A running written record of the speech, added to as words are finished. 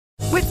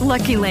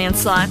Lucky Land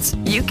Slots,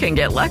 you can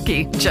get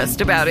lucky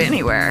just about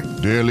anywhere.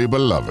 Dearly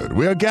beloved,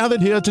 we are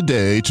gathered here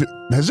today to...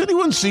 Has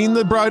anyone seen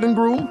the bride and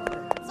groom?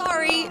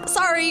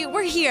 Sorry,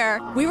 we're here.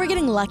 We were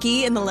getting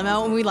lucky in the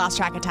limo and we lost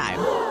track of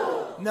time.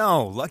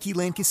 No, Lucky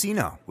Land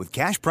Casino, with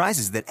cash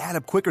prizes that add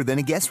up quicker than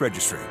a guest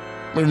registry.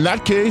 In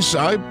that case,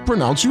 I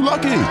pronounce you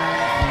lucky.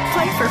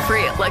 Play for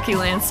free at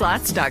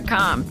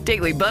LuckyLandSlots.com.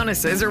 Daily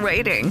bonuses are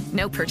waiting.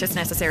 No purchase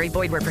necessary.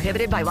 Void where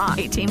prohibited by law.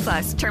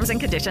 18+. Terms and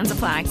conditions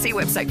apply. See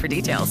website for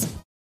details.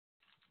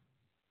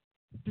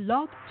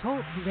 Blog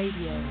Talk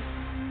Radio.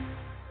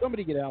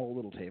 Somebody get out a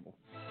little table.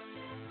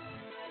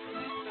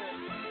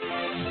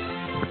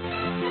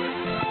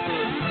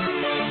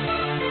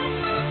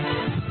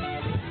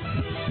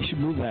 You should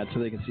move that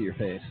so they can see your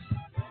face.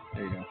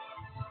 There you go.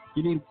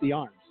 You need the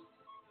arms.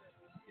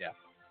 Yeah.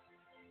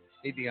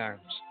 Need the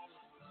arms.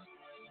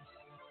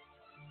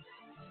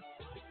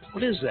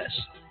 What is this?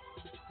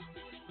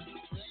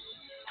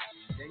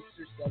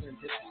 Gangster Southern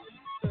hip-hop.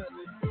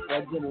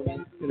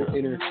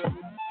 Inner.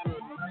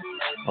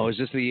 Oh, is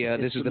this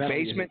this is the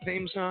basement music.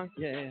 theme song?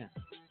 Yeah.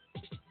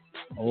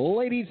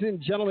 Ladies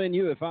and gentlemen,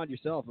 you have found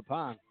yourself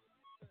upon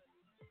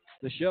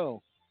the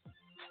show.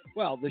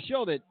 Well, the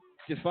show that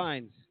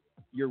defines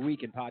your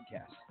week in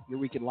podcast, your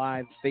week in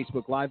live,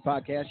 Facebook Live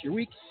podcast, your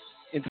week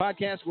in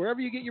podcast,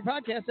 wherever you get your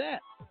podcasts at.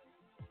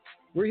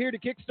 We're here to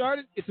kickstart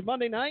it. It's a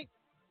Monday night.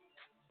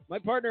 My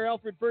partner,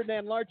 Alfred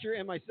Ferdinand Larcher,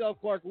 and myself,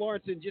 Clark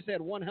Lorensen, just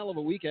had one hell of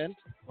a weekend.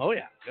 Oh,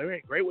 yeah.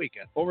 Great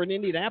weekend. Over in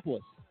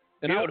Indianapolis.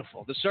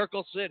 Beautiful. The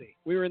Circle City.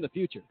 We were in the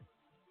future.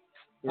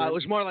 It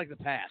was more like the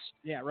past.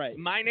 Yeah, right.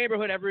 In my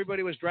neighborhood,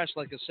 everybody was dressed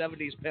like a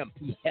 70s pimp.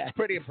 Yeah. It's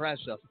pretty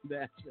impressive.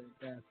 That's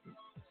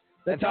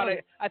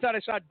fantastic. I thought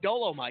I saw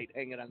Dolomite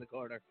hanging on the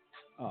corner.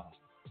 Oh,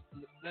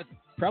 that's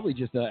probably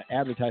just an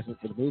advertisement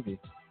for the movie.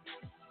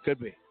 Could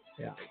be.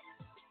 Yeah.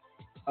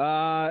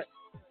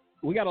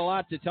 We got a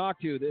lot to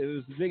talk to. It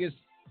was the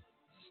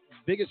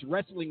biggest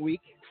wrestling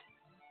week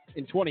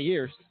in 20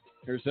 years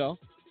or so.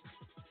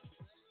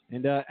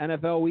 And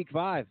NFL Week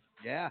 5.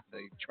 Yeah,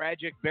 the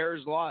tragic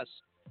Bears loss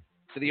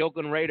to the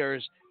Oakland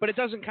Raiders, but it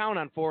doesn't count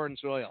on foreign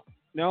soil.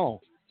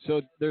 No.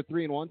 So they're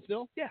 3-1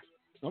 still? Yeah.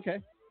 Okay.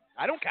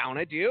 I don't count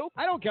it, do you?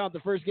 I don't count the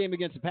first game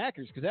against the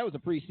Packers because that was a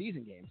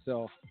preseason game.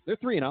 So they're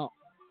 3-0.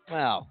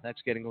 Well,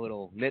 that's getting a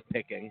little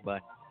nitpicking,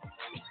 but...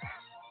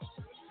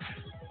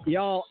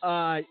 Y'all,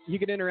 you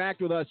can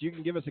interact with us. You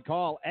can give us a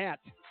call at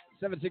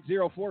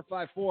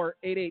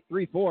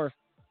 760-454-8834,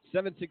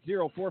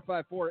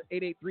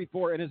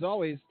 760-454-8834. And as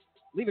always,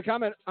 leave a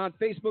comment on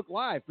Facebook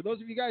Live. For those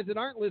of you guys that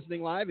aren't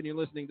listening live and you're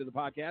listening to the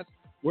podcast,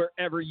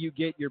 wherever you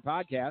get your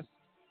podcast,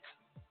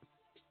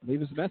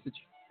 leave us a message.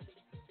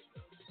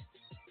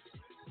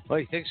 Well,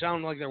 you think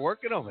sound like they're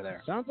working over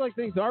there? Sounds like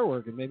things are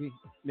working.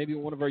 Maybe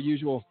one of our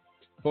usual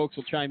folks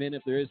will chime in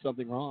if there is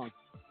something wrong.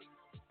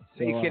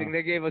 Are you kidding?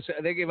 They gave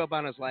up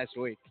on us last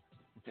week.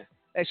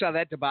 They saw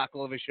that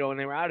debacle of a show and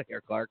they were out of here,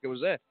 Clark. It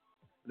was it.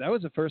 That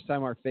was the first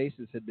time our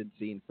faces had been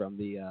seen from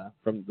the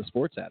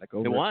Sports Attic.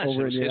 It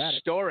was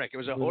historic. It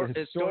was a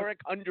historic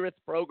 100th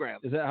program.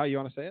 Is that how you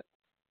want to say it?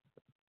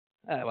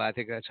 Well, I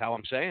think that's how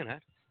I'm saying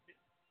it.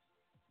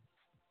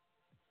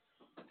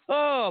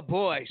 Oh,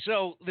 boy.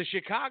 So the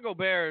Chicago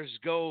Bears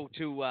go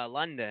to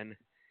London,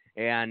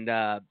 and,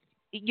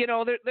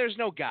 there's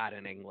no God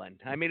in England.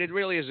 I mean, it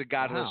really is a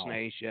godless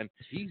nation.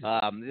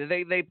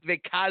 They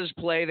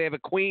cosplay. They have a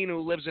queen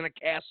who lives in a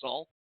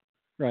castle.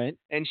 Right.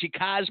 And she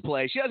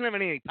cosplays. She doesn't have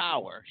any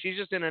power. She's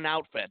just in an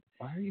outfit.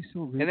 Why are you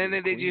so rude? And then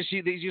they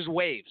just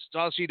waves.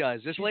 That's all she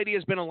does. This lady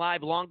has been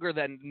alive longer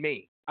than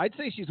me. I'd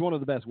say she's one of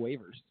the best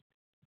wavers.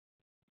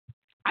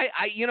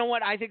 You know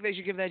what? I think they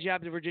should give that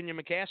job to Virginia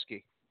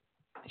McCaskey.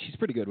 She's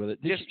pretty good with it.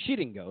 She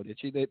didn't go, did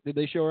she? Did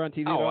they show her on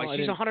TV? Oh,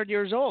 she's 100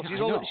 years old.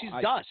 She's old. She's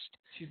dust.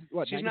 She's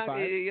what? She's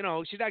 95?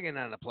 not. She's not getting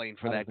on a plane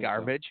for that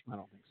garbage. So. I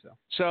don't think so.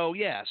 So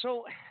yeah.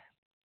 So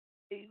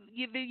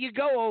you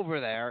go over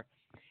there,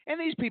 and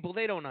these people,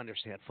 they don't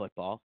understand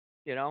football.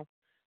 They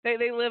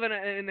live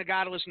in a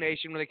godless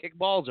nation where they kick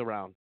balls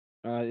around.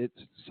 It's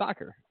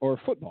soccer or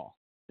football,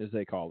 as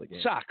they call the game.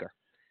 Soccer.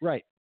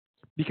 Right.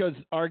 Because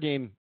our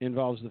game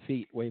involves the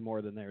feet way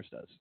more than theirs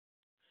does.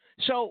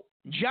 So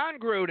John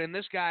Gruden,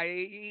 this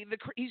guy,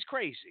 he's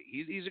crazy.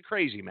 He's a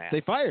crazy man.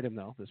 They fired him,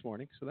 though, this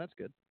morning, so that's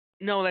good.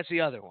 No, that's the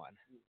other one.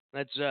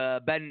 That's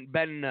Ben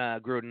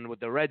Gruden with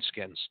the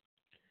Redskins.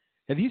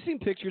 Have you seen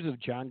pictures of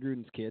John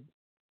Gruden's kid?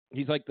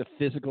 He's like the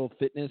physical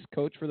fitness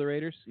coach for the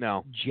Raiders.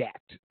 No.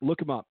 Jacked.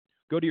 Look him up.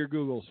 Go to your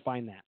Googles.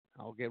 Find that.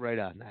 I'll get right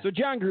on that. So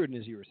John Gruden,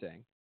 as you were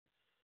saying.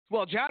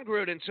 Well, John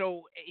Gruden,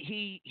 so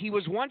he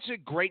was once a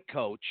great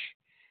coach,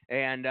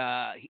 and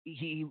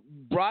he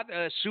brought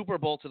a Super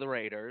Bowl to the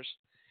Raiders.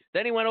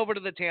 Then he went over to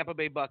the Tampa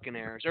Bay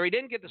Buccaneers. Or he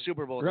didn't get the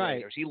Super Bowl to the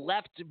Raiders. He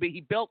left.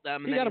 He built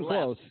them. And he got them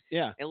close,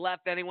 yeah. And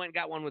left. Then he went and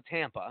got one with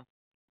Tampa.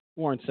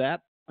 Warren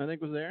Sapp, I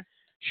think, was there.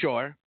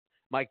 Sure.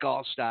 Mike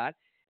Allstott,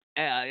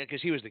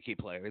 because he was the key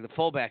player. The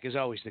fullback is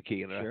always the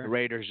key in the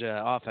Raiders'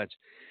 offense,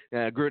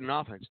 Gruden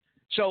offense.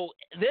 So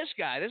this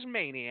guy, this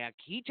maniac,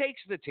 he takes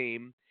the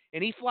team,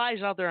 and he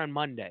flies out there on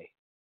Monday.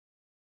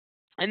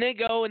 And they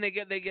go and they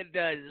get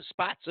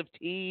spots of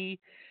tea,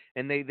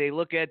 and they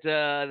look at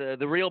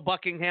the real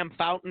Buckingham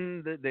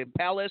fountain, the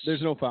palace.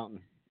 There's no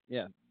fountain.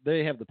 Yeah,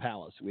 they have the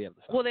palace. We have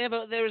the fountain.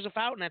 Well, there's a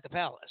fountain at the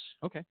palace.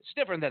 Okay. It's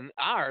different than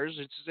ours.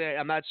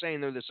 I'm not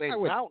saying they're the same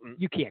fountain.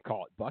 You can't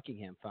call it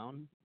Buckingham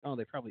Fountain. Oh,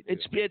 they probably do.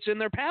 It's in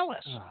their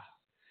palace. Oh,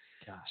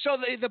 God. So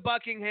the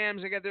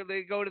Buckinghams,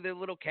 they go to their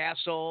little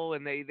castle,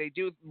 and they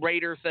do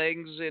raider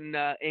things in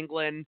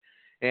England,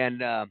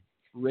 and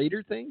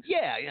raider things.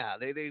 Yeah.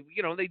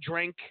 They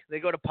drink. They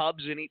go to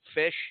pubs and eat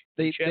fish.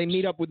 They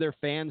meet up with their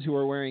fans who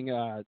are wearing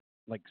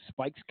like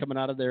spikes coming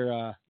out of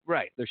their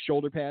their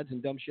shoulder pads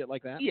and dumb shit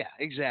like that. Yeah,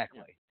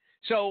 exactly.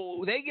 Yeah.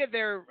 So they get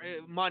there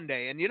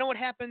Monday, and you know what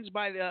happens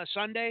by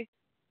Sunday?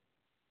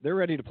 They're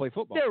ready to play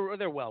football.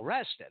 They're well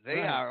rested.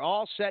 They are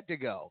all set to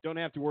go. Don't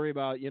have to worry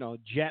about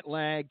jet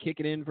lag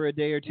kicking in for a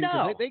day or two.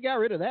 No. They got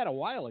rid of that a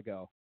while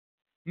ago.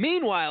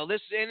 Meanwhile,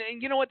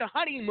 and you know what? The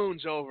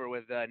honeymoon's over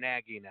with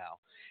Nagy now.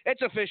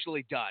 It's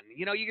officially done.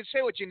 You can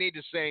say what you need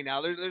to say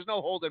now. There's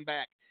no holding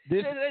back.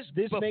 This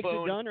makes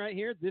it done right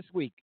here this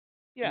week.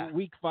 Yeah.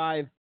 Week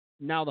 5.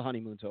 Now the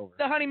honeymoon's over.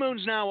 The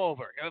honeymoon's now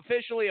over.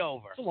 Officially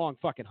over. It's a long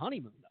fucking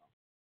honeymoon, though.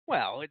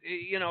 Well,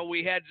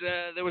 we had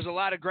there was a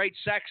lot of great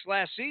sex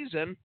last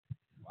season.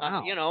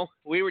 Wow.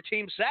 We were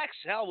team sex.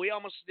 Hell, we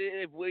almost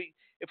if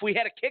we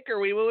had a kicker,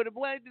 we would have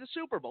led the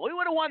Super Bowl. We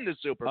would have won the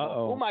Super Bowl.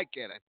 Uh-oh. Who am I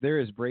kidding? There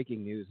is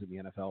breaking news in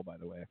the NFL, by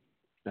the way.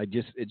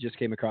 It just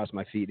came across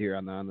my feed here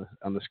on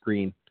the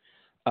screen.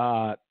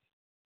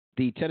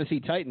 The Tennessee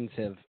Titans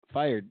have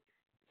fired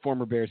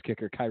former Bears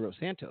kicker Cairo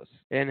Santos,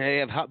 and they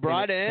have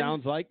brought in.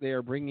 Sounds like they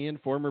are bringing in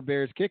former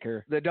Bears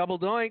kicker the double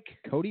doink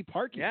Cody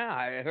Parkey. Yeah,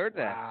 I heard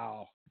that.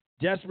 Wow,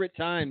 desperate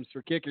times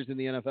for kickers in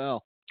the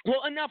NFL.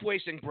 Well, enough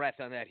wasting breath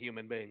on that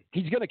human being.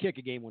 He's going to kick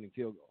a game-winning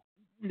field goal.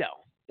 No,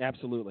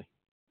 absolutely,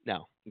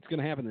 no. It's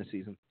going to happen this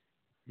season.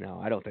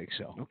 No, I don't think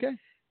so. Okay.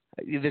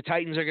 The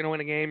Titans are going to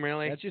win a game,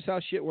 really? That's just how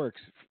shit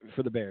works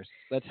for the Bears.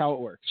 That's how it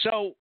works.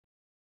 So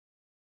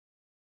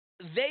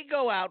they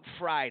go out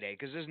Friday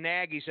because this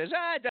Nagy says,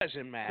 it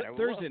doesn't matter.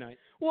 Thursday night.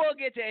 We'll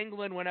get to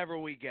England whenever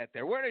we get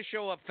there. We're going to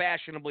show up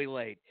fashionably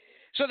late.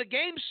 So the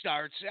game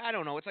starts, I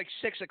don't know, it's like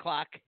 6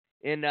 o'clock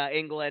in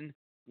England.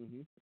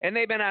 Mm-hmm. And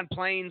they've been on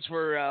planes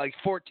for like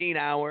 14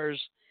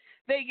 hours.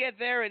 They get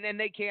there, and then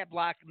they can't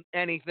block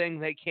anything.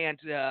 They can't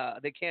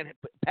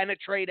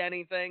penetrate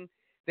anything.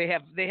 They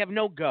have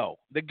no go.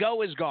 The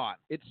go is gone.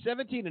 It's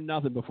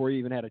 17-0 before you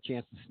even had a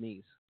chance to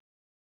sneeze.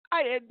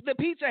 The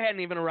pizza hadn't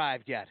even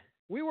arrived yet.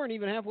 We weren't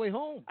even halfway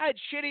home. I had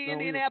shitty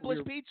Indianapolis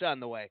pizza on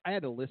the way. I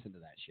had to listen to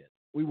that shit.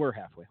 We were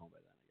halfway home by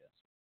then, I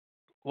guess.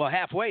 Well,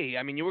 halfway.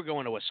 I mean, you were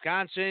going to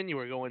Wisconsin. You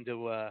were going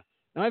to.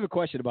 Now I have a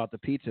question about the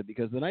pizza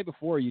because the night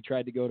before you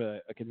tried to go to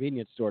a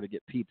convenience store to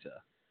get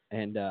pizza,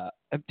 and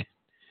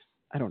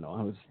I don't know.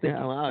 I was thinking,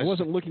 I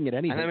wasn't looking at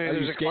anything. I mean, there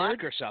was a scared?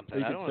 clock or something. Are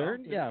you I don't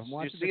concerned? know. Yeah, I'm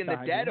watching. You're seeing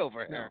the dead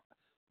over here.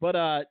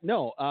 But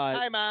no.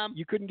 Hi, Mom.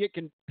 You couldn't get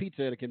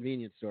pizza at a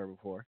convenience store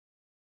before.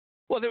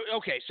 Well,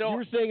 okay, so you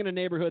were staying in a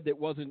neighborhood that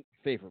wasn't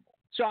favorable.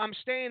 So I'm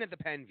staying at the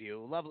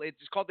Penview. Lovely. It's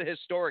called the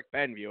historic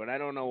Penview, and I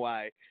don't know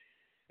why.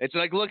 It's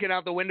like looking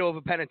out the window of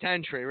a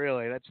penitentiary.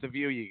 Really, that's the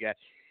view you get.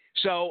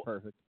 So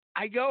perfect.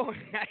 I go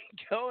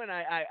and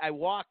I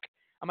walk.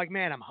 I'm like,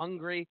 man, I'm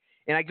hungry,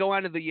 and I go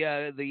onto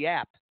the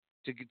app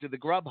to get to the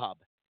Grubhub.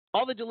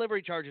 All the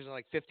delivery charges are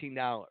like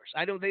 $15.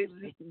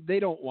 They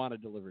don't want to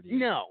deliver to you.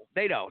 No,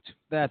 they don't.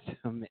 That's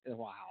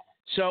wow.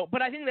 So,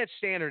 but I think that's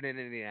standard in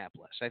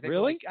Indianapolis. I think.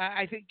 Really?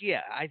 I think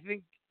yeah. I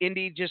think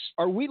Indy just.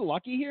 Are we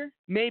lucky here?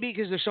 Maybe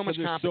because there's so much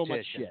competition. So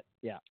much shit.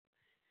 Yeah.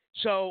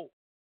 So,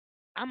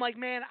 I'm like,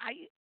 man,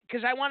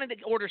 because I wanted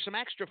to order some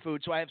extra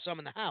food so I have some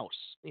in the house.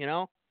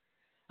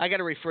 I got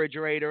a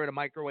refrigerator and a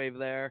microwave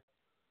there.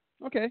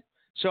 Okay.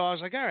 So I was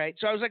like, all right.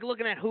 So I was like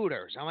looking at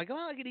Hooters. I'm like,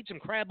 well, I could eat some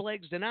crab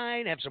legs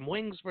tonight, have some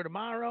wings for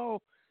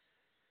tomorrow.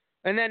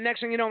 And then next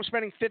thing you know, I'm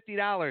spending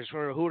 $50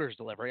 for a Hooters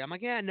delivery. I'm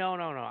like, yeah, no.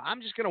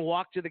 I'm just going to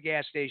walk to the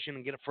gas station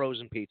and get a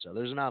frozen pizza.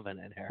 There's an oven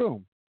in here.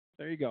 Boom.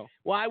 There you go.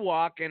 Well, I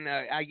walk and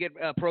I get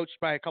approached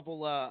by a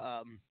couple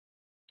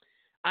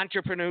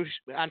entrepreneurs,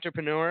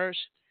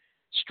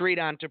 street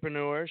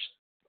entrepreneurs.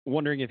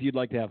 Wondering if you'd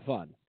like to have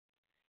fun.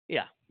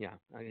 Yeah.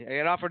 I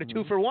got offered a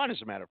 2-for-1,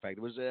 as a matter of fact.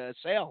 It was a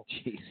sale.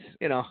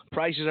 Jeez.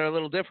 Prices are a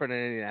little different in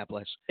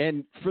Indianapolis.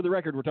 And for the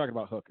record, we're talking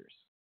about hookers.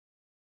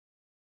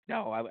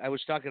 No, I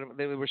was talking about,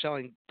 they were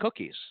selling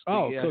cookies.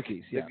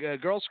 Cookies, yeah. The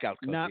Girl Scout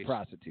cookies. Not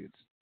prostitutes.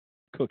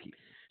 Cookies.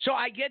 So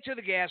I get to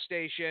the gas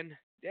station.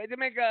 To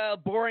make a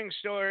boring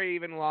story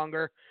even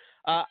longer,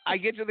 I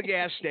get to the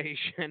gas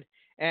station,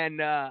 and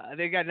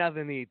they got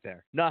nothing to eat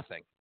there.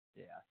 Nothing.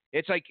 Yeah.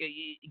 It's like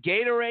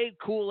Gatorade,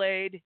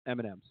 Kool-Aid.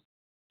 M&Ms.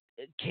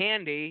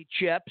 Candy,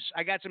 chips.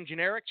 I got some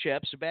generic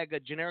chips, a bag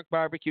of generic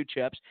barbecue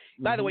chips.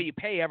 Mm-hmm. By the way, you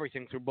pay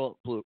everything through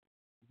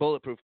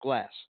bulletproof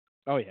glass.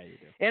 Oh, yeah, you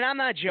do. And I'm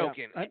not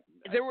joking. Yeah,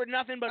 there were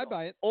nothing but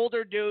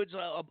older dudes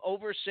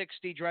over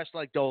 60 dressed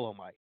like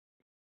Dolomite.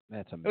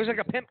 That's amazing. It was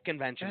like a pimp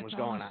convention was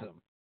going on.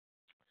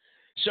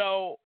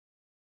 So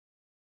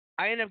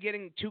I ended up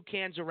getting 2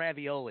 cans of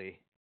ravioli,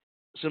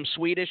 some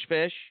Swedish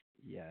fish.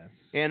 Yes.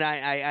 And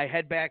I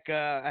head back.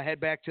 I head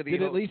back to the.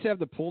 Did it at least have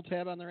the pull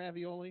tab on the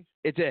ravioli?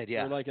 It did,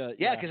 yeah. Or like a,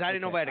 because I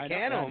didn't know if I had a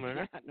can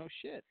opener. Yeah, no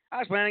shit. I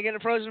was planning on getting a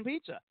frozen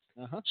pizza.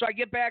 Uh-huh. So I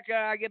get back.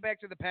 I get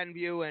back to the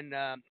Penview, and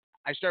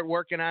I start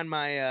working on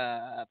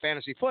my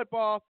fantasy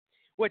football.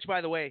 Which,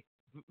 by the way,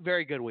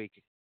 very good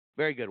week.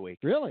 Very good week.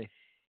 Really?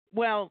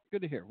 Well,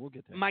 good to hear. We'll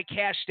get there. My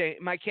cash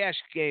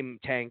game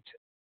tanked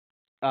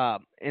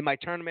in my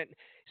tournament.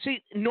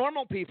 See,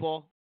 normal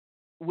people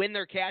win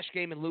their cash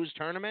game and lose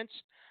tournaments.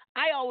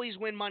 I always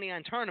win money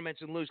on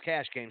tournaments and lose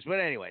cash games. But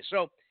anyway,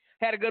 so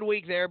had a good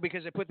week there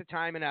because I put the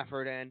time and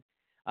effort in.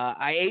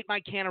 I ate my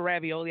can of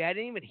ravioli. I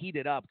didn't even heat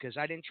it up because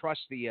I didn't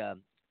trust the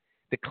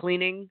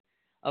cleaning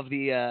of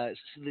the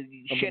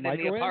shit in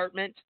the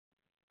apartment.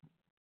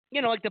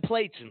 You know, like the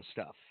plates and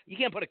stuff. You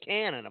can't put a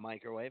can in a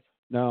microwave.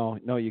 No,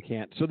 you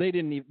can't. So they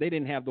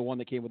didn't have the one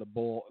that came with a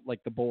bowl, like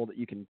the bowl that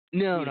you can.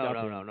 No.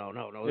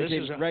 This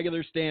is a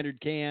regular standard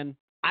can.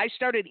 I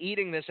started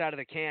eating this out of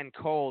the can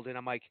cold, and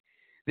I'm like,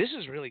 this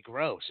is really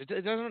gross.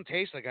 It doesn't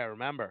taste like I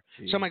remember.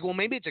 Jeez. So I'm like, well,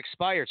 maybe it's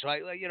expired. So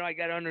I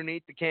got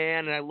underneath the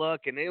can and I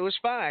look, and it was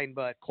fine,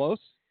 but close.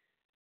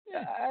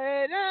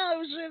 Yeah, no, it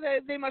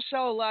was. They must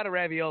sell a lot of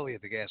ravioli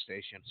at the gas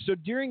station. So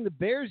during the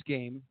Bears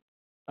game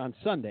on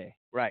Sunday,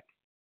 right?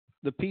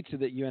 The pizza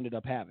that you ended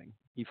up having.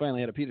 You finally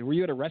had a pizza. Were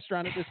you at a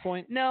restaurant at this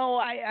point? No,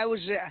 I was.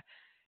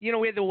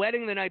 We had the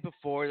wedding the night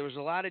before. There was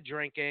a lot of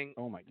drinking.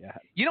 Oh my God!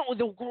 You know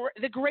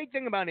the great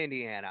thing about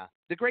Indiana,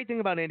 the great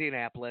thing about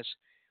Indianapolis.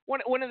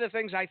 One of the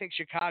things I think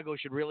Chicago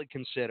should really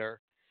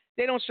consider,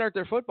 they don't start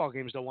their football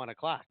games till 1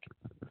 o'clock.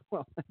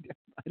 Well,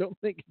 I don't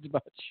think it's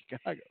about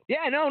Chicago.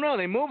 Yeah, no,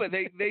 they move it.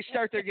 They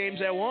start their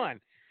games at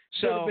 1.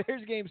 So the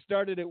Bears game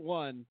started at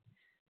 1.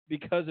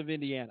 Because of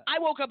Indiana. I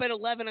woke up at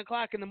 11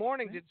 o'clock in the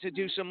morning to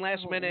do some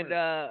last-minute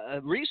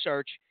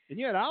research. And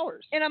you had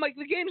hours. And I'm like,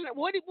 the game's not,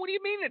 what do you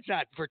mean it's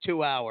not for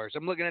 2 hours?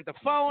 I'm looking at the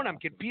phone. I'm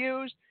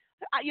confused.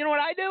 You know what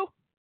I do?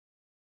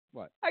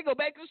 What? I go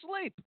back to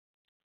sleep.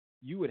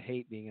 You would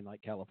hate being in,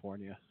 like,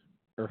 California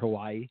or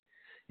Hawaii.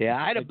 Yeah,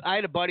 I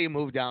had a buddy who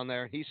moved down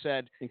there. He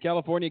said in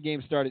California,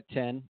 games start at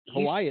 10.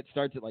 Hawaii, it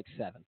starts at like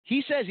 7.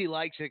 He says he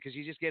likes it because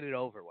you just get it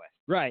over with.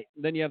 Right.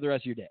 Then you have the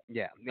rest of your day.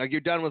 Yeah, like you're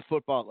done with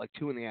football at like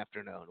 2 in the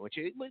afternoon, which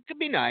it could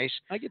be nice.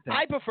 I get that.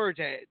 I prefer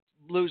to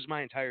lose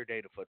my entire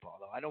day to football,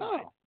 though. I don't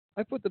mind.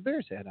 I put the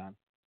Bears hat on.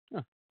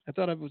 Huh. I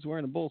thought I was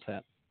wearing a Bulls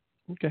hat.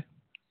 Okay.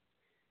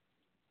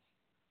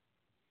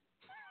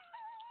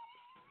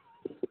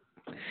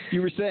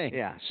 You were saying.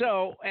 Yeah.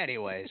 So,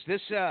 anyways,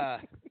 this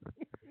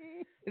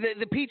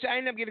the pizza. I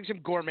ended up getting some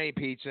gourmet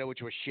pizza,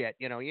 which was shit.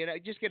 You know,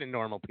 just get a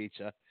normal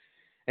pizza.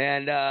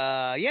 And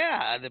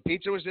the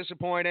pizza was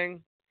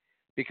disappointing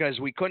because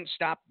we couldn't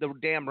stop the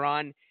damn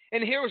run.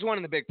 And here was one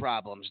of the big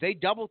problems. They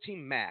double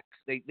teamed Mac.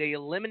 They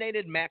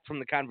eliminated Mac from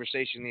the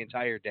conversation the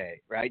entire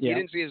day. Right? Yep. You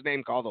didn't see his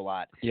name called a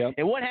lot. Yep.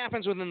 And what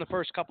happens within the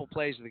first couple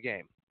plays of the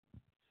game?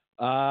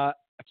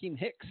 Hakeem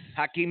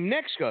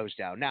Hicks goes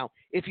down. Now,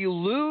 if you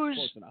lose.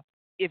 Close enough.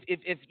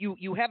 If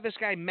you have this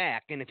guy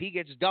Mac, and if he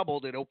gets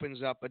doubled, it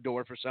opens up a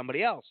door for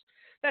somebody else.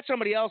 That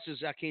somebody else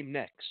is Hakeem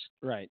Hicks.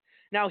 Right.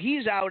 Now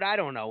he's out. I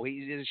don't know.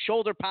 His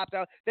shoulder popped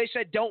out. They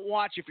said don't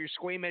watch if you're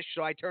squeamish,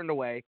 so I turned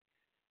away.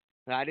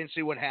 I didn't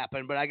see what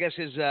happened, but I guess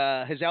his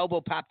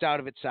elbow popped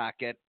out of its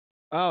socket.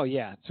 Oh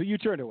yeah. So you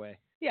turned away.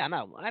 Yeah,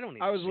 no, I don't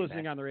need. I was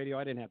listening on the radio.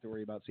 I didn't have to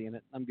worry about seeing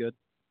it. I'm good.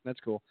 That's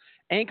cool.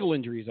 Ankle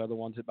injuries are the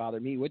ones that bother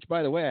me. Which,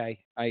 by the way,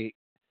 I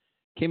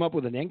came up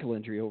with an ankle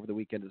injury over the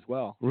weekend as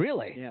well.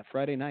 Really? Yeah,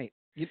 Friday night.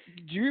 Do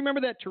you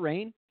remember that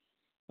terrain?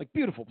 Like,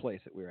 beautiful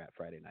place that we were at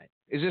Friday night.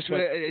 Is this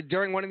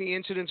during one of the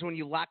incidents when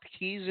you locked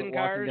keys in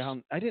cars?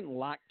 I didn't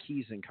lock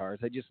keys in cars.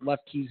 I just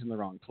left keys in the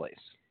wrong place.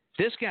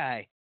 This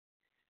guy.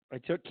 I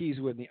took keys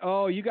with me.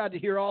 Oh, you got to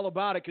hear all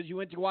about it because you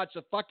went to watch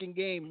the fucking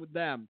game with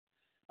them.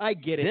 I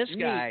get it. This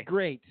guy.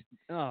 Great.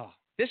 Oh.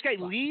 This guy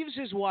leaves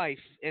his wife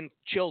and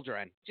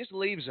children, just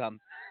leaves them,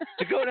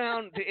 to go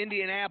down to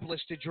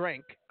Indianapolis to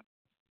drink.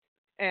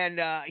 And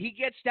he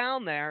gets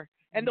down there,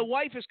 and the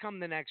wife has come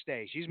the next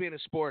day. She's being a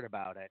sport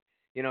about it.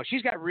 You know,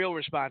 she's got real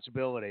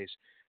responsibilities.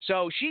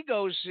 So she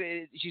goes,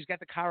 she's got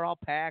the car all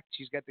packed.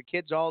 She's got the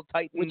kids all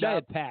tightened Which up. I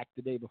had packed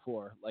the day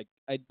before. Like,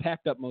 I'd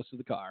packed up most of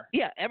the car.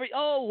 Yeah.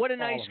 What a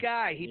nice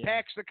guy. He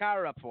packs the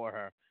car up for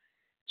her.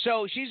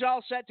 So she's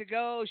all set to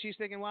go. She's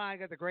thinking, wow, I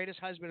got the greatest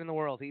husband in the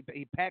world.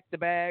 He packed the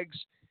bags,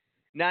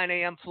 9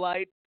 a.m.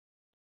 flight.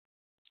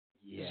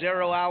 Yeah.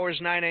 0 hours,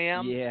 9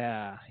 a.m.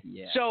 Yeah.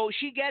 So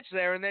she gets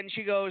there, and then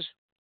she goes.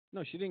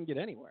 No, she didn't get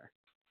anywhere.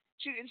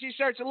 She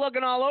starts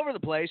looking all over the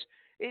place.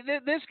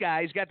 This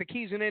guy's got the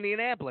keys in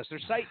Indianapolis. They're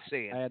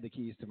sightseeing. I had the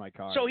keys to my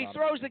car. So he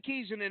throws the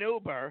keys in an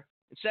Uber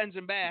and sends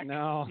them back.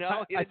 No,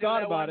 I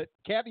thought about it.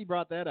 Cappy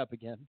brought that up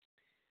again.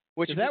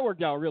 That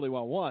worked out really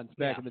well once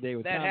back in the day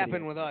with that comedy.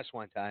 happened with us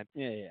one time.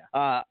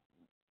 Yeah.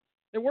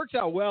 It works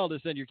out well to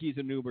send your keys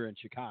in an Uber in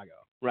Chicago.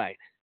 Right.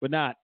 But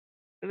not.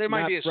 There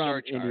might be a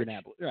from surcharge.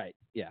 Indianapolis. Right.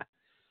 Yeah.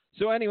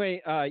 So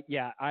anyway, I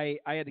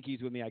had the keys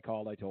with me. I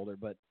called. I told her,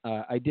 but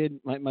I did.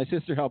 My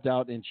sister helped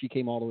out, and she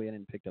came all the way in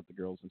and picked up the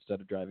girls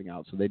instead of driving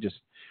out. So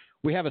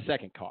we have a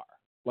second car.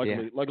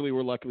 Luckily,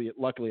 we're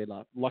luckily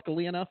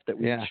enough that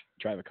we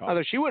drive a car.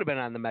 Although she would have been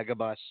on the mega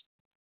bus.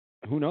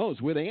 Who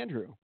knows? With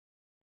Andrew,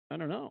 I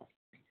don't know.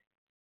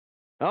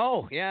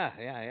 Oh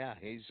yeah.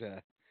 He's.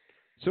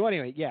 So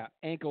anyway,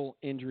 ankle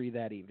injury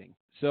that evening.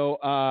 So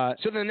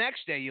the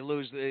next day you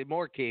lose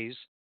more keys.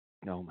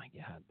 Oh my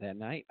God! That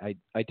night,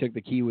 I took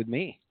the key with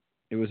me.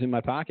 It was in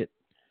my pocket,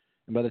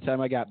 and by the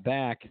time I got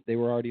back, they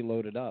were already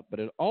loaded up. But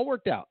it all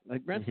worked out.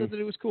 Like Brent said that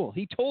it was cool.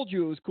 He told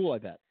you it was cool. I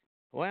bet.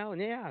 Well,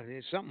 yeah,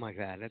 it's something like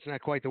that. That's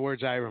not quite the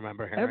words I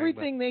remember hearing.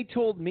 Everything they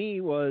told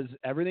me was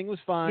everything was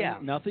fine. Yeah.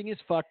 Nothing is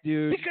fucked,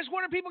 dude. Because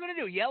what are people going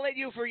to do? Yell at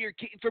you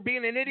for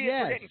being an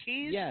idiot for getting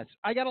keys? Yes.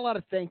 I got a lot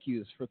of thank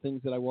yous for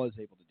things that I was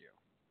able to do.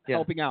 Yeah.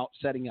 Helping out,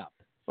 setting up.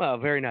 Well,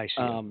 very nice.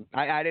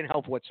 I didn't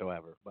help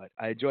whatsoever, but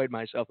I enjoyed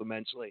myself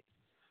immensely.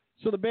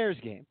 So the Bears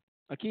game,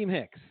 Akeem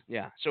Hicks.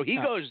 Yeah. So he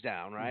goes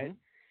down, right?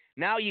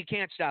 Mm-hmm. Now you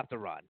can't stop the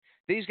run.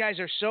 These guys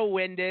are so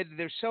winded.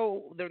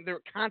 They're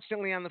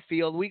constantly on the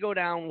field. We go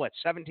down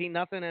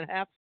 17-0 at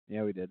half.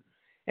 Yeah, we did.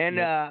 And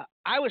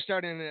I was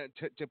starting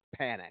to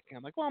panic.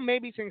 I'm like, well,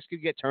 maybe things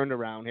could get turned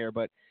around here,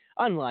 but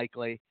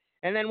unlikely.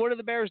 And then what do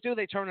the Bears do?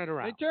 They turn it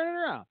around.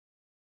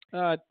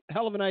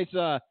 Hell of a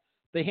nice.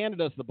 They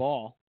handed us the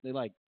ball. They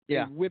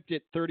whipped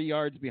it 30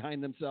 yards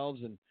behind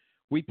themselves, and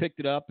we picked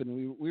it up, and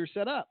we were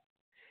set up.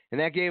 And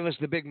that gave us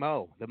the big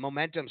mo. The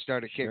momentum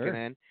started kicking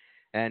in.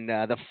 And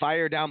the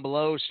fire down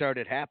below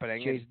started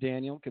happening. Chase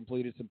Daniel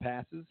completed some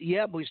passes.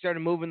 Yeah, we started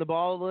moving the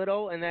ball a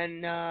little, and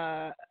then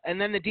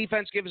the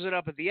defense gives it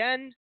up at the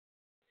end.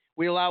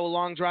 We allow a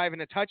long drive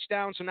and a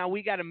touchdown, so now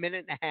we got a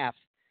minute and a half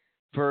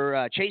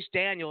for Chase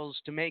Daniels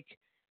to make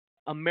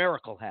a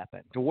miracle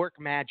happen, to work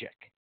magic.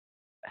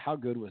 How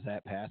good was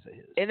that pass of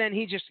his? And then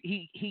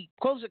he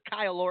closes it.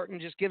 Kyle Orton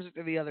just gives it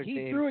to the other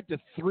team. He threw it to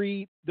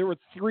three. There were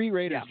 3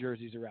 Raiders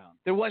jerseys around.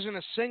 There wasn't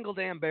a single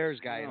damn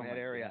Bears guy in that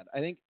area. God. I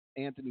think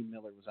Anthony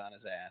Miller was on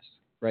his ass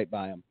right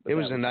by him. It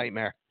was a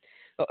nightmare.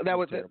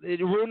 It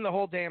ruined the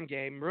whole damn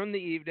game, ruined the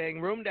evening,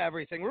 ruined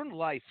everything, ruined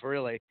life,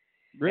 really.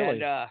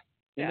 Really? And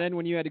then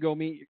when you had to go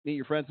meet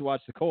your friends to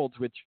watch the Colts,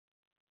 which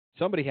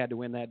somebody had to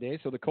win that day,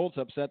 so the Colts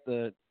upset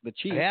the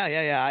Chiefs.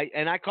 Yeah.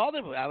 I called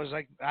it. I was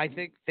like, I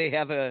think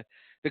the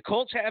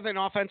Colts have an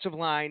offensive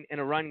line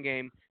and a run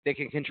game. They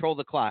can control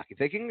the clock. If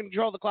they can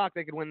control the clock,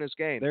 they can win this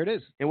game. There it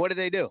is. And what did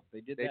they do? They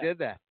did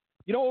that.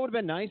 You know what would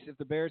have been nice if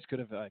the Bears could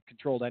have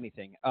controlled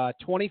anything?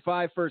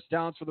 25 first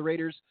downs for the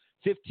Raiders,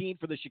 15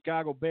 for the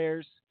Chicago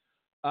Bears.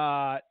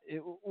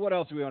 What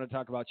else do we want to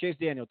talk about? Chase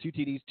Daniel, 2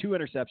 TDs, 2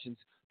 interceptions,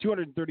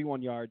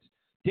 231 yards.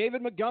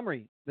 David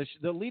Montgomery,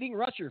 the leading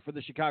rusher for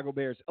the Chicago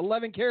Bears,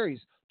 11 carries,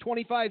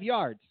 25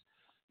 yards.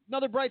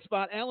 Another bright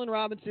spot, Allen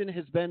Robinson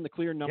has been the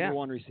clear number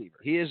 1 receiver.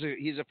 He's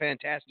a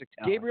fantastic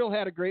talent. Gabriel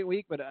had a great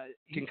week, but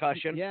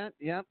concussion.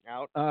 Yeah.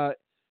 Out.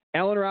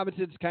 Allen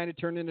Robinson's kind of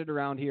turning it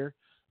around here.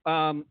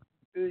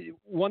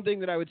 One thing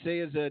that I would say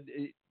is that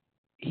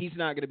he's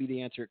not going to be the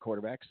answer at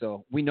quarterback,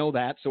 so we know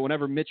that. So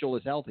whenever Mitchell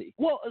is healthy,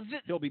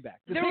 he'll be back.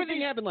 The same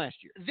thing happened last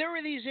year. There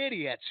were these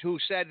idiots who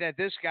said that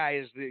this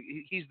guy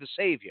he's the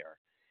savior.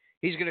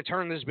 He's going to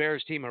turn this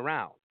Bears team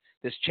around,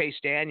 this Chase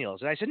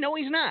Daniels. And I said, no,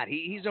 he's not.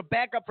 He's a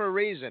backup for a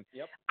reason.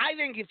 Yep. I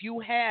think if you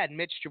had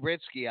Mitch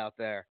Trubisky out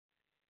there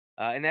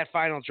in that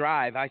final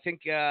drive, I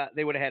think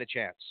they would have had a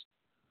chance.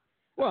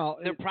 Well,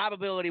 their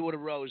probability would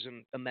have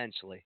risen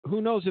immensely.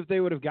 Who knows if they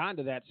would have gotten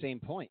to that same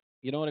point?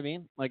 You know what I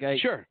mean?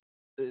 Sure.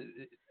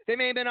 They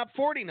may have been up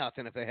 40-0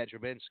 if they had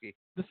Trubisky.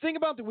 The thing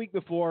about the week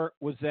before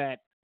was that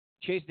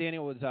Chase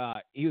Daniel was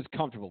he was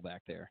comfortable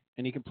back there,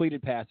 and he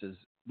completed passes.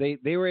 They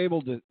were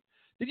able to.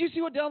 Did you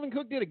see what Dalvin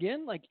Cook did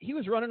again? He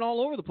was running all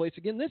over the place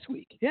again this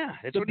week. Yeah,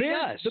 that's what he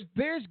does. The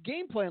Bears'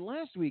 game plan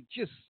last week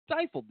just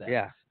stifled that.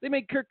 Yeah. They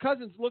made Kirk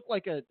Cousins look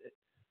like a.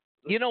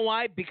 You know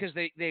why? Because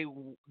they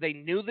knew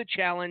the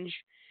challenge,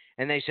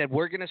 and they said,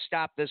 we're going to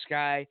stop this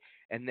guy,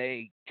 and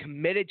they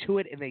committed to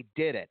it, and they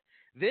did it.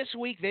 This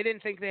week, they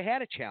didn't think they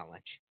had a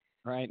challenge.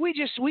 Right. We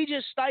just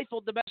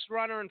stifled the best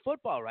runner in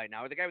football right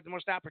now, or the guy with the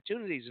most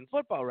opportunities in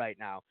football right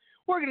now.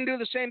 We're going to do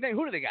the same thing.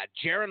 Who do they got?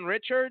 Jaron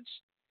Richards?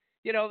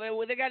 You know,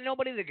 they got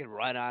nobody that can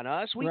run on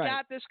us. We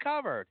got this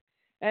covered.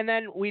 And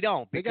then we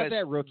don't, because they got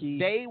that rookie.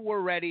 They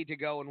were ready to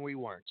go, and we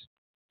weren't.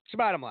 It's the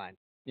bottom line.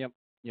 Yep.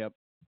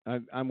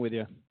 I'm with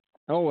you.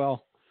 Oh,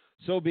 well,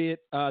 so be it.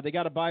 They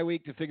got a bye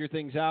week to figure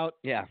things out.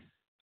 Yeah.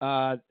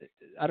 I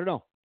don't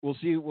know. We'll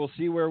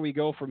see where we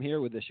go from here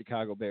with the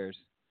Chicago Bears.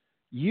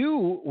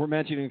 You were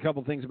mentioning a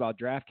couple things about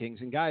DraftKings.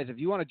 And, guys, if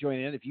you want to join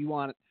in, if you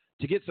want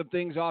to get some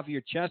things off of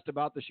your chest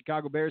about the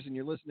Chicago Bears and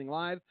you're listening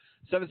live,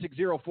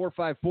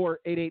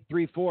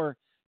 760-454-8834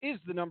 is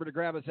the number to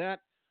grab us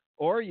at.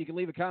 Or you can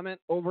leave a comment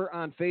over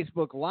on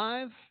Facebook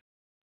Live.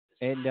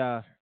 And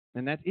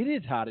that it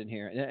is hot in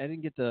here. I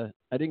didn't get the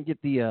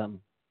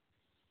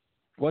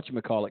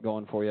whatchamacallit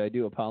going for you. I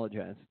do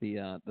apologize.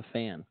 The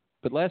fan.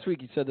 But last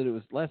week you said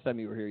that last time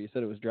you were here, you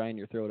said it was dry in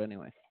your throat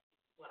anyway.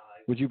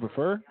 Would you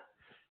prefer?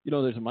 You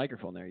know, there's a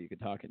microphone there you could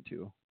talk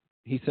into.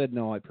 He said,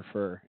 no, I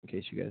prefer, in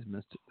case you guys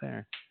missed it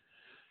there.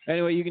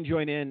 Anyway, you can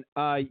join in.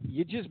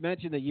 You just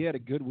mentioned that you had a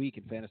good week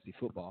in fantasy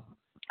football.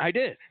 I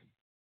did.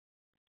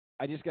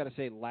 I just got to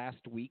say, last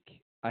week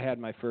I had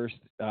my first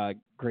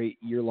great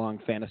year-long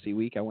fantasy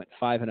week. I went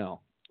 5-0.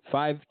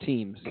 5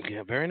 teams.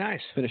 Yeah, very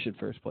nice. Finish in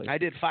first place. I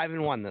did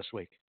 5-1 this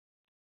week.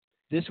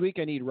 This week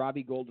I need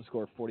Robbie Gould to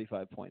score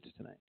 45 points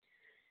tonight.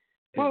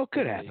 Well, it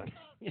could happen.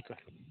 Yeah.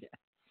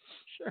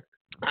 Sure.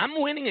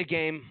 I'm winning a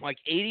game like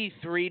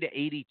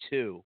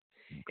 83-82,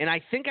 and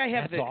I think I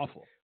have That's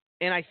awful.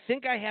 And I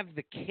think I have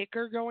the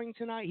kicker going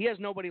tonight. He has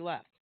nobody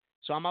left,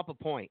 so I'm up a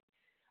point.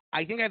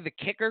 I think I have the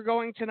kicker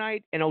going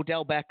tonight and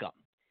Odell Beckham.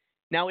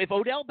 Now, if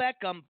Odell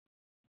Beckham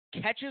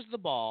catches the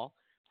ball,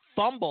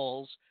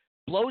 fumbles,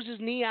 blows his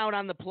knee out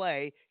on the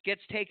play,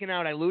 gets taken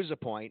out, I lose a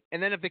point.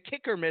 And then if the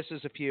kicker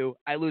misses a few,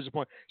 I lose a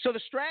point. So the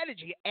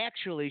strategy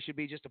actually should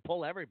be just to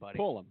pull everybody.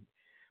 Pull them.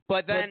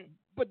 But then,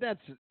 but that's.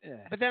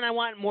 But then I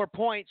want more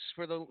points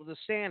for the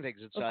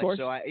standings and such. Of course.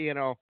 So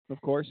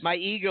Of course. my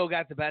ego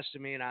got the best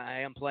of me, and I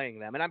am playing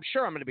them, and I'm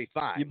sure I'm going to be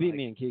fine. You beat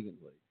me in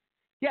Keegan's league.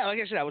 Yeah, like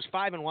I said, I was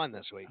 5-1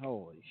 this week.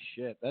 Holy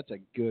shit, that's a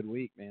good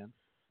week, man.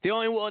 The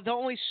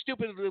only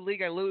stupid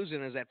league I lose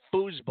in is that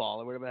foosball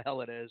or whatever the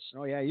hell it is.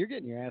 Oh yeah, you're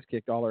getting your ass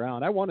kicked all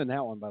around. I won in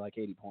that one by like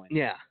 80 points.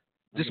 Yeah.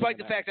 Despite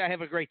the fact I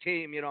have a great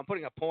team, I'm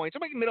putting up points.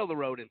 I'm like middle of the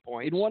road in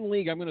points. In one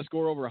league, I'm going to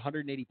score over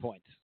 180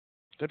 points.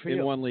 Good for you.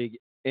 In one league.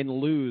 And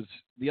lose.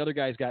 The other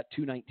guy's got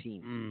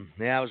 219.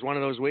 Yeah, it was one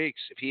of those weeks.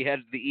 If he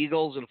had the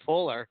Eagles and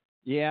Fuller.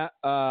 Yeah.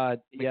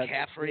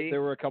 McCaffrey.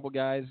 There were a couple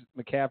guys.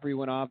 McCaffrey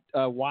went off.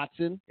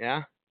 Watson.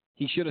 Yeah.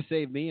 He should have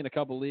saved me in a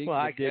couple leagues. Well,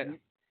 I didn't.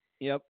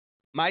 Yep.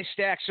 My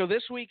stack. So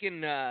this week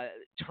in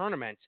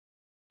tournament,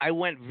 I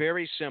went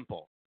very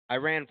simple. I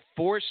ran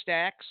 4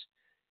 stacks,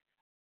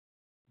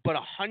 but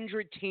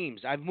 100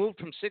 teams. I've moved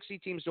from 60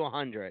 teams to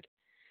 100.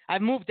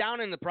 I've moved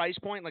down in the price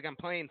point, like I'm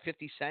playing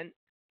 50-cent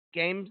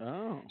games.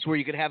 Oh. It's where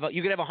you could have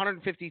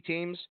 150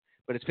 teams,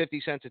 but it's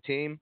 50 cents a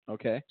team.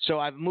 Okay. So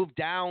I've moved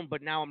down,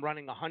 but now I'm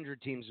running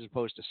 100 teams as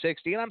opposed to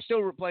 60, and I'm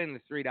still playing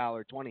the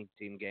 $3 20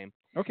 team game.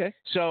 Okay.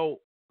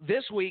 So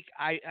this week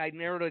I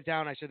narrowed it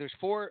down. I said there's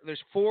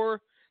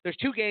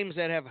 2 games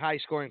that have high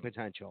scoring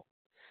potential.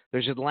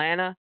 There's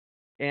Atlanta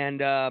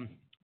and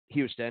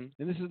Houston.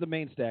 And this is the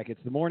main stack.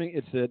 It's the morning.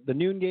 It's the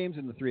noon games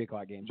and the 3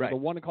 o'clock games. Right. Or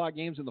the 1 o'clock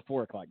games and the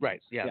 4 o'clock games.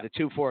 Right. Yeah. The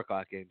 2 4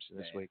 o'clock games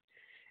this week.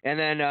 And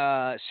then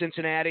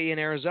Cincinnati and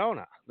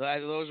Arizona.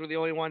 Those were the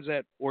only ones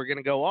that were going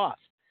to go off.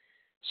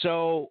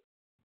 So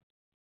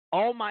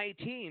all my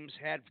teams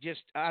had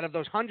just out of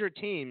those 100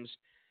 teams,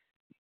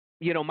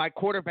 my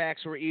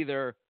quarterbacks were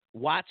either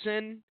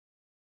Watson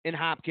and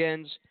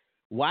Hopkins,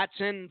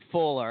 Watson,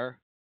 Fuller,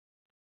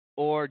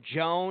 or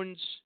Jones.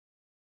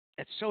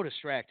 It's so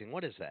distracting.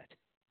 What is that?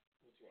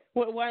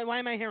 Why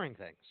am I hearing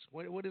things?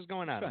 What is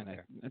going on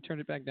there? I turned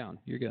it back down.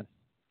 You're good.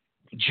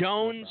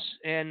 Jones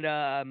and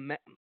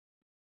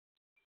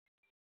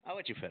I'll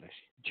let you finish.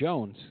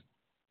 Jones.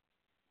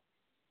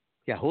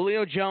 Yeah,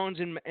 Julio Jones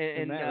and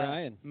Matt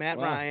Ryan. Matt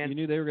wow. Ryan. You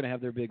knew they were going to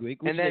have their big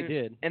week, which they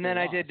did. And then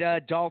I did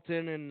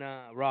Dalton and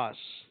Ross.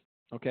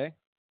 Okay.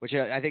 Which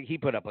I think he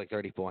put up like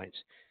 30 points.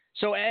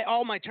 So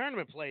all my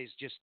tournament plays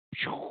just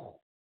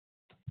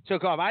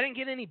took off. I didn't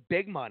get any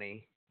big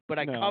money, but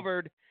I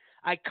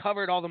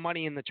covered all the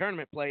money in the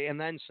tournament play and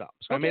then some.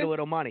 So I made a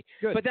little money.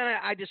 Good. But then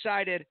I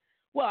decided,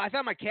 well, I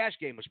thought my cash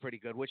game was pretty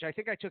good, which I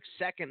think I took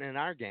second in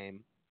our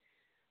game.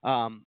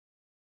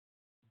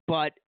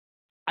 But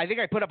I think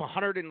I put up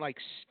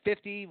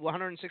 160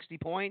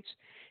 points.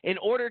 In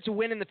order to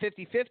win in the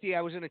 50-50,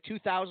 I was in a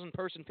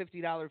 2,000-person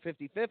 $50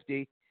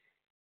 50-50.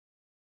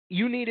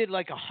 You needed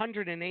like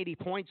 180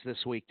 points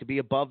this week to be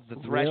above the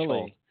threshold.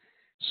 Really?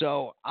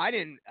 So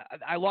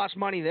I lost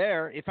money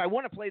there. If I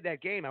would have played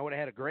that game, I would have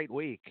had a great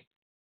week.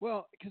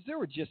 Well, because there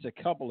were just a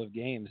couple of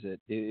games that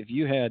if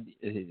you had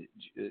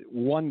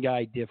one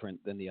guy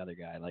different than the other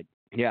guy, like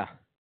yeah,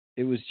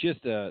 it was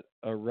just a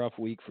rough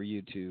week for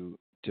you to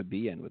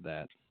be in with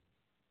that.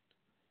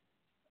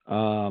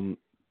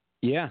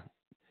 Yeah.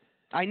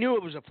 I knew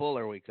it was a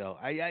Fuller week though.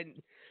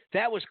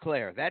 That was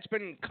clear. That's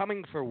been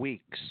coming for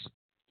weeks.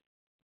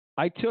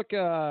 I took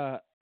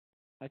 7th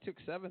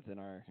in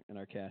our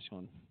cash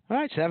one. All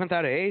right, 7th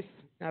out of 8th.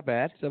 Not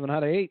bad. 7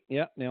 out of 8.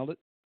 Yeah, nailed it.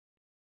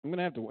 I'm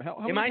gonna have to. How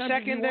Am I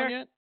second there?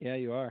 Yet? Yeah,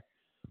 you are.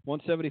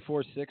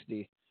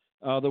 174.60.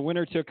 The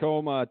winner took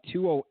home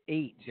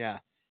 208. Yeah.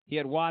 He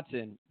had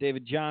Watson,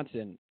 David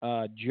Johnson,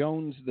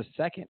 Jones the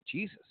second.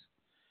 Jesus.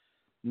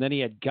 And then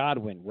he had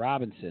Godwin,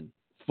 Robinson,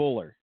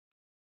 Fuller.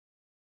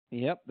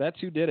 Yep, that's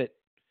who did it.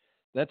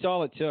 That's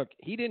all it took.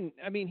 He didn't.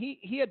 I mean,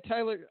 he had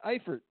Tyler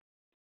Eifert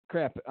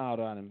crap out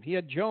on him. He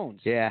had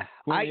Jones. Yeah.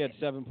 Who only had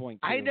 7.2.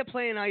 I ended up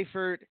playing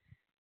Eifert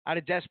out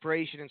of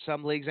desperation in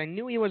some leagues. I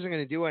knew he wasn't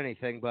going to do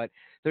anything, but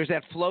there's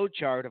that flow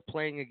chart of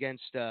playing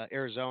against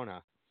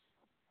Arizona.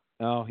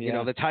 Oh,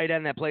 yeah. The tight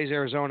end that plays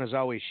Arizona is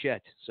always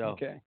shit. So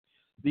okay.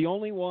 The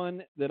only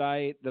one that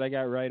I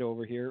got right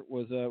over here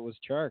was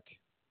Chark.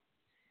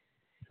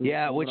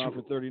 Yeah, which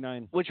for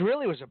 39. Which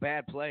really was a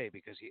bad play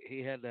because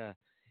he had a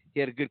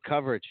good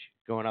coverage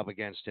going up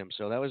against him.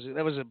 So that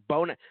was a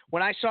bonus.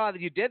 When I saw that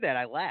you did that,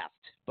 I laughed.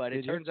 But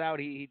it turns out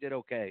he did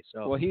okay.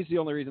 So well, he's the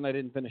only reason I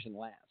didn't finish in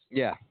last.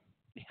 Yeah.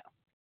 Yeah.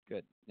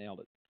 Good. Nailed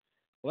it.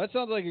 Well, that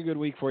sounds like a good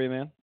week for you,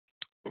 man.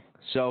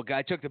 So,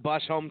 I took the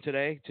bus home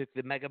today. Took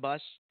the mega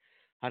bus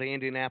out of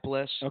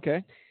Indianapolis.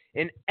 Okay.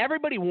 And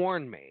everybody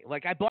warned me.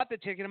 Like, I bought the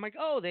ticket. I'm like,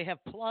 oh, they have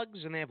plugs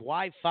and they have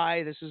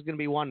Wi-Fi. This is going to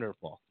be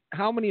wonderful.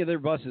 How many of their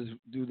buses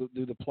do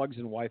the plugs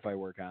and Wi-Fi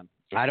work on?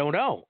 I don't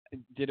know.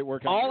 Did it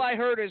work on? All I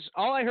heard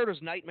was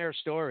nightmare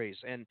stories.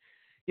 And,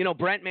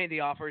 Brent made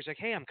the offer. He's like,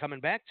 hey, I'm coming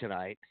back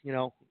tonight.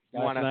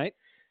 Tonight?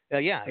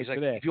 Yeah. He's like,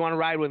 today. if you want to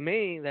ride with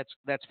me,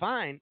 that's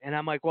fine. And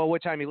I'm like, well,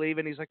 what time are you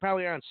leaving? He's like,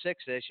 probably around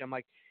 6-ish. I'm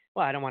like,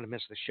 well, I don't want to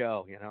miss the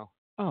show,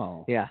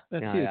 Oh. Yeah.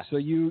 That's yeah, huge. yeah. So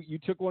you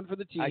took one for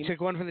the team. I took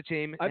one for the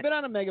team. I've been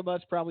on a megabus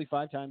probably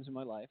 5 times in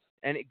my life.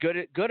 And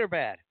good or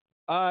bad?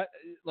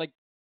 Like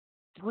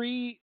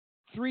three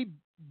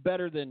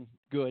better than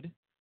good.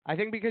 I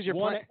think because you're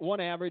one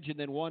average, and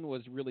then one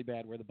was really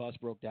bad where the bus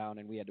broke down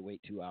and we had to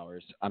wait 2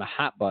 hours on a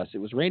hot bus. It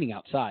was raining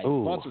outside.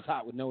 Ooh. The bus was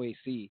hot with no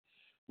AC.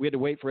 We had to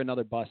wait for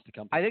another bus to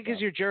come. I think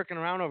because you're jerking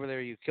around over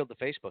there, you killed the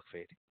Facebook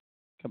feed.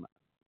 Come on.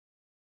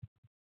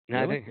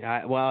 Really? I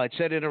think. Well, it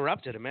said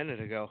interrupted a minute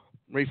ago.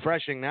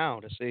 Refreshing now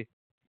to see.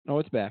 Oh,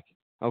 it's back.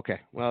 Okay.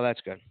 Well, that's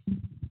good.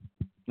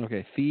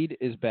 Okay, feed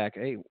is back.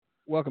 Hey,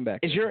 welcome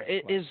back.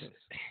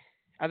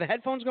 Are the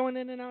headphones going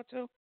in and out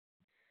too?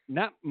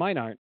 Not mine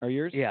aren't. Are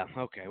yours? Yeah.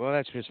 Okay. Well,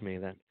 that's just me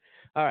then.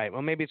 All right.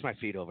 Well, maybe it's my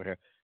feet over here.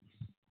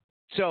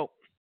 So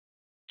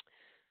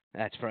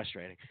that's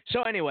frustrating.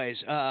 So, anyways,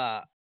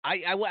 I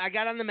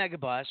got on the mega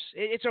bus.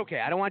 It's okay.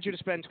 I don't want you to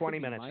spend 20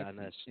 minutes on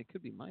this. It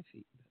could be my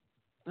feet.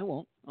 I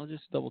won't. I'll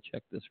just double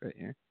check this right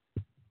here.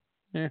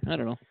 Yeah, I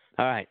don't know.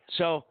 All right.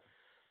 So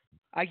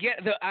I get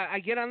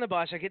on the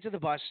bus. I get to the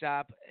bus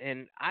stop,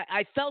 and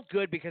I felt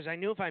good because I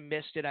knew if I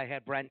missed it, I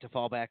had Brent to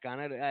fall back on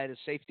it. I had a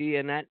safety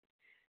in that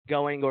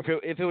going, or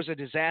if it was a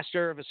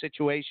disaster of a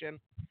situation,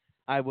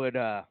 I would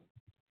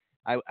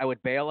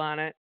bail on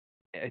it.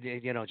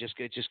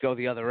 Just go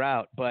the other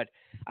route. But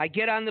I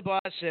get on the bus,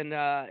 and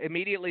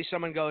immediately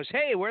someone goes,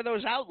 "Hey, where are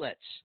those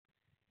outlets?"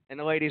 And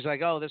the lady's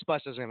like, "Oh, this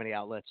bus doesn't have any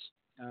outlets."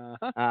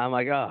 I'm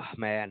like, "Oh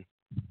man,"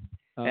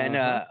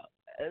 and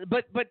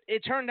but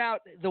it turned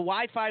out the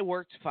Wi-Fi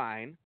worked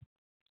fine,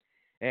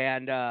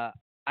 and I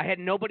had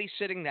nobody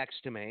sitting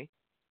next to me,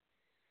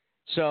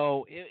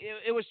 so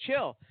it was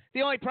chill.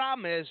 The only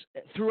problem is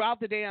throughout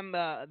the damn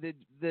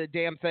the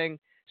damn thing,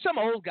 some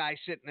old guy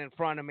sitting in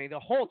front of me the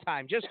whole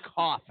time just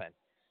coughing.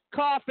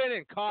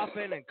 And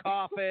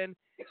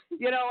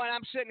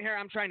I'm sitting here,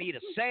 I'm trying to eat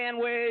a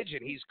sandwich,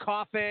 and he's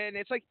coughing.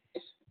 It's like,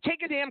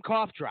 take a damn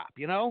cough drop,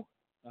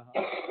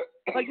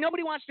 Like,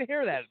 nobody wants to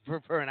hear that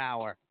for an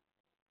hour.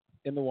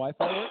 And the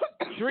Wi-Fi works?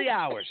 3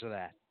 hours of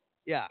that.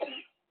 Yeah.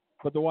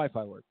 But the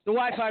Wi-Fi works. The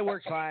Wi-Fi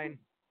works fine.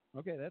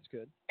 Okay, that's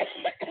good.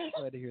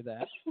 Glad to hear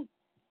that.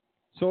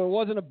 So it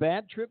wasn't a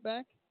bad trip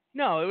back?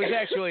 No, it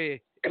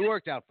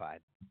worked out fine.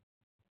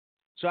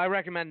 So I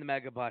recommend the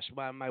Megabus,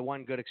 my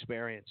one good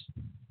experience.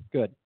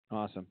 Good.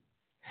 Awesome.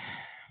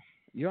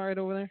 You all right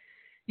over there?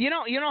 You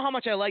know how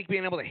much I like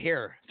being able to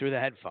hear through the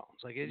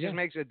headphones. Like, it just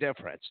makes a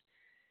difference.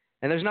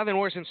 And there's nothing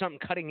worse than something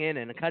cutting in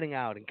and cutting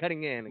out and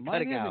cutting in and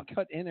cutting out. Mine haven't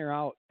cut in or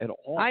out at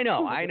all. I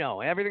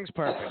know. Everything's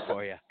perfect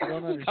for you.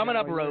 Coming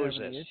up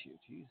roses.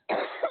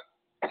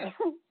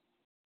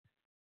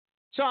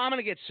 So I'm going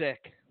to get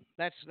sick.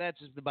 That's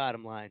the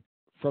bottom line.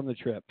 From the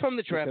trip. From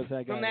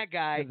that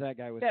guy.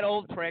 That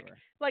old prick. Everywhere.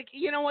 Like,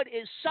 you know what?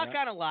 Suck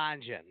on a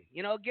Longen.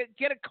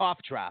 Get a cough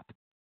drop.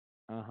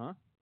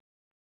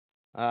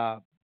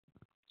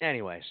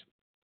 Anyways.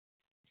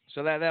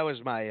 So that was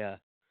my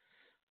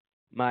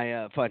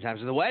my fun times.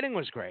 The wedding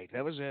was great.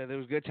 There was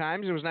good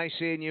times. It was nice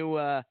seeing you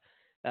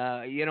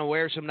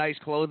wear some nice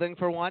clothing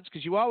for once,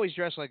 because you always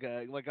dress like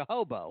a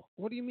hobo.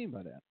 What do you mean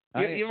by that?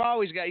 You've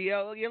always got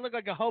you look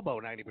like a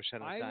hobo 90% of the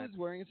time. I was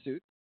wearing a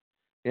suit.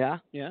 Yeah?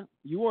 Yeah.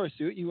 You wore a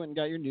suit. You went and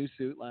got your new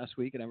suit last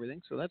week and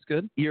everything, so that's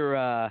good.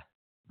 Your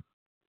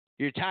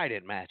tie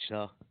didn't match,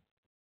 though.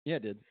 Yeah,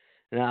 it did.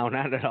 No,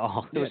 not at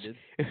all. It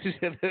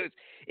did.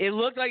 It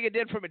looked like it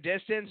did from a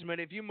distance, but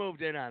if you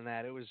moved in on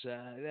that, it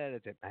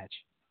didn't match.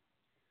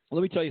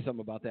 Let me tell you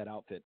something about that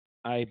outfit.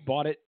 I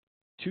bought it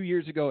 2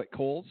 years ago at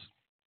Kohl's,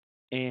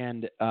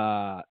 and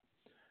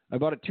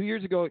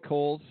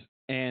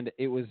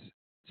it was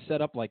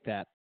set up like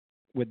that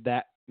with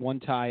that one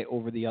tie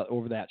over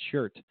that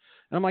shirt.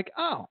 And I'm like,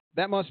 oh,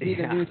 that must be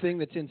the new thing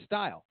that's in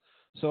style.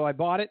 So I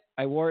bought it.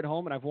 I wore it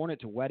home, and I've worn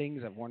it to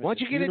weddings. I've worn it. Why don't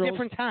to you get a funerals,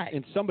 different tie?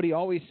 And somebody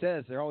always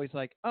says, they're always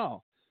like,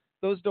 oh,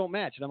 those don't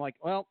match. And I'm like,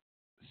 well,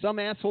 some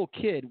asshole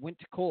kid went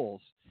to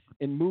Kohl's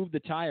and moved the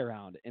tie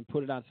around and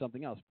put it on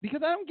something else,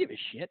 because I don't give a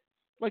shit.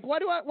 Like, why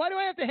do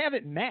I have to have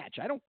it match?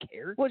 I don't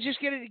care. Well, just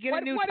get a new tie.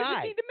 Why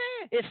does it need to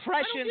match? It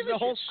freshens the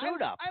whole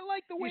suit up. I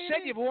like the way you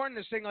said you've worn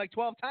this thing like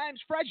 12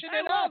 times. Freshen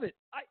it up. I love it.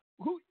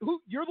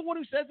 Who? You're the one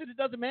who says that it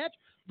doesn't match?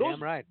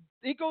 Damn right.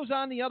 It goes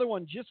on the other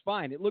one just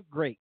fine. It looked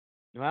great.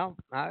 Well,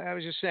 I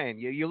was just saying,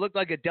 you look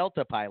like a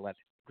Delta pilot.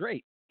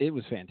 Great. It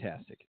was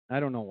fantastic. I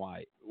don't know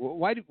why.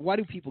 Why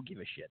do people give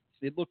a shit?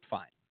 It looked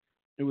fine.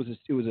 It was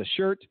a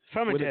shirt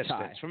from a with distance.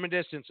 a tie. From a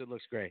distance, it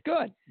looks great.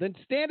 Good. Then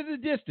stand at a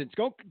distance.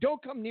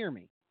 Don't come near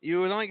me. You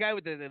were the only guy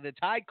with the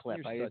tie clip.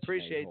 You're I such an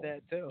appreciate a-hole.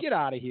 that, too. Get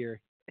out of here.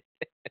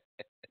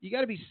 You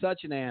got to be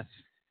such an ass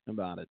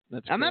about it.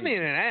 I'm not being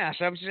an ass.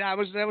 That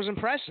was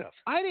impressive.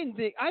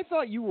 I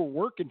thought you were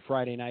working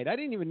Friday night. I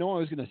didn't even know I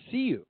was going to see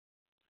you.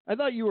 I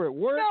thought you were at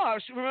work. No, I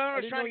was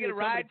trying to get a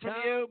ride from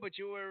town. you, but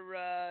you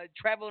were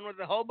traveling with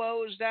the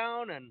hobos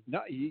down, and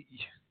no,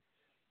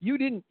 you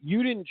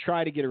didn't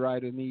try to get a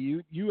ride with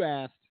me. You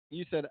asked.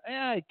 You said,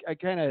 I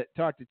kind of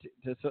talked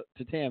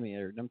to Tammy,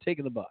 or I'm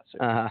taking the bus,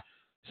 or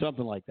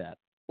something like that.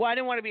 Well, I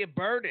didn't want to be a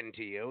burden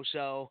to you,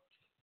 so.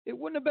 It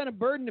wouldn't have been a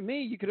burden to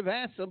me. You could have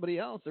asked somebody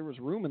else. There was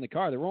room in the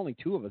car. There were only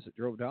 2 of us that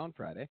drove down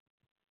Friday.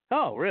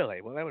 Oh,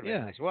 really? Well, that would be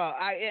nice. Well,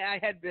 I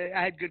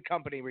had good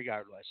company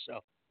regardless, so.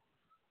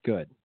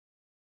 Good.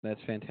 That's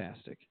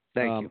fantastic.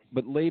 Thank you.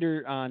 But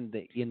later on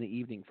in the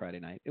evening Friday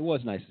night, it was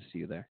nice to see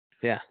you there.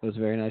 Yeah. It was a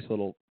very nice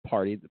little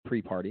party, the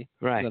pre-party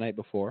the night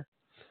before.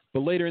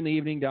 But later in the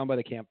evening, down by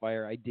the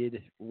campfire, I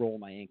did roll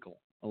my ankle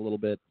a little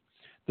bit.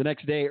 The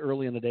next day,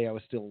 early in the day, I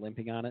was still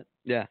limping on it.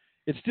 Yeah.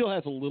 It still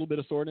has a little bit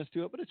of soreness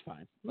to it, but it's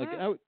fine. Like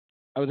I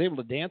was able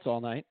to dance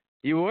all night.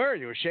 You were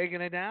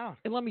shaking it down.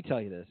 And let me tell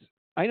you this.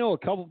 I know a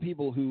couple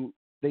people who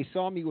they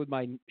saw me with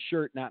my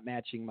shirt not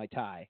matching my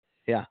tie.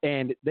 Yeah.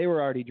 And they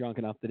were already drunk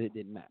enough that it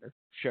didn't matter.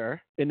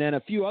 Sure. And then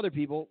a few other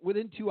people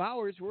within 2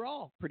 hours were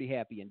all pretty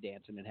happy and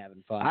dancing and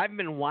having fun. I've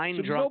been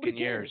wine drunk in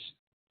years.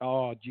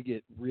 Oh, did you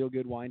get real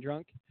good wine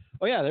drunk?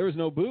 Oh yeah, there was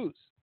no booze.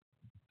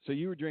 So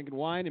you were drinking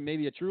wine and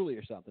maybe a Truly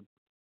or something.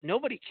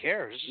 Nobody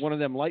cares. One of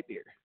them light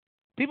beer.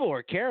 People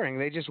were caring.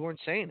 They just weren't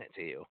saying it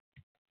to you.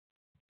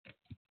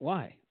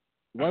 Why?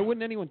 Why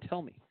wouldn't anyone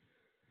tell me?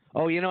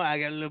 Oh, I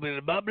got a little bit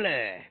of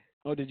bubbly.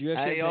 Oh, did you have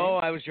champagne?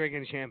 I was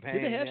drinking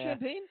champagne. Did they have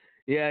champagne?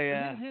 Yeah.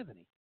 I didn't have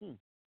any.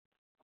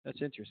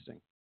 That's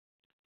interesting.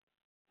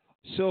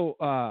 So,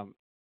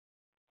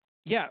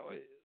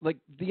 like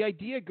the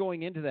idea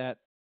going into that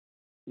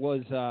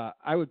was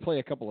I would play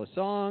a couple of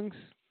songs.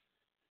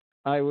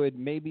 I would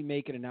maybe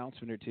make an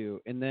announcement or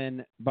two, and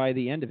then by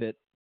the end of it,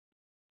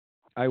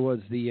 I was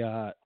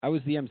the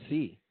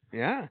MC.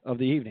 Yeah. Of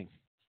the evening.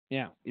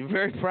 Yeah. You're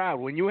very proud.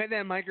 When you had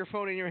that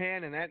microphone in your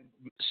hand and that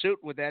suit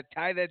with that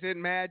tie that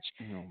didn't match,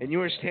 and you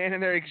were standing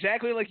there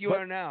exactly like you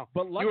are now.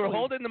 But luckily, you were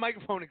holding the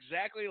microphone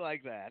exactly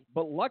like that.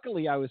 But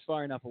luckily, I was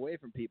far enough away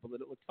from people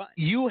that it looked fine.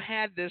 You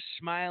had this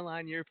smile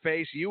on your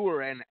face. You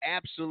were an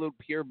absolute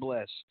pure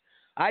bliss.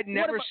 I'd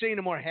never seen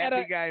a more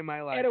happy guy in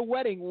my life. At a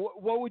wedding,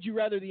 what would you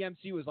rather the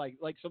MC was like?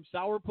 Like some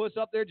sourpuss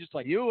up there, just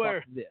like you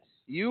were fuck this.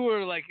 You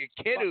were like a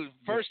kid who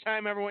first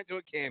time ever went to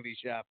a candy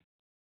shop.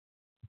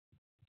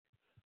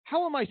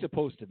 How am I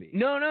supposed to be?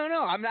 No.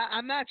 I'm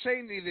not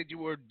saying that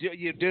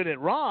you did it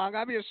wrong.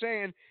 I'm just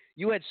saying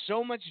you had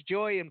so much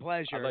joy and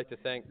pleasure. I'd like to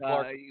thank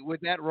Clark with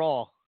that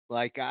role.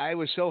 Like I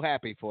was so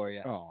happy for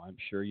you. Oh, I'm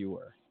sure you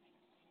were.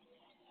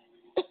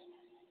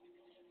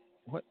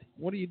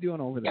 What are you doing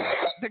over there?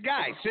 The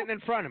guy sitting in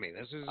front of me.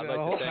 This is I'd the like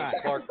whole to time.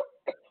 thank Clark.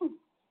 Oh,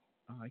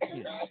 I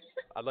can't.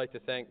 I'd like to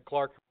thank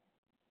Clark.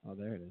 Oh,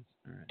 there it is.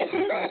 All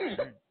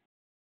right.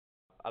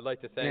 I'd like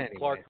to thank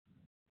Clark.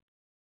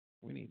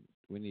 We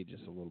need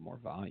just a little more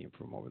volume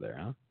from over there,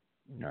 huh?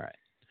 All right.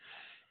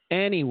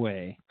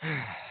 Anyway,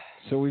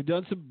 so we've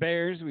done some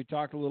Bears. We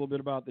talked a little bit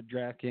about the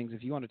DraftKings.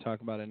 If you want to talk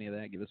about any of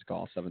that, give us a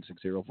call,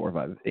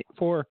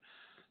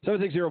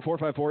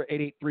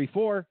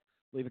 760-454-8834.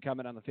 Leave a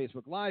comment on the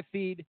Facebook Live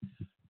feed.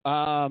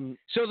 So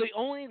the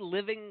only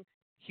living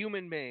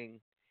human being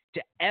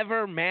to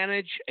ever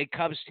manage a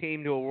Cubs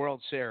team to a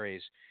World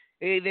Series,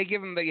 they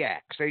give him the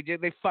axe.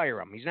 They fire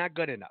him. He's not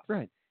good enough.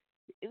 Right.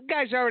 The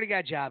guy's already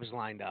got jobs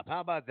lined up. How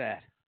about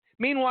that?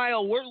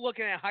 Meanwhile, we're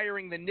looking at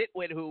hiring the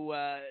nitwit who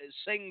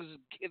sings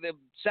the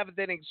seventh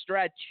inning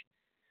stretch,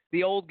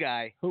 the old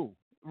guy. Who?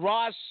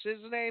 Ross, his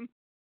name?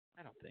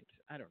 I don't think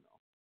so. I don't know.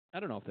 I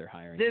don't know if they're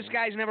hiring This him.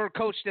 guy's never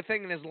coached a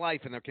thing in his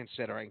life, and they're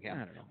considering him.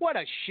 I don't know. What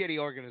a shitty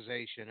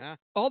organization, huh?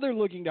 All they're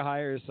looking to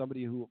hire is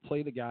somebody who will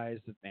play the guys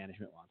that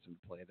management wants them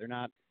to play. They're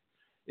not.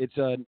 It's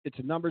a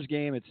numbers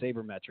game. It's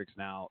sabermetrics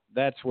now.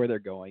 That's where they're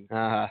going.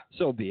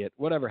 So be it.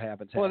 Whatever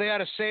happens. Well, they ought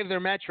to save their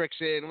metrics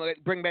and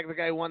bring back the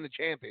guy who won the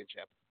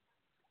championship.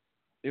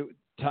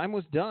 Time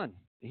was done.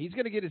 He's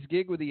going to get his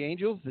gig with the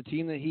Angels, the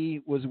team that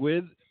he was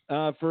with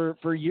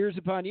for years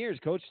upon years,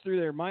 coached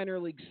through their minor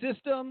league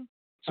system.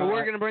 So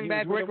we're going to bring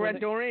back Rick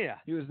Renteria.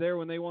 He was there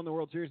when they won the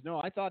World Series. No,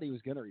 I thought he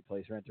was going to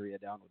replace Renteria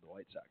down with the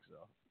White Sox,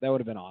 though. That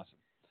would have been awesome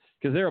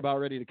because they're about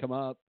ready to come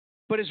up.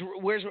 But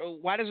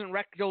why doesn't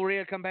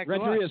Renteria come back to us?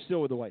 Renteria is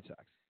still with the White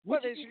Sox.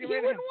 Well, he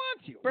wouldn't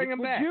want to. Bring him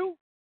back. Would you?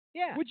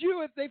 Yeah. Would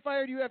you if they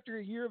fired you after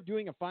a year of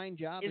doing a fine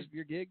job at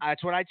your gig?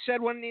 That's what I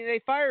said when they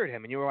fired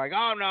him, and you were like,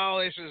 "Oh no,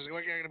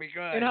 we're going to be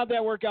good." And how'd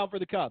that work out for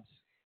the Cubs?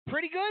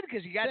 Pretty good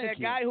because you got that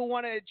guy who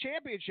won a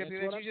championship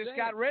that you just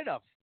got rid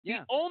of.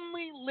 Yeah. The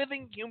only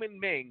living human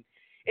being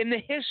in the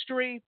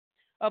history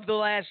of the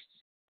last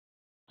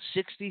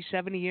 60,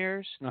 70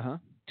 years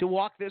to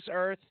walk this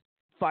earth,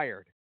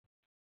 fired.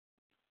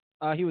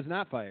 He was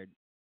not fired.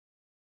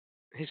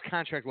 His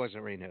contract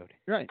wasn't renewed.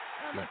 Right.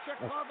 And the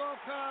Chicago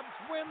Cubs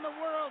win the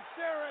World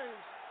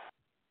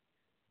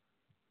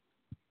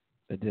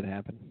Series. It did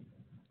happen.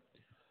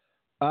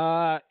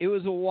 It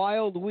was a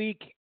wild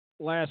week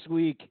last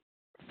week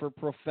for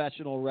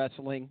professional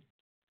wrestling.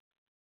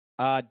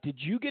 Did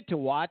you get to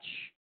watch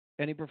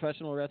any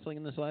professional wrestling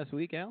in this last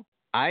week, Al?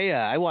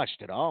 I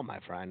watched it all, my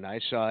friend.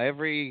 I saw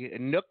every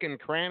nook and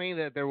cranny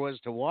that there was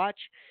to watch.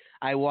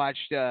 I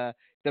watched the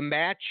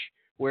match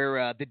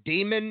where the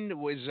Demon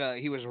was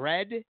he was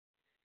red.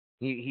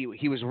 He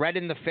was red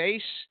in the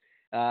face.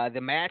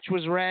 The match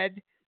was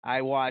red.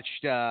 I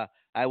watched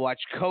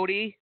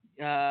Cody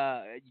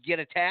get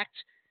attacked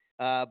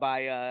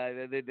by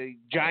the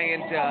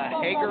giant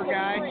Hager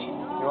guy.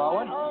 You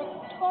want one?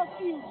 Fuck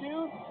you,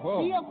 dude.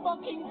 Whoa.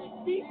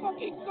 Be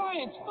fucking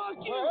science. Fuck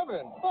you. What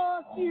happened?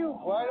 Fuck you.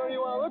 Why don't you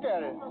want to look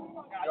at it?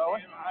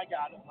 I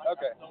got it.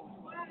 Okay.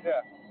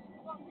 Yeah.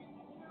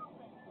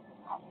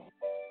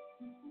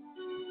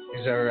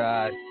 Is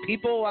there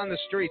people on the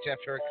streets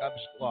after a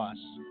Cubs loss?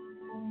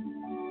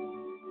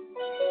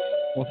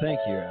 Well, thank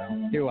you,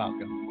 Al. You're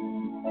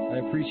welcome. I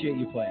appreciate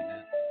you playing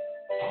that.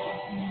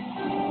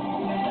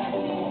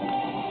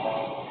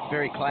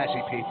 Very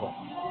classy people.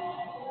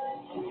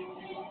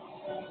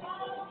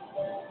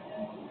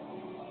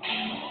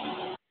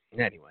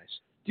 Anyways.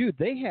 Dude,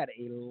 they had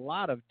a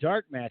lot of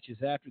dark matches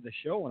after the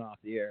show went off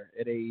the air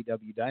at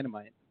AEW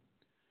Dynamite.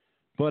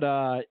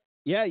 But,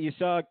 yeah, you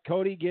saw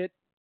Cody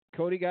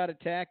got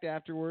attacked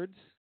afterwards.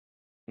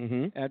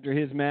 Mm-hmm. After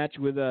his match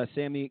with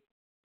Sammy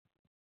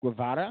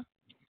Guevara.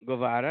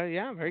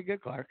 Yeah, very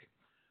good, Clark.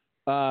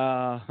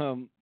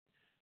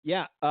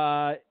 Yeah,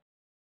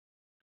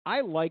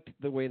 I liked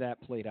the way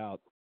that played out.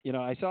 You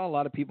know, I saw a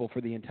lot of people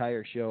for the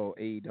entire show,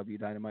 AEW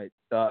Dynamite,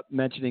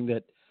 mentioning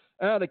that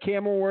the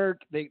camera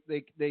work, they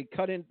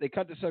cut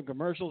to some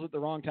commercials at the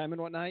wrong time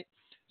and whatnot.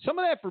 Some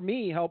of that for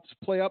me helps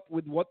play up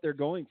with what they're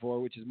going for,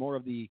 which is more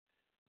of the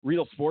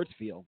real sports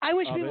feel. I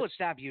wish people would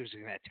stop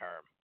using that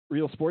term.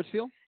 Real sports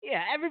feel?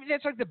 Yeah,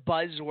 that's like the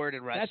buzzword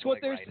in wrestling. That's what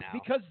they're right now.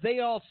 because they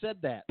all said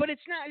that. But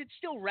it's not. It's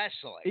still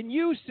wrestling. And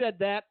you said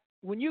that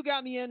when you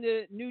got me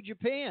into New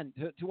Japan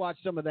to watch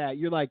some of that.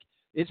 You're like,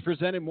 it's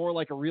presented more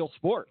like a real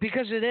sport.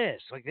 Because it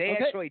is. Like, they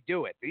actually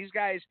do it. These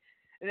guys,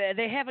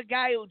 they have a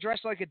guy who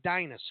dressed like a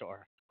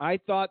dinosaur. I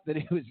thought that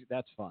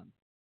that's fun.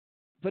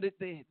 But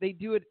they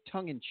do it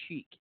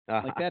tongue-in-cheek.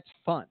 Uh-huh. Like, that's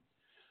fun.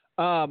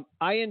 I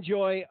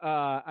enjoyed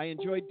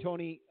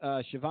Tony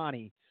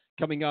Schiavone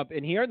coming up,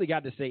 and he hardly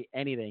got to say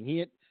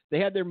anything. They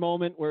had their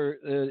moment where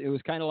it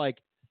was kind of like,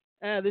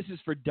 this is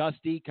for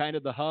Dusty, kind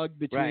of the hug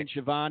between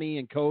Schiavone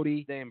and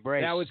Cody. They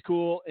embraced. That was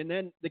cool. And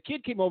then the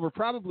kid came over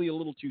probably a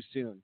little too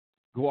soon,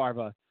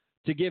 Guarva,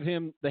 to give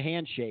him the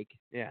handshake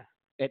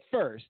at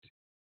first.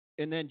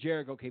 And then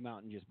Jericho came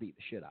out and just beat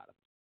the shit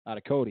out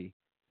of Cody.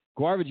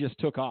 Guarva just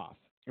took off.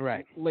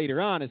 Right. Later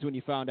on is when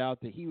you found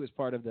out that he was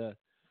part of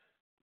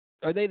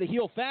are they the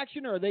heel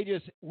faction, or are they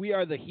just, we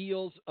are the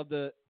heels of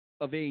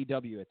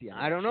AEW at the end?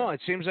 I don't know.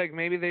 It seems like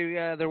maybe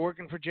they're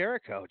working for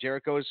Jericho.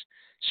 Jericho's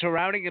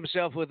surrounding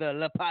himself with a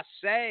Le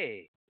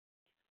Passé.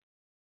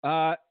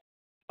 A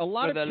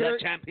lot of Le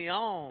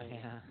Champion.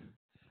 Yeah.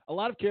 A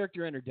lot of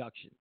character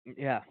introduction.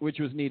 Yeah. Which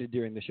was needed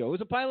during the show. It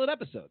was a pilot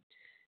episode.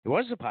 It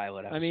was a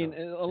pilot episode. I mean,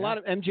 a lot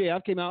of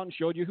MJF came out and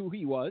showed you who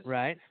he was.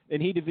 Right.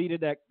 And he defeated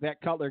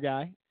that Cutler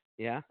guy.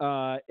 Yeah.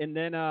 And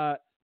then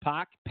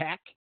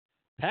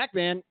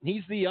Pac-Man,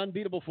 he's the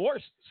unbeatable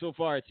force so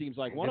far, it seems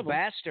like. The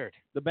bastard.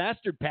 The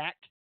bastard Pac.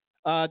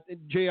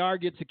 JR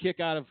gets a kick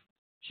out of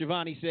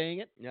Schiavone saying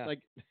it. Yeah. Like,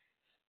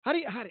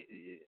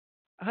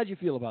 how'd you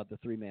feel about the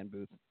three-man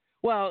booth?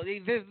 Well,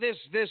 this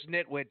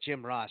nitwit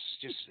Jim Ross,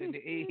 just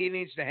he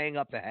needs to hang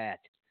up the hat.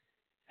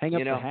 Hang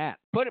up the hat.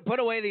 Put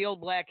away the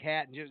old black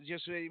hat and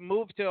just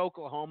move to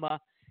Oklahoma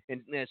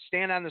and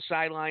stand on the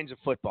sidelines of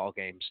football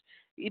games,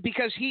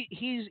 because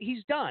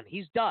he's done.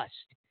 He's dust.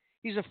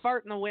 He's a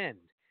fart in the wind.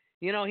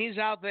 You know, he's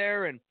out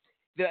there, and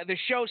the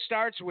show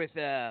starts with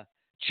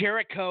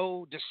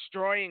Jericho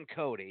destroying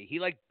Cody. He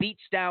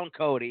beats down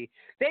Cody.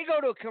 They go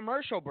to a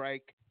commercial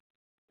break,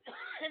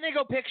 and they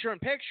go picture in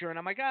picture, and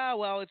I'm like,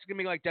 well, it's gonna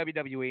be like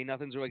WWE.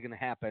 Nothing's really gonna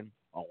happen.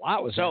 A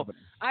lot was happening.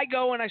 I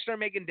go and I start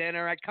making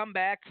dinner. I come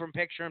back from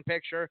picture in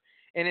picture,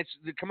 and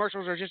the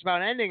commercials are just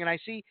about ending, and I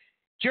see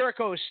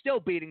Jericho is still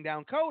beating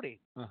down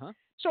Cody. Uh-huh.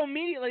 So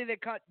immediately they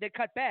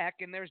cut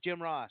back, and there's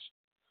Jim Ross.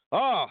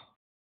 Oh,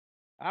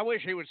 I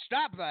wish he would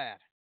stop that.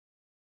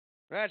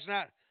 That's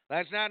not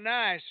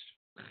nice.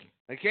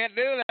 They can't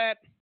do that.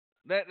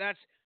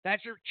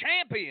 That's your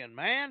champion,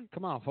 man.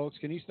 Come on, folks.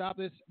 Can you stop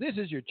this? This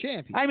is your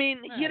champion. I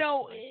mean,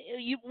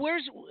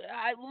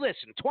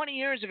 listen, 20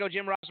 years ago,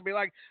 Jim Ross would be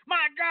like,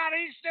 my God,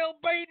 he's still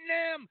beating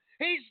him.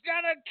 He's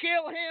going to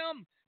kill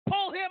him.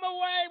 Pull him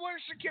away. We're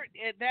secure.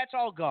 That's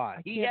all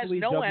gone. He has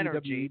no WWE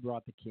energy.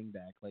 Brought the King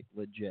back,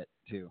 legit,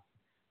 too.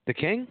 The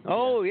King?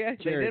 Oh, yeah.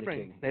 Jerry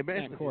they did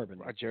bring Corbin.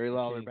 Brought Jerry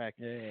Lawler back.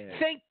 Yeah.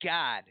 Thank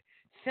God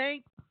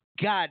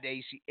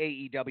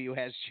AEW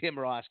has Jim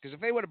Ross, because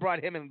if they would have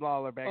brought him and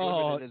Lawler back, it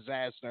would have been a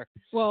disaster.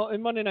 Well,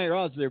 and Monday Night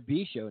Raw is their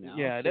B show now.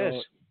 Yeah, it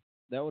is.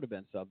 That would have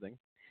been something.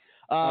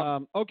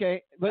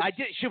 Okay, but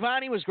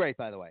Shivani was great,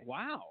 by the way.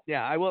 Wow.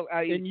 Yeah, I will.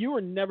 And you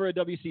were never a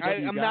WCW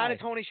guy. I'm not a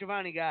Tony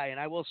Schiavone guy, and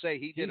I will say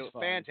he did a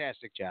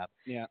fantastic job.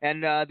 Yeah.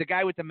 And the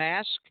guy with the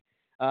mask,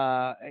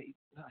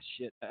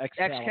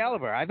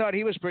 Excalibur. I thought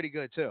he was pretty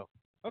good too.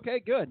 Okay,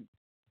 good.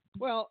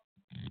 Well,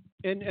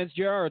 and as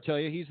JR will tell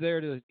you, he's there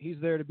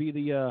to be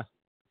the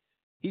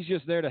he's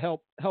just there to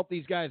help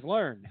these guys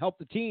learn, help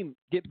the team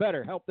get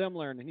better, help them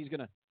learn, and he's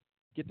gonna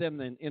get them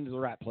into the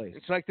right place.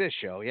 It's like this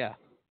show, yeah.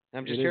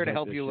 I'm just here to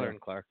help you learn,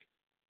 Clark.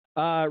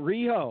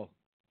 Riho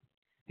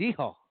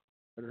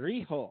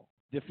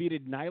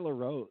defeated Nyla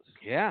Rose.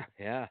 Yeah.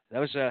 That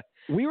was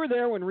We were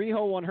there when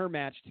Riho won her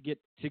match to get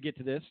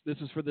to this. This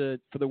is for the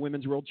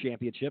Women's World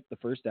Championship, the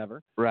first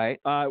ever. Right.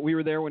 We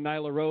were there when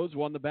Nyla Rose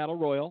won the Battle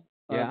Royal.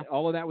 Yeah.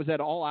 All of that was at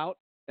All Out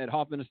at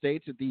Hoffman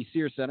Estates at the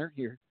Sears Center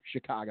here,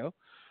 Chicago.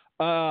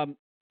 I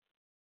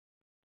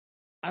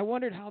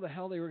wondered how the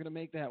hell they were going to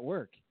make that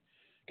work.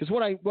 Because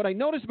what I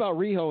noticed about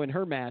Riho in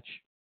her match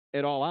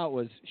at All Out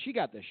was she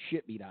got the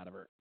shit beat out of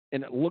her.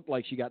 And it looked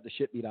like she got the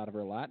shit beat out of her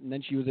a lot. And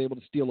then she was able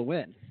to steal a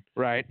win.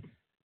 Right.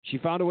 She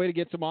found a way to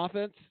get some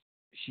offense.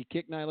 She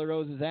kicked Nyla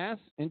Rose's ass,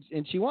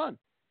 and she won.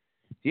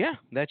 Yeah,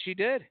 that she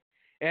did.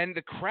 And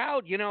the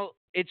crowd,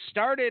 it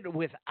started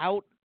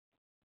without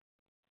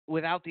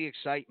the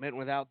excitement,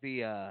 without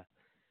the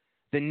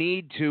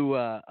need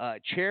to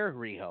cheer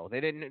Riho. They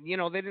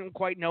didn't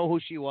quite know who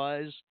she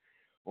was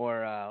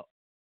or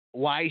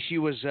why she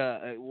was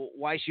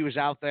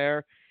out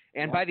there.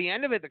 And by the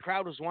end of it, the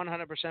crowd was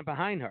 100%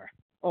 behind her.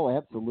 Oh,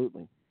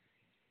 absolutely.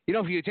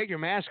 If you take your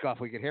mask off,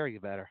 we could hear you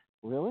better.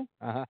 Really?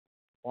 Uh-huh.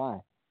 Why?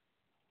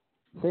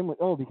 Same with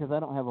because I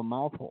don't have a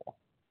mouth hole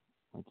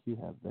like you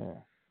have there.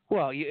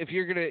 Well, if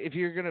you're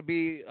gonna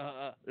be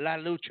La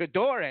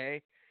Luchadore,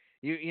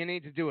 you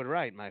need to do it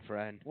right, my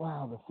friend.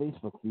 Wow, the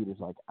Facebook feed is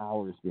like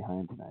hours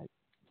behind tonight.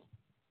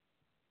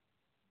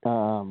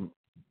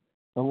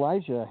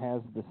 Elijah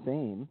has the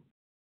same.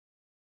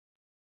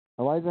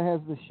 Elijah has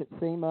the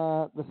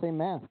same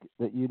mask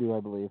that you do,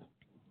 I believe.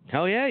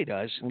 Hell yeah, he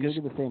does. And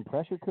maybe the same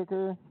pressure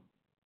cooker.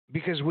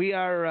 Because we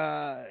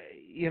are,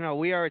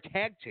 we are a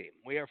tag team.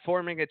 We are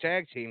forming a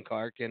tag team,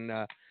 Clark, and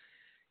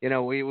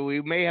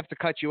we may have to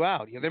cut you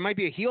out. There might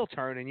be a heel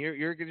turn, and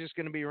you're just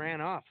going to be ran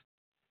off.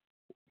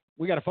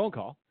 We got a phone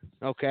call.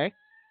 Okay,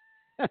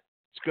 it's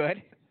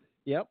good.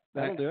 Yep,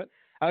 that'll do it.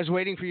 I was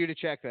waiting for you to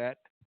check that.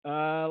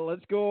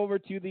 Let's go over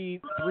to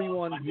the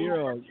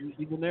 310.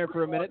 You've been there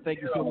for a minute.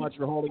 Thank you so much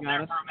for holding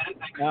on us.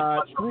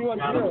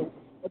 310.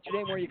 What's your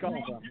name? Where are you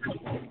calling from?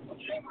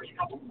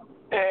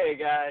 Hey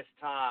guys,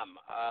 Tom,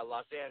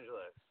 Los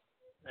Angeles.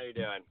 How you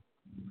doing?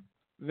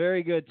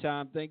 Very good,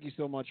 Tom. Thank you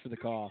so much for the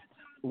call.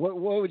 What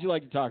would you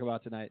like to talk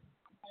about tonight?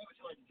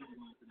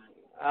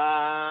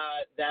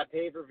 That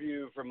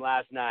pay-per-view from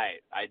last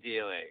night.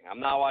 Ideally, I'm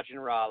not watching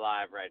Raw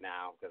live right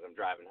now because I'm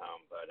driving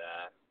home. But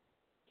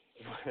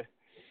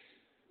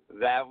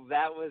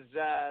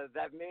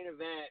that main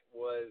event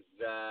was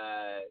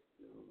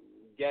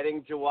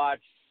getting to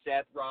watch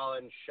Seth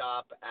Rollins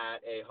shop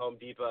at a Home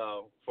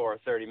Depot for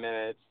 30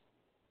 minutes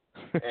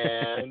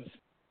and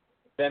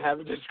then have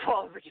a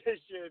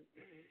disqualification.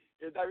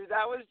 I mean,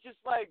 that was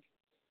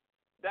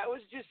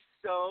just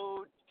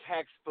so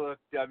textbook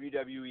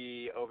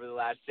WWE over the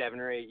last 7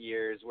 or 8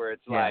 years, where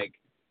it's like,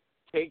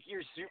 take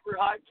your super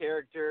hot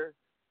character,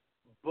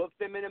 book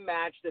them in a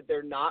match that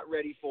they're not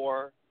ready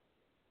for.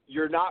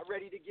 You're not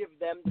ready to give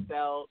them the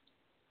belt.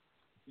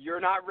 You're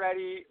not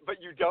ready,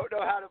 but you don't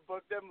know how to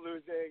book them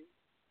losing.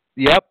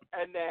 Yep.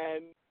 And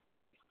then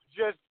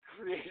just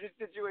create a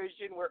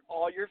situation where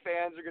all your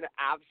fans are going to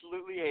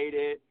absolutely hate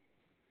it.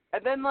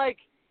 And then,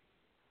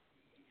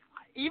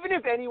 even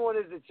if anyone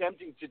is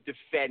attempting to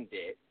defend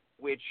it,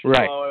 which,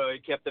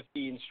 it kept the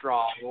Fiend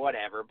strong,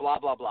 whatever, blah,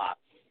 blah, blah,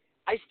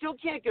 I still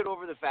can't get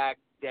over the fact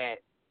that,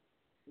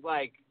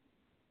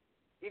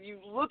 if you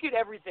look at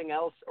everything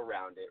else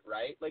around it,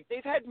 right?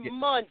 They've had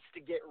months to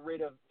get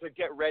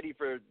ready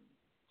for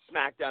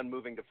SmackDown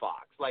moving to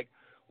Fox.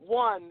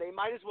 One, they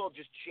might as well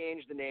just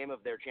change the name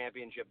of their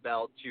championship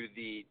belt to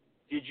the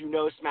Did You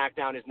Know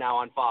SmackDown is Now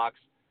on Fox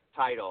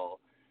title.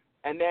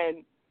 And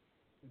then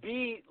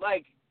B,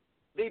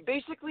 they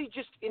basically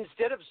just,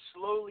 instead of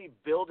slowly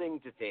building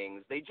to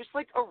things, they just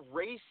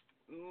erased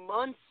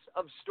months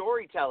of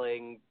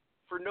storytelling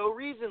for no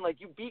reason.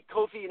 You beat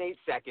Kofi in 8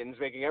 seconds,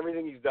 making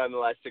everything he's done in the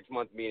last 6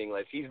 months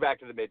meaningless. He's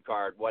back to the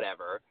mid-card,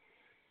 whatever.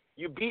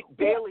 You beat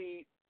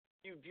Bayley.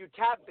 You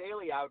tap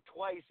Bayley out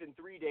twice in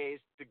 3 days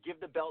to give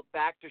the belt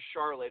back to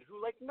Charlotte,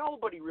 who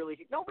nobody's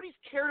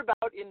cared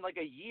about in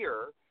a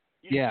year.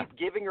 You keep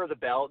giving her the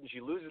belt, and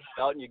she loses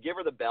the belt, and you give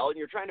her the belt, and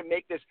you're trying to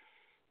make this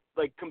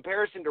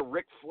comparison to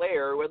Ric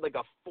Flair, who had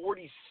a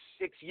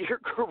 46-year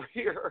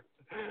career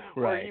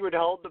where he would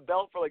hold the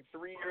belt for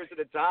 3 years at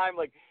a time,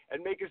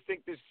 and make us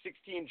think this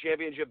 16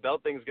 championship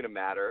belt thing is going to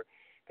matter.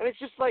 And it's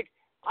just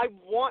I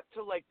want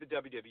to like the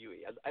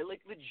WWE. I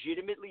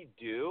legitimately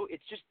do.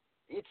 It's just,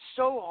 it's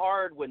so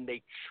hard when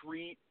they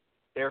treat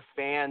their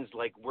fans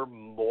like we're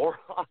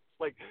morons.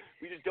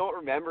 We just don't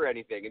remember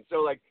anything. And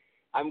so,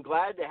 I'm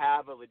glad to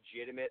have a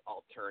legitimate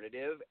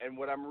alternative. And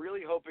what I'm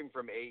really hoping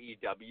from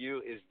AEW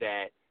is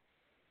that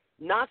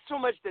not so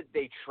much that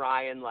they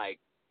try and like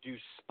do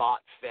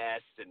spot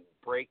fests and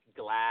break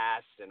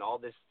glass and all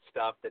this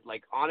stuff that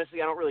like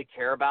honestly I don't really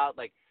care about.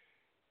 Like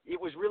it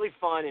was really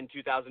fun in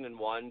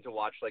 2001 to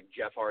watch like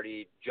Jeff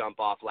Hardy jump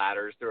off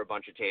ladders through a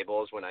bunch of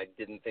tables when I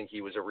didn't think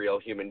he was a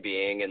real human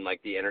being and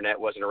like the internet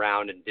wasn't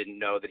around and didn't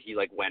know that he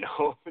like went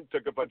home and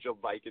took a bunch of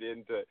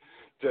Vicodin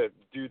to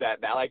do that.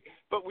 Like,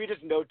 but we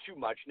just know too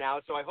much now.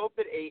 So I hope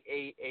that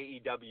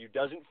AEW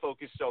doesn't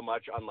focus so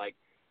much on like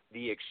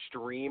the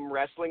extreme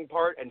wrestling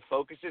part and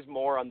focuses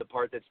more on the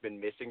part that's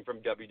been missing from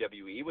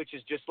WWE, which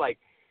is just like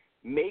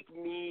make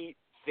me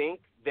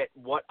think that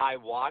what I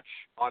watch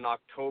on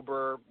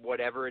October,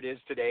 whatever it is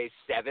today,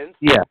 7th,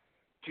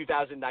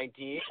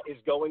 2019, is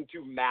going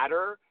to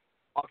matter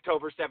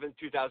October 7th,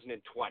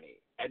 2020,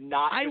 and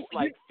not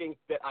just think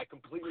that I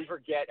completely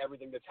forget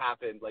everything that's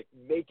happened. Like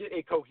make it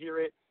a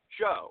coherent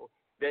show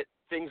that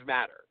things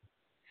matter.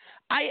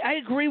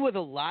 I agree with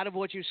a lot of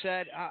what you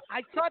said.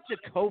 I thought the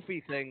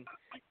Kofi thing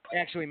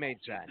actually made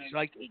sense.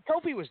 Like,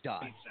 Kofi was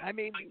done. I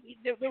mean,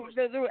 the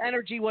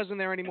energy wasn't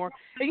there anymore.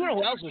 And you know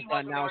who else is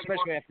done now,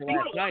 especially after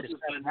last night, is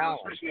Seth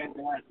Rollins.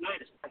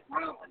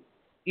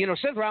 You know,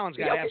 Seth Rollins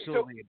got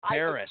absolutely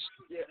embarrassed.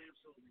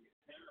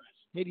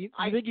 Hey, do you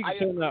think you can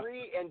turn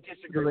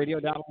the radio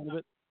down a little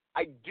bit?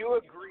 I do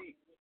agree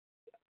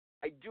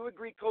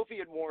Kofi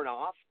had worn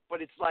off,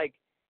 but it's like,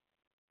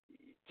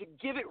 to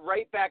give it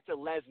right back to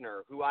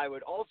Lesnar, who I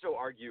would also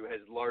argue has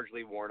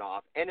largely worn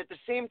off, and at the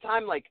same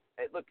time, like,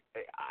 look,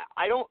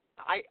 I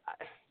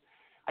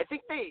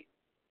think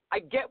I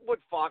get what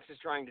Fox is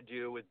trying to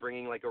do with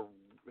bringing like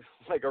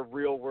a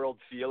real world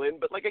feel in,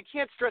 but like I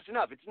can't stress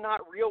enough, it's not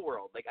real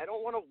world. Like I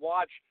don't want to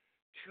watch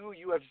two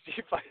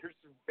UFC fighters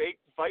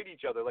fight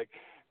each other. Like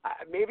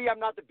maybe I'm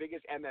not the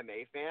biggest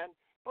MMA fan,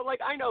 but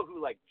like I know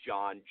who like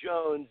John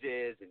Jones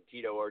is and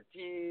Tito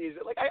Ortiz.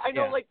 Like I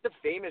know like the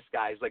famous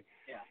guys. Like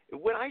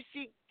when I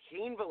see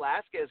Cain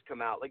Velasquez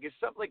come out, like it's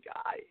something like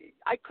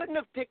I couldn't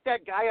have picked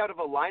that guy out of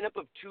a lineup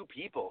of two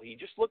people. He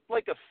just looked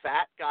like a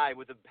fat guy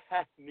with a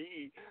bad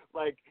knee.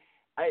 Like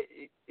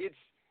it's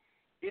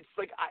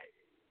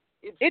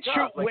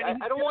true. Like,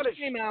 I don't want to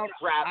came out.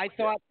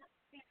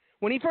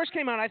 When he first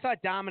came out, I thought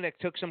Dominic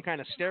took some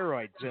kind of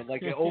steroids,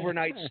 like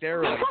overnight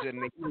steroids,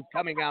 and he was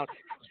coming out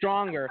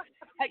stronger.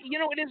 You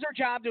know, it is their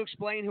job to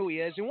explain who he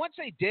is, and once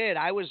they did,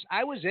 I was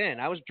in.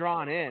 I was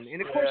drawn in,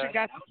 and of course, it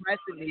got the press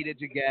it needed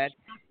to get.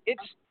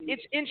 It's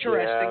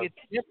interesting. It's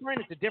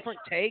different. It's a different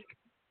take,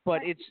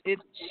 but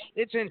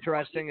it's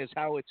interesting as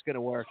how it's going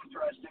to work.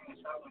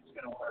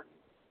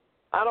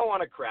 I don't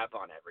want to crap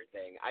on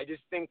everything. I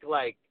just think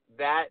like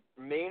that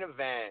main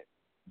event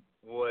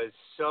was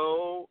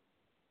so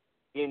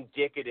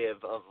indicative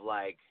of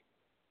like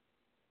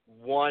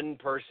one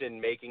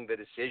person making the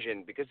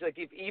decision, because like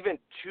if even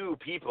two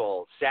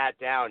people sat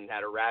down and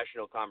had a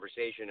rational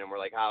conversation and were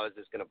like, how is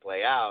this going to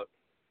play out?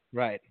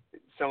 Right.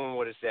 Someone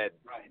would have said,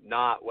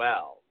 not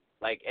well.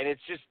 Like, and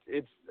it's just,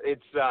 it's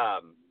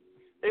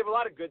they have a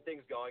lot of good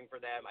things going for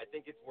them. I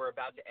think we're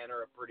about to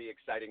enter a pretty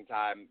exciting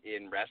time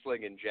in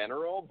wrestling in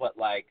general, but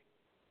like,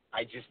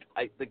 I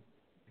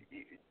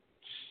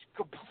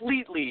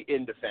completely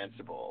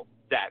indefensible,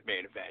 that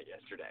main event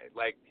yesterday.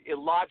 Like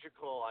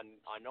illogical on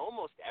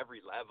almost every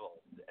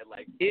level.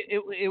 Like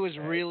it was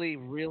really,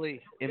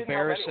 really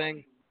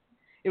embarrassing.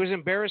 It was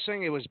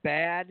embarrassing. It was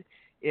bad.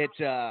 It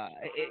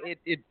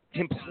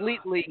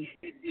completely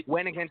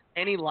went against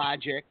any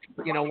logic.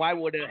 You know, why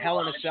would a Hell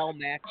in a Cell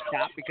match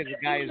stop because the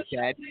guy is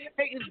dead?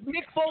 Hey,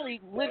 Mick Foley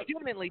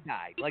legitimately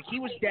died. Like, he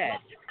was dead.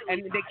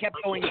 And they kept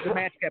going. The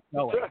match kept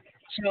going.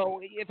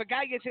 So if a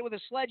guy gets hit with a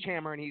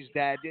sledgehammer and he's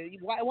dead,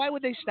 why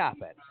would they stop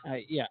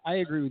it? Yeah, I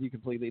agree with you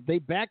completely. They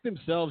backed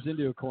themselves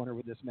into a corner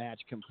with this match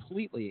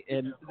completely.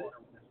 And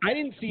I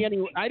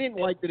didn't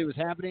like that it was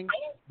happening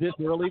this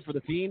early for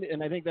The Fiend,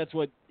 and I think that's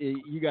what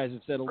you guys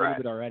have said a little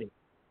bit already.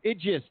 It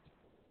just,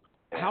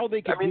 how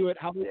they could do it,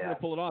 how they could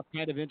pull it off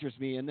kind of interests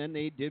me. And then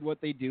they did what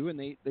they do, and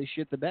they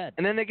shit the bed.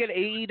 And then they get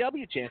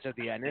AEW chance at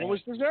the end, and it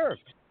was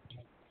deserved.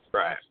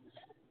 Right.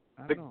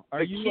 I don't know.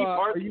 Are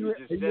you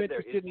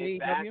interested in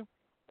AEW?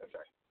 I'm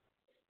sorry.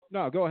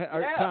 No, go ahead.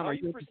 Tom, are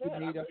you 100%. interested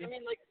in AEW? I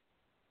mean, like,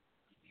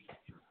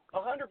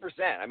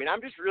 100%. I mean,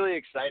 I'm just really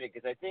excited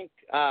because I think,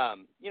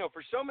 you know,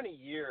 for so many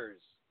years,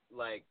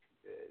 like,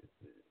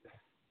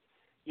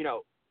 you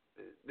know,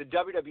 the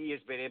WWE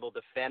has been able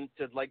to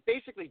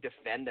basically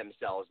defend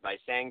themselves by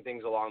saying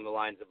things along the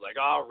lines of like,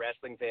 oh,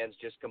 wrestling fans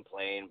just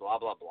complain, blah,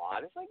 blah, blah.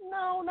 And it's like,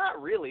 no, not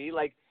really.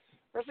 Like,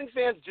 wrestling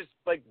fans just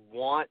like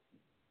want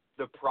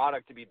the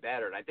product to be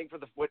better. And I think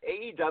what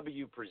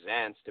AEW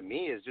presents to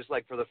me is just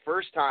like, for the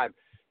first time,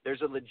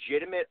 there's a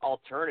legitimate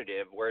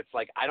alternative where it's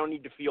like, I don't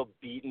need to feel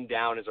beaten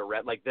down as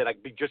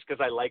just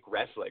because I like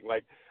wrestling.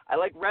 Like, I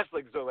like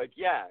wrestling, so like,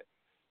 yeah,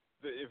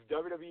 if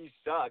WWE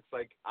sucks,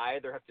 like, I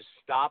either have to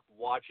stop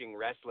watching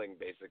wrestling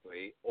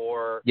basically,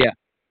 or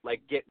like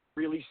get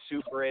really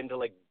super into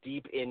like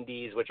deep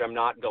indies, which I'm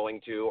not going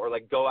to, or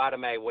like go out of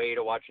my way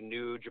to watch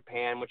New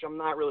Japan, which I'm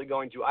not really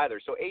going to either.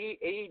 So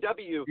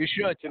AEW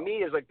to me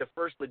is like the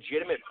first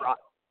legitimate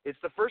it's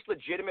the first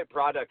legitimate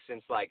product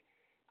since like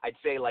I'd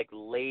say like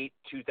late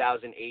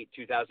 2008,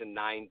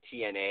 2009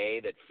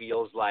 TNA that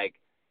feels like,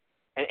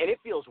 and it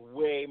feels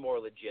way more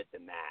legit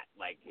than that.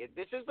 Like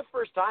this is the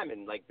first time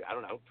in like, I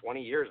don't know,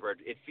 20 years where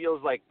it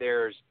feels like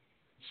there's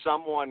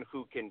someone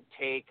who can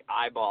take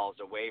eyeballs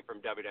away from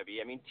WWE.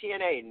 I mean,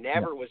 TNA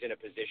never was in a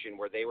position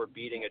where they were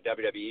beating a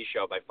WWE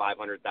show by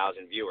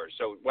 500,000 viewers.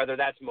 So whether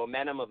that's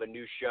momentum of a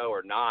new show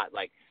or not,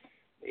 like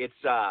it's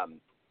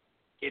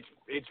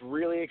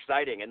really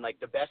exciting. And like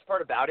the best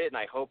part about it, and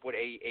I hope what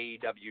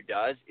AEW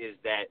does, is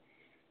that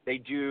they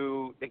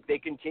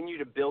continue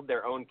to build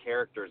their own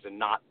characters and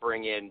not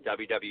bring in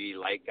WWE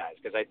light guys.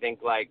 Because I think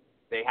like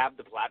they have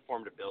the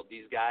platform to build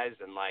these guys,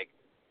 and like,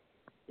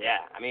 yeah,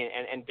 I mean,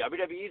 and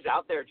WWE's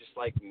out there just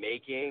like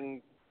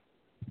making,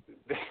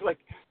 like,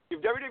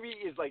 if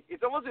WWE is like,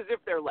 it's almost as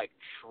if they're like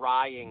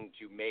trying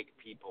to make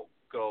people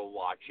go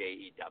watch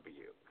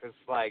AEW, because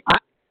like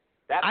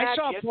that match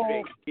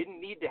yesterday didn't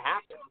need to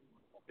happen.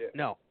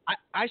 No,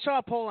 I saw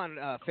a poll on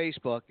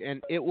Facebook,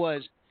 and it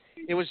was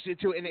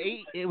to an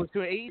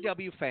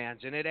AEW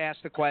fans, and it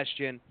asked the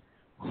question,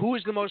 who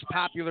is the most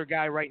popular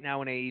guy right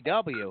now in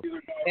AEW?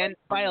 And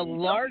by a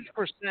large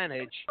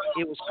percentage,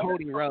 it was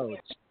Cody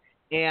Rhodes.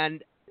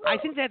 And I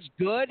think that's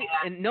good.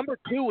 And number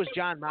 2 was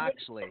Jon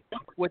Moxley,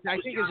 which I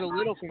think is a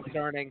little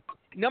concerning.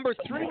 Number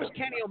 3 was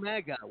Kenny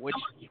Omega, which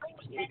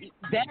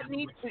that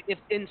needs to, if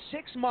in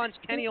 6 months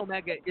Kenny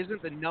Omega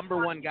isn't the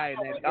number 1 guy in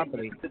that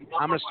company,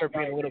 I'm going to start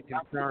being a little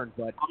concerned.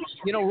 But,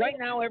 you know, right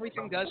now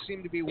everything does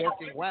seem to be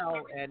working well.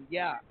 And,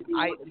 yeah,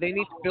 they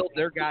need to build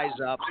their guys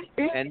up.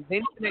 And they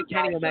need to make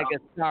Kenny Omega a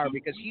star,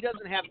 because he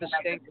doesn't have the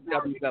stink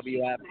of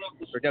WWF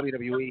or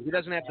WWE. He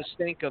doesn't have the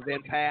stink of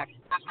Impact.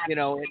 You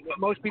know, and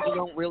most people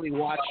don't really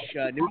watch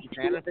New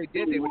Japan. If they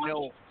did, they would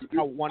know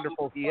how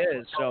wonderful he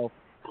is. So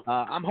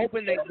I'm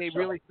hoping they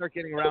really start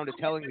getting around to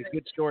telling a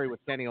good story with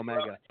Kenny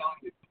Omega.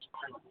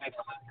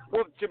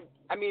 Well,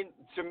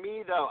 to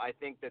me though, I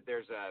think that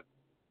there's a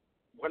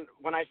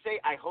when I say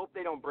I hope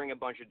they don't bring a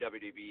bunch of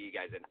WWE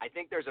guys in, I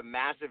think there's a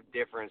massive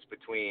difference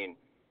between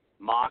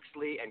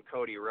Moxley and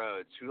Cody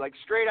Rhodes, who like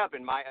straight up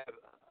in my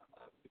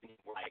opinion,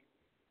 like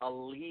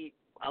elite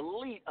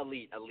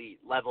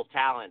level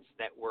talents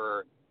that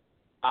were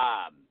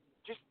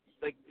just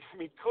like, I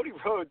mean, Cody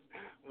Rhodes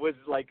was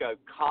like a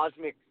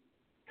cosmic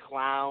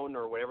clown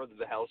or whatever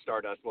the hell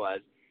Stardust was.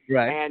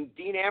 Right. And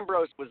Dean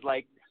Ambrose was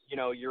like, you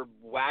know, your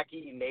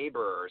wacky neighbor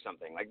or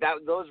something like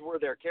that. Those were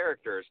their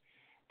characters.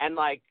 And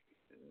like,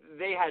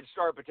 they had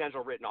star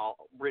potential written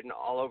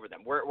all over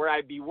them. Where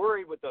I'd be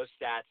worried with those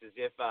stats is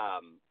if,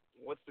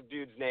 what's the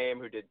dude's name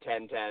who did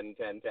 10-10,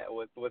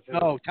 what's his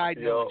Ty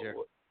Dillinger.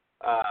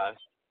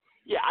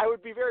 Yeah, I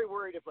would be very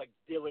worried if like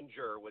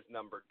Dillinger was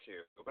number 2.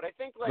 But I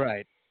think like,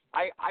 right.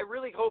 I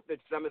really hope that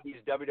some of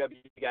these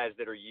WWE guys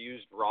that are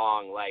used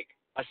wrong, like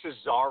a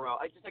Cesaro,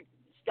 I just like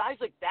guys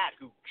like that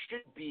who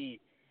should be,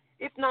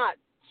 if not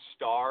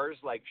stars,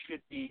 like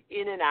should be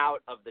in and out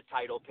of the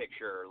title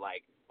picture,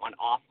 like on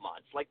off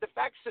months. Like the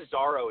fact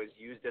Cesaro is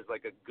used as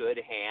like a good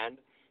hand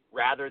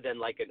rather than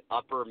like an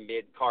upper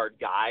mid card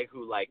guy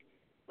who like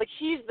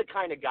he's the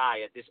kind of guy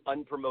at this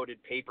unpromoted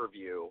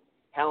pay-per-view,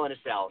 Hell in a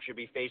Cell, should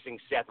be facing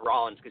Seth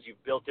Rollins because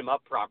you've built him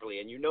up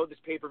properly, and you know this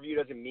pay-per-view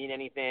doesn't mean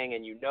anything,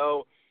 and you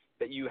know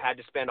that you had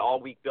to spend all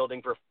week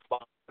building for fun.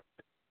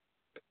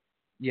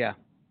 Yeah.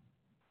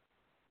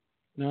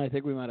 No, I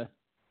think we might have.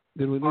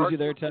 Did we lose you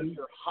there, Ted?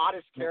 Your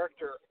hottest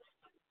character.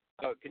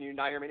 Oh, can you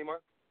not hear me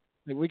anymore?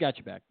 We got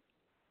you back.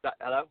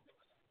 Hello?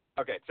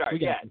 Okay, sorry.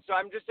 Yeah, so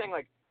I'm just saying,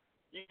 like,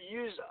 you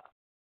use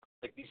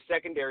like these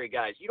secondary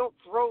guys. You don't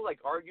throw like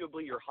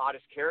arguably your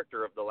hottest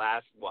character of the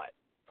last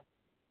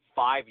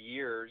 5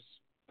 years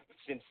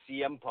since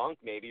CM Punk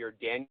maybe, or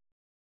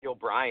Daniel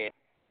Bryan,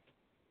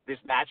 this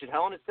match at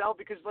Hell in a Cell,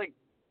 because like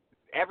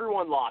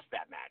everyone lost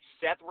that match.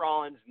 Seth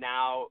Rollins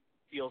now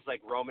feels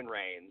like Roman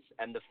Reigns,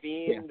 and The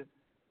Fiend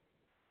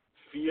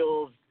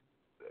feels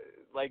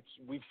like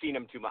we've seen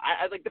him too much.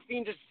 I like The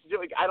Fiend just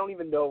like, I don't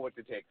even know what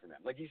to take from him.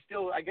 Like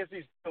I guess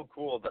he's still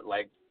cool, but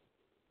like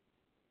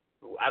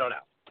I don't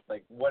know.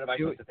 Like what am I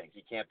supposed to think?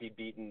 He can't be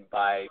beaten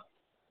by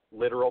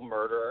literal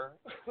murderer?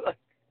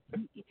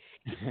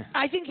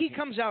 I think he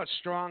comes out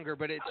stronger,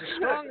 but it's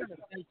stronger in the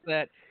sense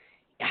that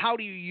how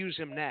do you use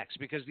him next?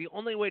 Because the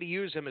only way to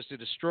use him is to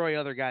destroy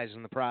other guys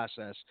in the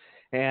process.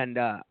 And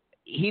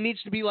he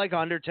needs to be like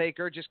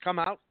Undertaker, just come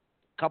out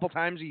a couple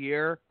times a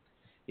year,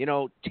 you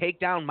know, take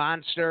down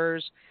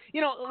monsters.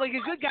 You know, like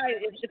a good guy,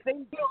 if they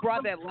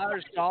brought that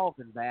Lars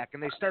Sullivan back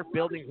and they start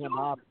building him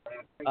up,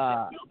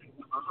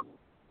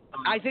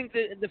 I think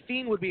the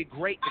Fiend would be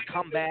great to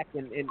come back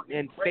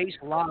and face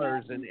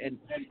Lars and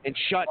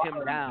shut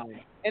him down.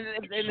 And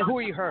who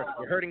are you hurting?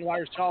 You're hurting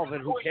Lars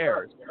Sullivan. Who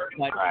cares?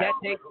 But that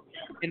takes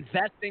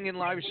investing in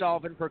Lars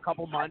Sullivan for a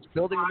couple months,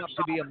 building him up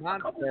to be a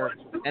monster,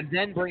 and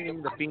then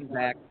bringing the Fiend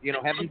back.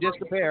 Have him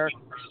disappear,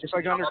 just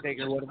like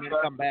Undertaker would, and then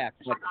come back.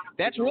 But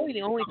that's really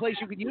the only place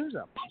you could use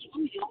him.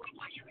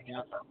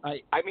 Yeah,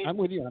 I'm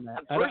with you on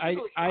that.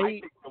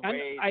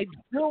 I'm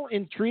still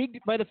intrigued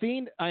by the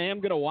Fiend. I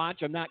am going to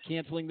watch. I'm not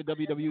canceling the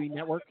WWE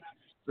Network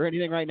or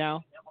anything right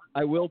now.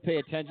 I will pay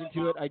attention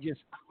to it.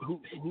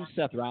 Who's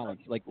Seth Rollins?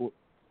 Like,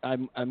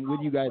 I'm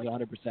with you guys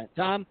 100%.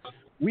 Tom,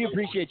 we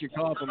appreciate your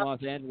call from Los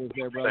Angeles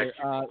there, brother.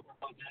 If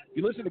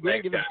you listen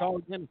again, give us a call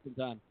again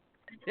sometime.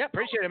 Yeah,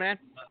 appreciate it, man.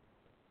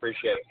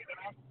 Appreciate it.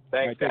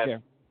 Thanks, take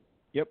care.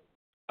 Yep.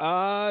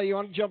 You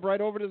want to jump right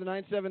over to the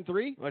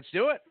 973? Let's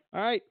do it.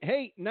 All right.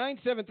 Hey,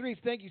 973,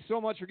 thank you so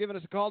much for giving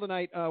us a call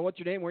tonight. What's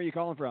your name? Where are you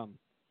calling from?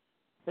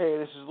 Hey,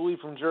 this is Louis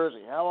from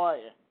Jersey. How are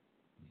you?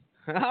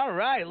 All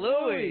right,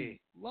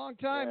 Louis. Long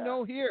time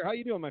no hear. How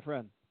you doing, my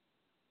friend?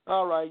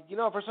 All right.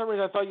 For some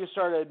reason, I thought you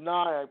started at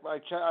 9.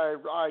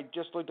 I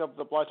just looked up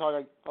the Blog Talk.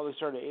 I thought they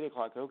started at 8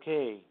 o'clock.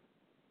 Okay.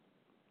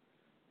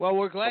 Well,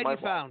 we're glad you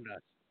found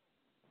us.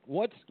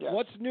 What's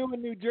new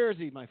in New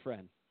Jersey, my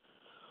friend?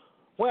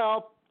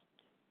 Well,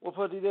 we'll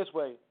put it this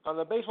way. On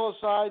the baseball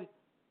side,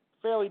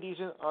 fairly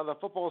decent. On the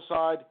football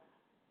side,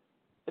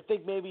 I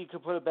think maybe you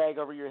could put a bag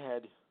over your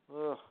head.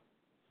 Ugh.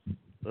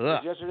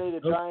 Yesterday,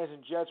 the Giants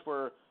and Jets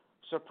were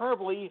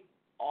superbly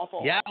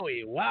awful.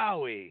 Yowie,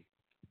 wowie.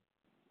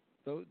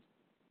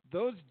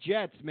 Those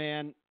Jets,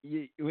 man,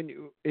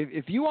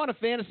 if you want a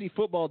fantasy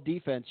football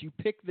defense, you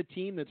pick the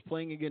team that's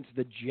playing against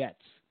the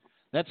Jets.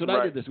 That's what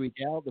I did this week,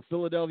 Al. The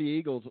Philadelphia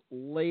Eagles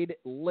laid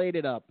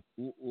it up.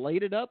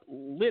 Lit it up.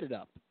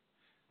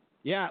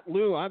 Yeah,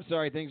 Lou, I'm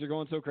sorry things are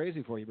going so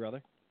crazy for you,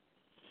 brother.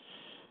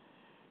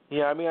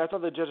 Yeah, I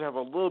thought the Jets have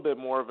a little bit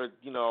more of a,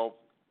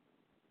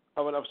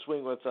 of an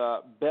upswing with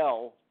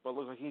Bell, but it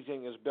looks like he's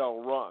getting his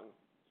bell rung.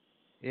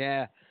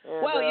 Yeah.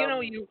 And, well,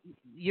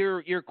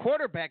 your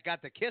quarterback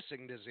got the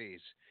kissing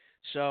disease,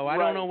 so I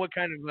don't know what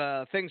kind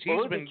of things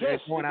he's been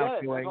going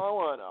out doing. That's all I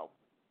want to know.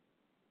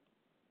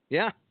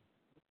 Yeah.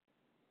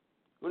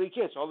 Who did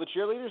he kiss? All the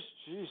cheerleaders?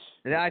 Jeez.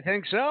 Yeah, I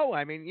think so.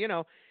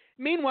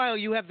 Meanwhile,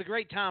 you have the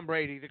great Tom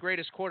Brady, the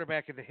greatest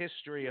quarterback in the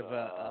history of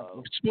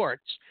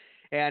sports,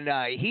 and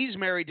he's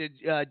married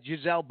to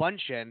Gisele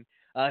Bundchen,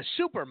 a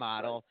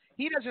supermodel.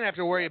 He doesn't have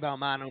to worry about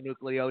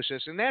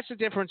mononucleosis, and that's the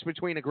difference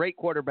between a great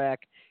quarterback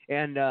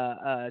and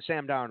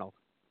Sam Darnold.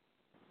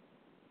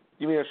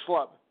 You mean a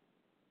schlub?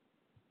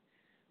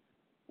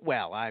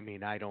 Well, I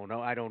don't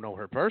know. I don't know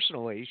her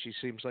personally. She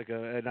seems like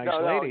a nice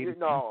lady.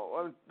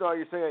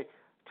 You're saying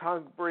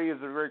Tom Brady is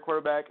a great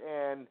quarterback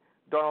and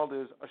Darnold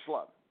is a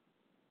schlub.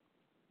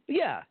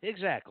 Yeah,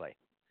 exactly.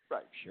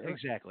 Right. Sure.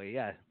 Exactly.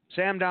 Yeah.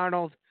 Sam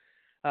Darnold,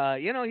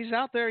 he's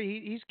out there.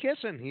 He's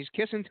kissing. He's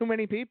kissing too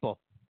many people.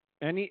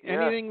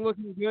 Anything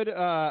looking good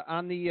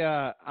on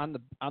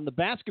the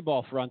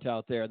basketball front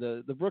out there?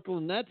 The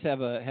Brooklyn Nets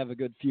have a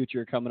good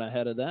future coming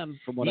ahead of them,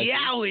 from what I see.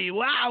 Yowie,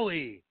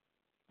 wowie.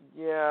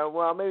 Yeah,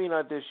 well, maybe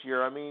not this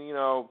year.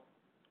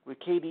 With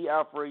KD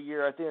out for a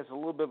year, I think it's a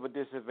little bit of a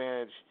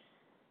disadvantage.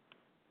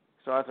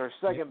 So that's our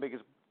second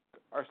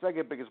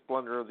biggest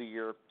blunder of the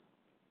year.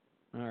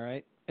 All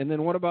right, and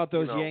then what about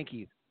those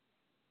Yankees?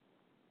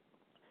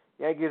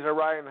 Yankees are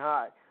riding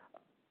high.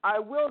 I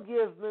will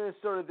give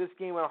Minnesota this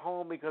game at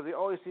home because they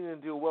always seem to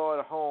do well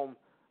at home,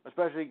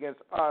 especially against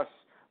us.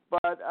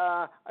 But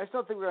I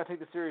still think we're going to take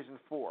the series in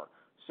 4.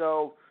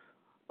 So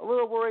a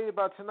little worried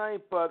about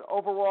tonight, but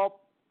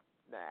overall,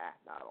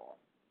 not at all.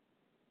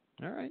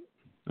 All right.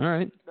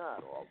 Not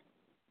at all.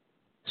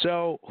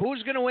 So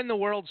who's going to win the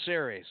World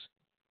Series?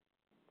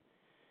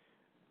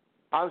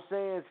 I'm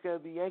saying it's going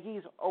to be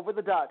Yankees over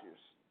the Dodgers.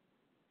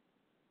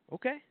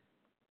 Okay.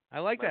 I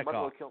like that call.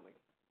 Mud will kill me.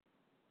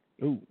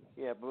 Ooh.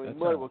 Yeah, but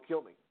mud will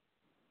kill me.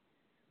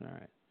 All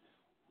right.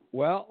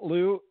 Well,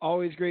 Lou,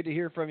 always great to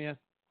hear from you.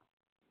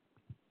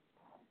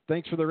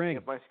 Thanks for the ring.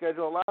 If my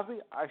schedule allows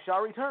me, I shall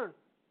return.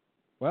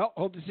 Well,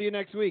 hope to see you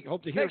next week.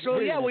 Hope to hear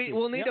from you. Yeah,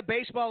 we'll need a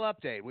baseball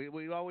update.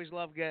 We always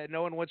love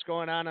knowing what's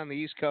going on the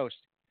East Coast.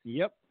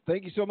 Yep.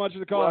 Thank you so much for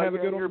the call. Have a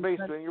good one. You're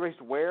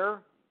based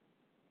where?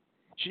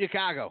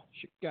 Chicago,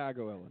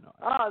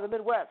 Illinois. The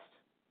Midwest.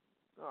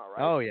 All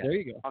right. Oh, yeah. There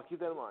you go. I'll keep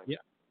that in mind. Yeah.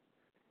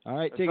 All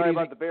right. Sorry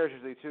about the Bears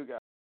usually, too, guys.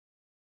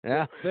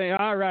 Yeah.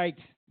 All right.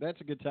 That's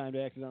a good time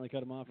to accidentally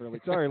cut him off early.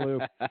 Sorry, Lou.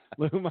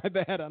 Lou, my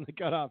bad on the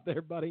cutoff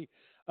there, buddy.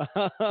 And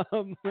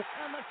the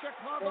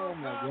Chicago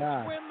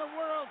Cubs win the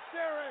World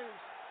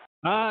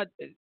Series.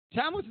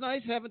 Tom was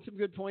nice having some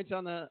good points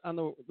on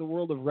the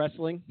world of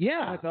wrestling.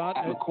 Yeah. I thought.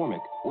 At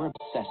McCormick, we're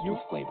obsessed with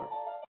flavor.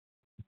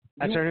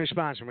 That's our new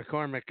sponsor,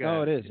 McCormick.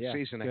 It is. Yeah.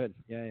 Seasoning. Good.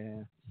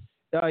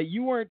 Yeah.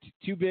 You weren't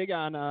too big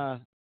on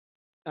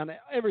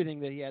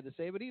everything that he had to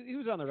say, but he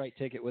was on the right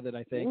ticket with it,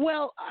 I think.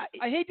 Well,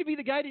 I hate to be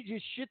the guy that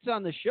just shits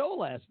on the show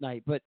last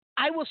night, but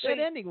I will say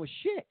that ending was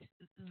shit.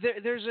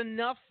 There's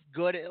enough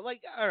good.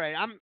 Like, all right,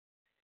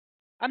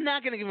 I'm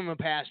not going to give him a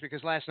pass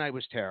because last night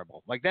was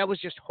terrible. Like, that was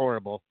just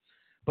horrible.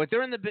 But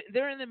they're in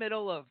the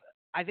middle of,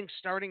 I think,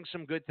 starting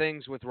some good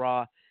things with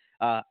Raw.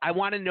 I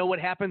want to know what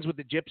happens with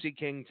the Gypsy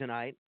King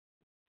tonight.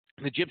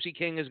 The Gypsy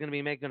King is going to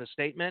be making a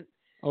statement.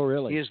 Oh,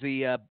 really? He is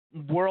the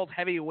world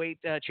heavyweight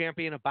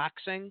champion of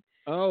boxing.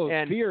 Oh,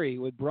 and Fury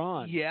with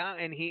Braun. Yeah,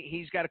 and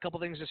he's got a couple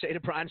things to say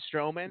to Braun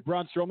Strowman.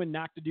 Braun Strowman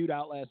knocked a dude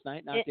out last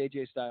night, knocked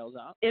AJ Styles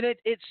out. And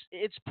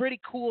it's pretty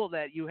cool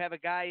that you have a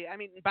guy. I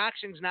mean,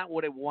 boxing's not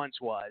what it once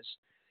was,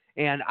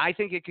 and I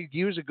think it could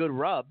use a good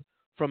rub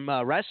from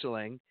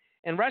wrestling.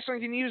 And wrestling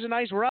can use a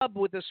nice rub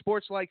with the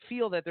sports-like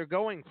feel that they're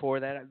going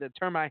for. That the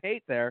term I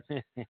hate there.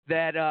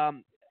 That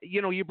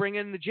you bring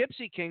in the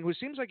Gypsy King, who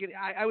seems like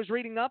I was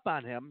reading up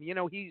on him.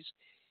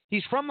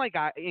 He's from like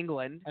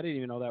England. I didn't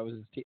even know that was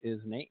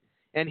his name.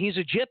 And he's a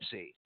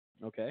gypsy.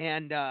 Okay.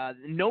 And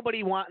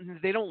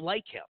they don't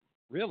like him.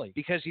 Really?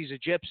 Because he's a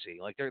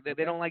gypsy. Like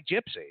they don't like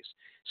gypsies.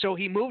 So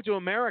he moved to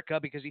America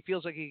because he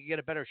feels like he could get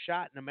a better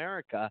shot in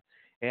America.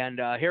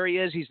 And here he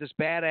is. He's this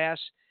badass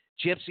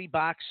gypsy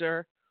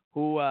boxer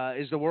who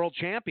is the world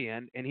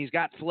champion. And he's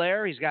got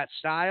flair. He's got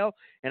style.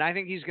 And I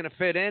think he's going to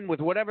fit in with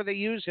whatever they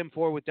use him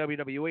for with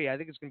WWE. I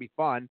think it's going to be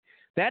fun.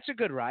 That's a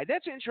good ride.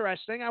 That's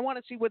interesting. I want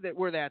to see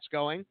where that's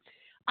going.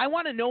 I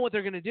want to know what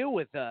they're going to do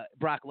with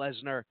Brock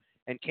Lesnar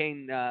and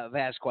Cain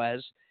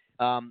Vasquez.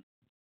 One,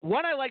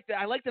 I like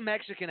the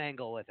Mexican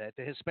angle with it,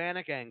 the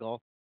Hispanic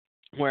angle,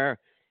 where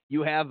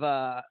you have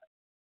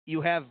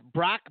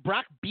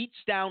Brock beats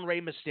down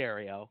Rey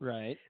Mysterio.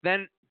 Right.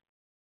 Then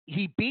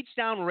he beats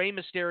down Rey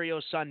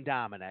Mysterio's son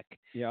Dominic.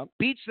 Yep.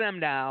 Beats them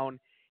down,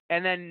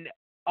 and then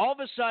all of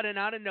a sudden,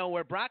 out of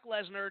nowhere, Brock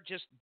Lesnar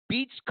just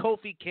beats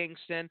Kofi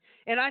Kingston.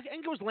 And I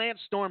think it was Lance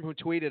Storm who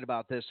tweeted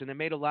about this, and it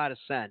made a lot of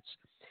sense.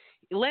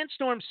 Lance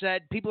Storm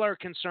said people are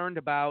concerned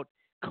about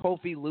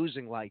Kofi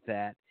losing like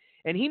that.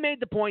 And he made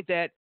the point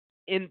that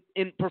in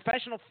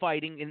professional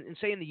fighting, in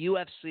say in the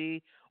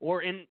UFC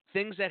or in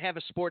things that have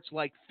a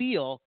sports-like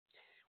feel,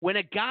 when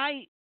a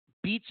guy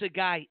beats a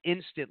guy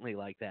instantly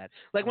like that,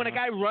 like when a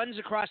guy runs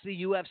across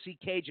the UFC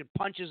cage and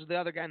punches the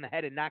other guy in the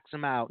head and knocks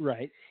him out,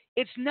 right?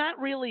 It's not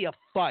really a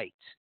fight.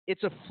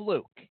 It's a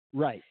fluke.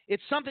 Right.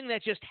 It's something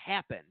that just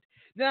happened.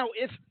 Now,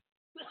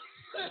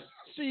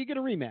 so you get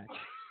a rematch,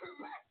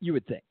 you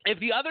would think. If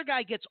the other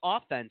guy gets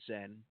offense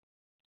in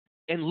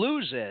and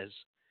loses,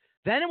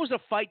 then it was a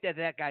fight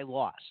that guy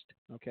lost.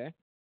 Okay.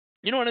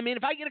 You know what I mean?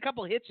 If I get a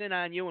couple hits in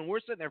on you and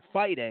we're sitting there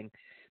fighting,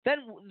 then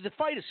the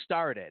fight has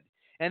started.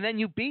 And then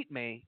you beat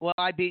me. Well,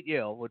 I beat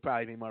you would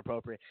probably be more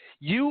appropriate.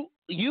 You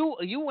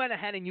went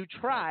ahead and you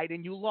tried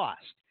and you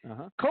lost.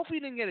 Kofi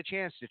didn't get a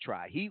chance to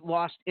try. He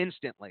lost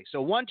instantly.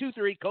 So 1, 2,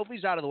 3,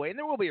 Kofi's out of the way, and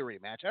there will be a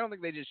rematch. I don't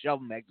think they just shove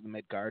him back to the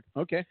mid-card.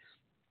 Okay.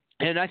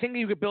 And I think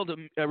you could build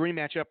a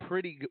rematch up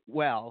pretty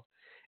well,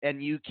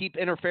 and you keep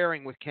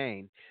interfering with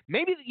Kane.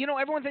 Maybe,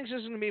 everyone thinks this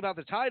is going to be about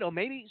the title.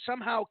 Maybe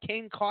somehow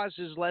Kane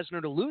causes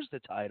Lesnar to lose the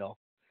title,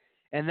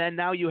 and then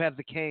now you have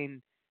the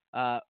Kane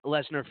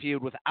Lesnar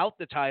feud without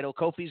the title.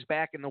 Kofi's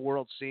back in the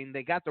world scene.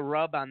 They got the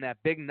rub on that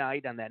big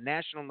night, on that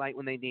national night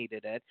when they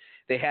needed it.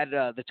 They had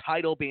the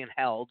title being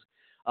held.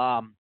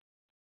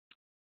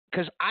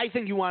 Because I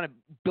think you want to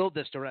build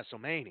this to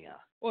WrestleMania.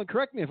 Well, and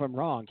correct me if I'm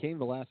wrong. Cain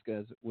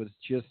Velasquez was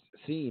just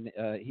seen.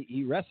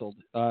 He wrestled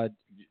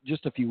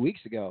just a few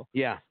weeks ago.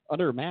 Yeah.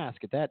 Under a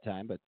mask at that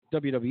time, but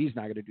WWE's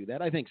not going to do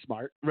that. I think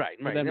smart. Right.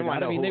 They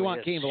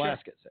want Cain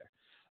Velasquez there.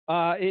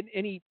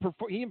 And he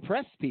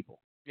impressed people.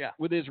 Yeah.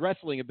 With his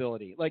wrestling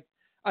ability. Like,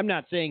 I'm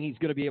not saying he's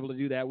going to be able to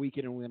do that week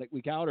in and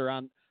week out or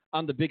on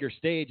the bigger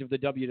stage of the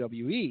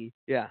WWE.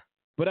 Yeah.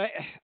 But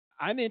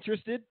I'm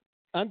interested.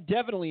 I'm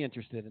definitely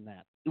interested in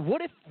that.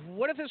 What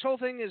if this whole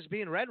thing is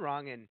being read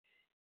wrong and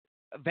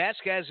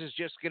Vasquez is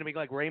just going to be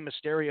like Rey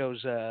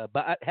Mysterio's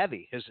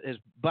heavy, his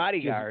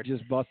bodyguard,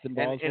 just busting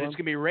balls, and it's going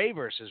to be Rey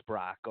versus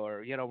Brock,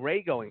 or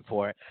Rey going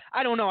for it.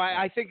 I don't know.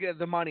 I think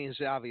the money is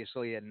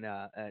obviously in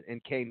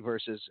Kane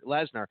versus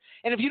Lesnar.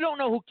 And if you don't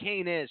know who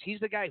Kane is, he's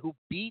the guy who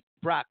beat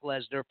Brock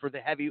Lesnar for the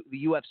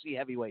UFC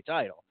heavyweight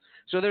title.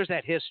 So there's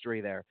that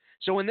history there.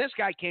 So when this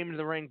guy came into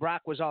the ring,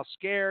 Brock was all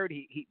scared.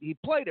 He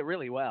played it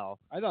really well.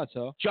 I thought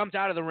so. Jumped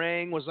out of the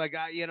ring, was like,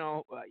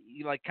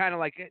 kind of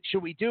like,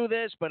 should we do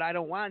this? But I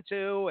don't want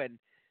to. And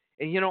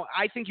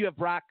I think you have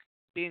Brock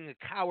being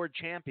a coward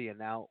champion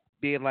now,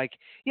 being like,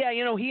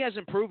 he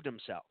hasn't proved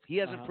himself. He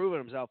hasn't proven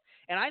himself.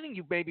 And I think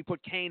you maybe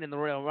put Kane in the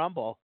Royal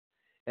Rumble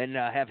and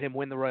have him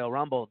win the Royal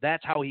Rumble.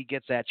 That's how he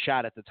gets that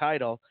shot at the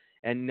title.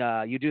 And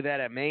you do that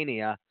at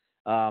Mania,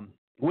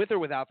 with or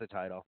without the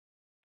title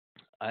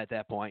at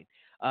that point.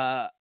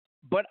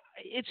 But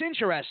it's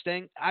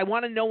interesting. I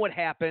want to know what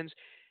happens.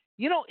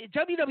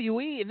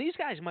 WWE, and these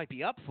guys might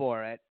be up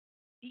for it.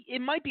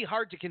 It might be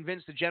hard to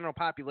convince the general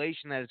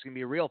population that it's going to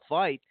be a real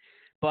fight.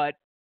 But,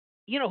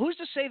 who's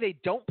to say they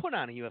don't put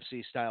on a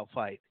UFC-style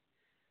fight?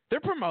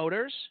 They're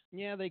promoters.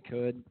 Yeah, they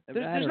could.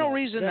 There's no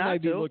reason not to. That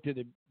might be looked at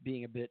it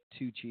being a bit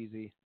too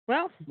cheesy.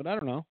 Well, but I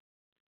don't know.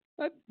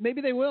 Maybe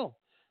they will.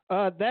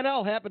 That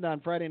all happened on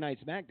Friday Night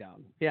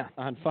SmackDown. Yeah.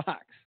 On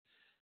Fox.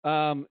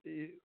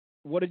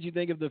 What did you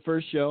think of the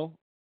first show?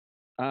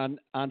 on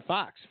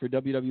Fox for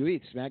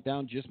WWE.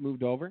 SmackDown just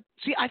moved over.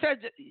 See, I thought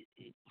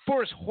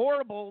for as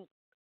horrible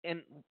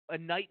and a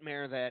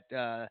nightmare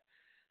that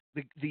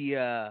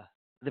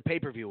the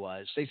pay-per-view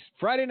was.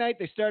 Friday night,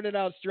 they started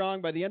out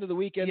strong. By the end of the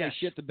weekend, Yes.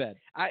 they shit the bed.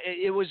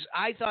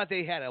 I thought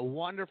they had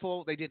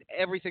they did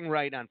everything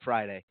right on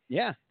Friday.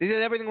 Yeah. They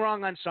did everything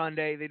wrong on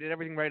Sunday. They did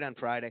everything right on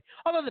Friday.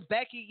 Although the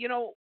Becky,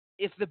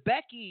 if the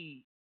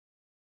Becky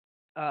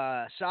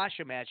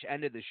Sasha match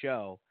ended the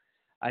show,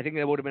 I think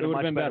that would have been a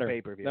much better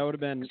pay-per-view. That would have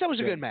been. That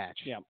was a good match.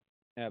 Yeah,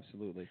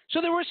 absolutely.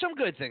 So there were some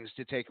good things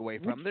to take away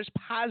from. There's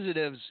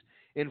positives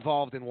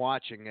involved in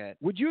watching it.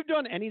 Would you have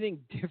done anything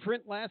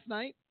different last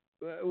night?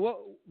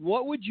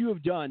 What would you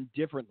have done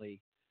differently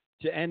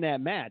to end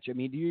that match? I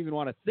mean, do you even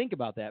want to think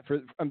about that?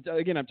 I'm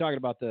talking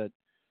about the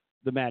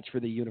match for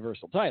the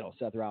Universal title,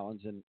 Seth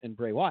Rollins and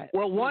Bray Wyatt.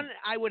 Well, one,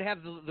 I would have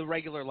the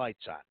regular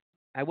lights on.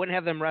 I wouldn't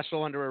have them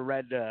wrestle under a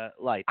red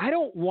light. I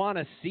don't want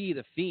to see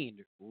the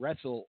Fiend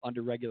wrestle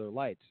under regular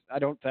lights. I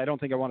don't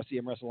think I want to see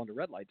him wrestle under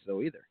red lights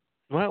though either.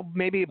 Well,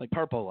 maybe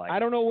purple light. I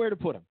don't know where to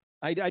put him.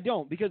 I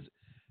don't, because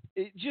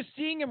just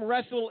seeing him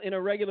wrestle in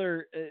a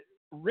regular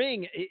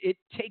ring, it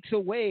takes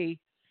away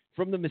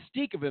from the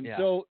mystique of him. Yeah.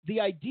 So the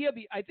idea,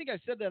 I think I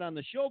said that on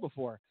the show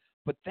before,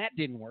 but that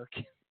didn't work.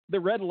 The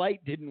red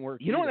light didn't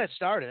work. You know when that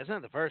started? That's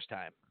not the first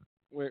time.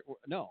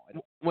 No.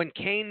 When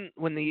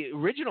the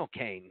original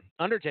Kane,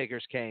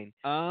 Undertaker's Kane,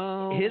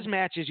 his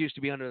matches used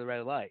to be under the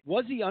red light.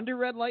 Was he under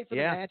red light for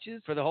the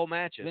matches? For the whole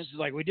matches. Vince is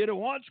like, we did it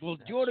once, we'll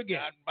do it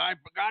again. God,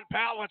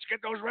 pal, let's get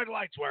those red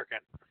lights working.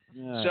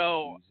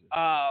 Oh,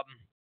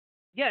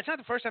 yeah, it's not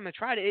the first time I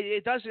tried it.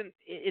 It doesn't.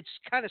 It's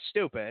kind of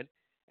stupid,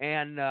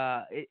 and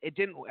it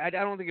didn't. I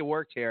don't think it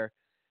worked here.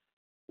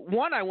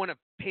 One, I wouldn't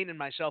have painted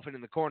myself in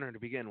the corner to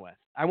begin with.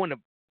 I wouldn't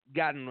have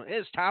gotten,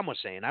 as Tom was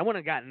saying, I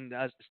wouldn't have gotten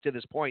us to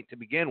this point to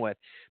begin with.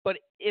 But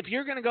if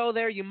you're going to go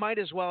there, you might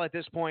as well at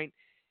this point.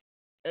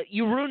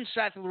 You ruined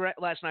Seth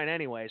last night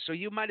anyway, so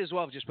you might as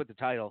well have just put the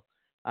title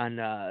on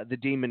the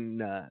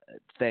Demon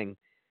thing,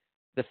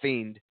 the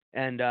Fiend.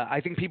 And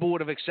I think people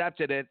would have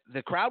accepted it.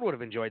 The crowd would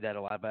have enjoyed that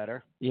a lot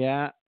better.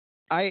 Yeah.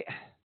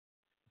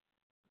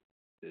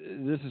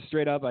 This is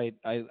straight up.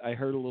 I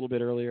heard a little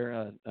bit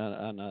earlier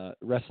on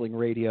wrestling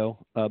radio,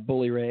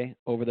 Bully Ray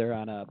over there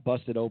on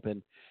Busted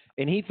Open.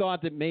 And he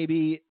thought that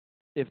maybe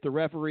if the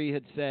referee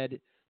had said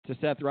to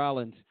Seth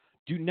Rollins,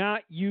 do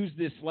not use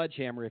this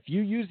sledgehammer. If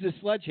you use this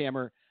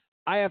sledgehammer,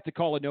 I have to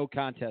call a no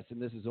contest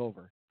and this is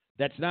over.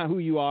 That's not who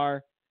you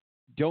are.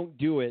 Don't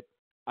do it.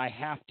 I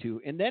have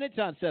to. And then it's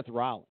on Seth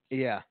Rollins.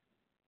 Yeah.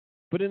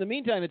 But in the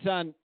meantime, it's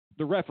on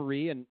the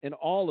referee and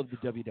all of the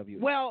WWE.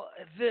 Well,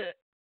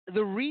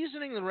 the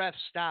reasoning the ref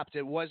stopped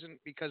it wasn't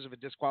because of a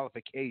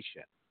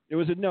disqualification. It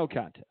was a no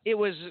contest. It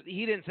was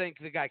he didn't think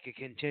the guy could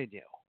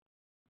continue.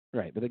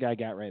 Right, but the guy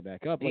got right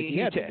back up like he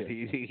had to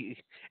do.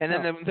 And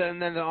then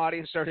the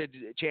audience started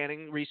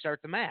chanting,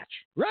 "Restart the match."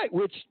 Right,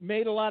 which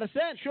made a lot of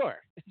sense. Sure.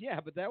 Yeah,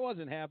 but that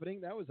wasn't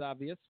happening. That was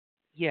obvious.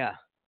 Yeah.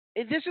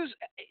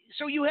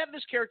 So you have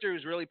this character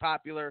who's really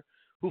popular,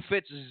 who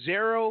fits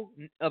zero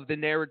of the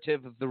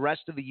narrative of the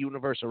rest of the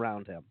universe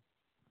around him.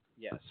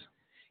 Yes.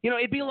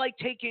 It'd be like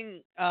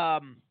taking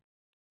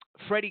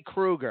Freddy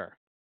Krueger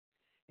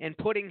and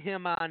putting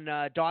him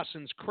on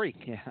Dawson's Creek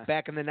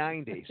back in the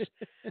 90s.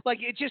 Like,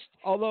 it just...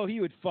 Although he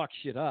would fuck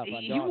shit up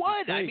on He Dawson's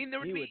would. Creek. I mean, there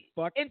would be...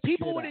 And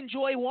people would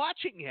enjoy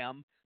watching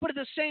him, but at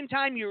the same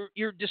time,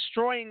 you're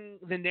destroying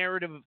the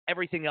narrative of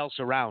everything else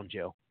around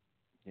you.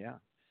 Yeah.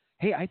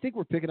 Hey, I think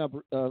we're picking up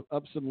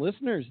some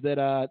listeners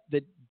that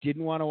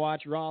didn't want to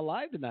watch Raw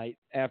live tonight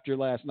after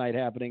last night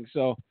happening.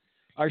 So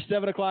our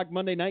 7 o'clock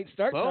Monday night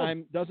start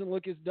time doesn't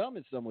look as dumb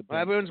as some would think.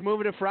 Well, everyone's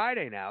moving to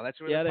Friday now. That's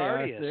where the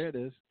party is. There it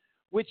is.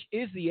 Which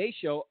is the A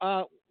show.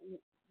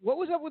 What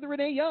was up with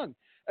Renee Young?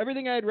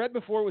 Everything I had read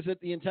before was that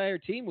the entire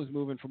team was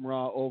moving from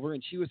Raw over,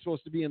 and she was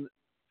supposed to be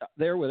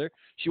there with her.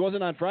 She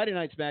wasn't on Friday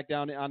Night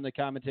SmackDown on the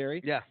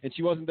commentary. Yeah. And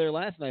she wasn't there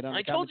last night on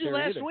the commentary. I told you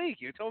last either. week.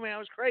 You told me I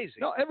was crazy.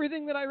 No,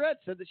 everything that I read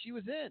said that she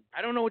was in.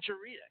 I don't know what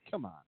you're reading.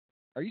 Come on.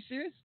 Are you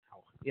serious?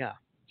 Oh, yeah.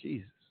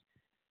 Jesus.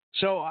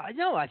 So,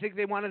 no, I think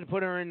they wanted to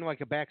put her in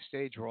like a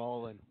backstage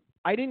role. And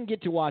I didn't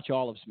get to watch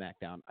all of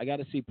SmackDown. I got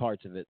to see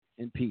parts of it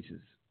in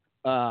pieces.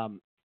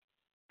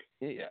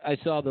 I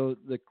saw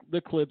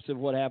the clips of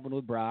what happened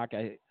with Brock.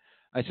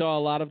 I saw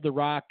a lot of the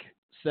Rock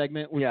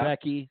segment with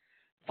Becky.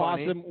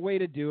 Funny. Awesome way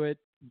to do it.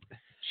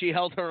 She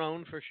held her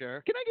own for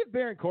sure. Can I give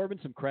Baron Corbin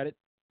some credit?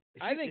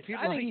 I think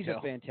he's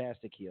a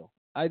fantastic heel.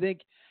 I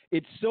think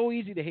it's so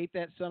easy to hate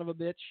that son of a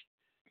bitch,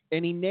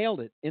 and he nailed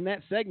it. In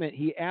that segment,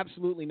 he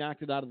absolutely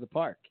knocked it out of the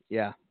park.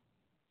 Yeah.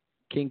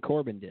 King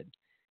Corbin did.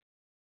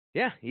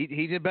 Yeah, he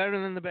did better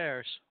than the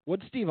Bears. What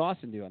did Steve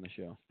Austin do on the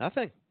show?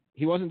 Nothing.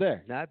 He wasn't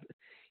there.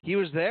 He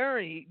was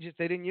there. They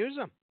didn't use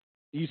him.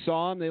 You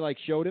saw him? They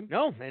showed him?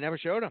 No, they never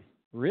showed him.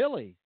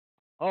 Really?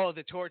 Oh,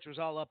 the Torch was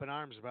all up in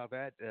arms about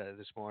that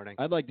this morning.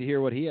 I'd like to hear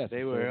what he has to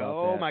say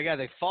about that. My God,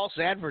 they false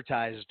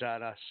advertised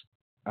on us.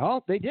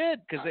 Oh, they did.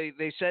 Because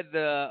they said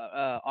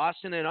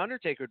Austin and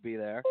Undertaker would be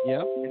there.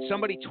 Yep. And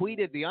somebody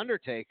tweeted the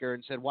Undertaker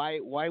and said, why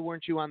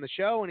weren't you on the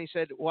show? And he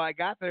said, well, I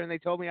got there and they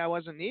told me I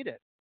wasn't needed.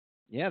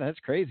 Yeah, that's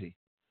crazy.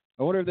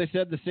 I wonder if they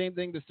said the same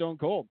thing to Stone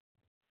Cold.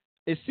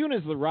 As soon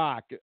as The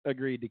Rock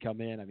agreed to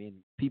come in, I mean,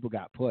 people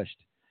got pushed.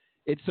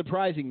 It's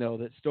surprising, though,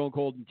 that Stone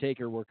Cold and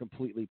Taker were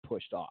completely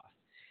pushed off.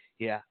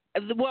 Yeah.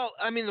 Well,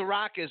 I mean, The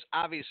Rock is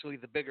obviously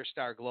the bigger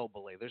star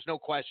globally. There's no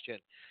question.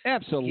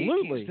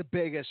 Absolutely. He's the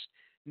biggest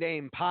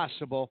name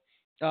possible.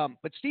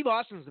 But Steve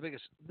Austin's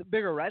the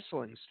bigger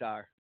wrestling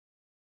star.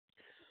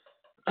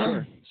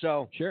 Sure.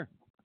 So, sure.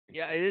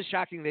 Yeah, it is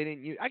shocking they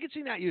didn't use. I could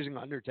see not using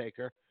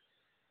Undertaker.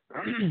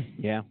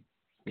 Yeah.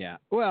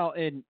 Well,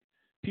 and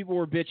people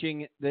were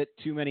bitching that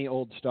too many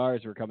old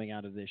stars were coming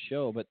out of this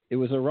show, but it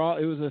was a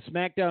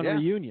SmackDown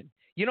reunion.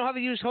 You know how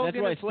they used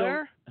Hogan and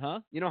Flair?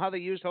 Huh? You know how they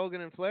used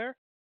Hogan and Flair?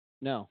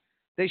 No.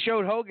 They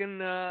showed Hogan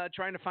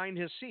trying to find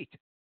his seat.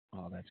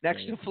 Oh, that's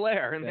next great. to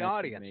Flair in the That's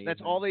audience. amazing.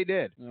 That's all they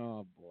did.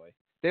 Oh boy.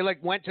 They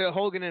went to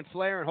Hogan and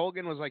Flair, and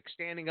Hogan was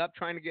standing up,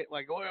 trying to get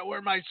oh, where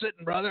am I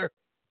sitting, brother?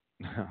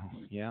 Oh,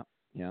 yeah.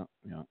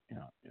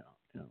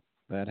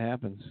 That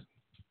happens.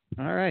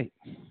 All right.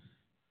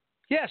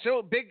 Yeah.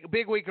 So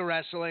big week of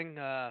wrestling.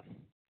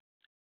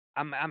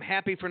 I'm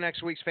happy for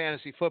next week's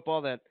fantasy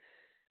football that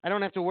I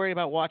don't have to worry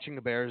about watching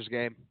the Bears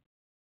game.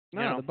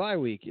 No, the bye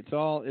week. It's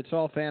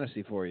all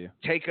fantasy for you.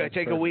 Take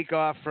a week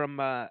off from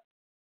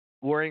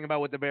worrying about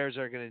what the Bears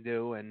are going to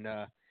do and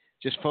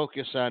just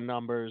focus on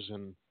numbers.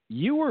 And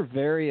you were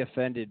very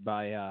offended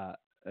by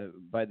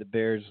the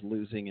Bears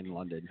losing in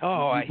London.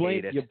 Oh, I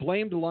hate it. You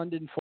blamed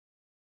London for.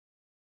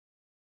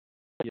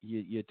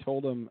 You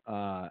told them.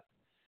 Not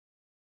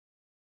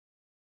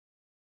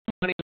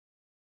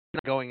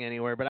going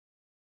anywhere, but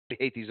I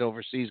hate these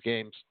overseas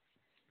games.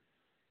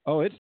 Oh,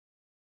 it's.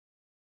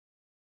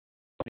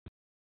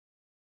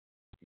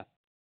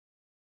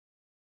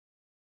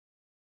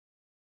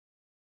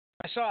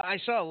 I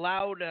saw a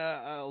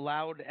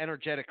loud,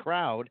 energetic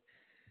crowd,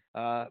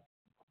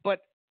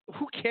 but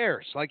who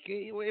cares?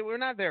 We're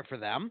not there for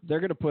them. They're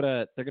gonna put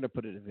a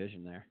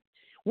division there.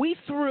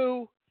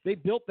 They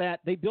built that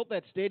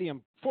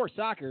stadium for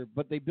soccer,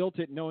 but they built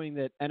it knowing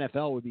that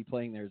NFL would be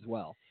playing there as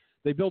well.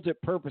 They built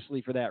it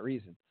purposely for that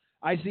reason.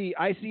 I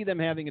see them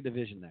having a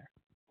division there.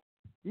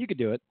 You could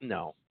do it.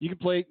 No, you could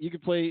play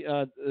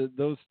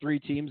those three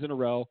teams in a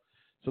row,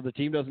 so the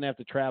team doesn't have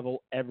to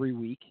travel every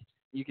week.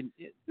 You can.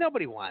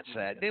 Nobody wants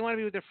that. They want to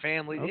be with their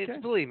family. Okay.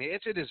 Believe me,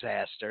 it's a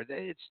disaster.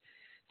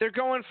 They're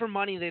going for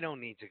money they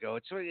don't need to go.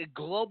 It's a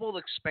global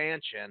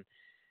expansion,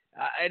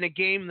 and a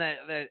game that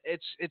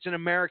it's an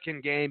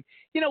American game.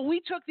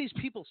 We took these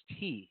people's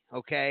tea.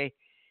 Okay,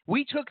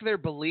 we took their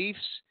beliefs.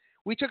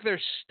 We took their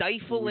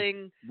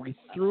stifling. We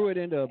threw it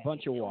into a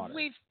bunch of water.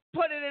 We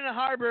put it in a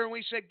harbor and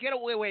we said, get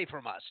away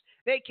from us.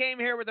 They came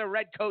here with their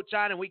red coats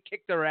on and we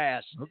kicked their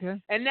ass.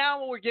 Okay. And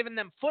now we're giving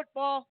them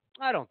football?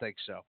 I don't think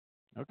so.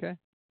 Okay.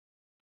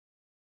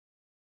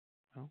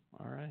 Oh,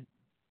 all right.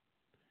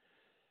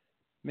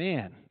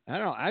 Man, I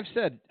don't know. I've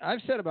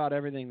said about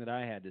everything that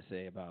I had to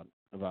say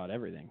about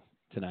everything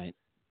tonight.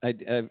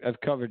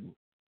 I've covered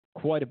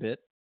quite a bit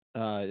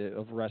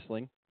of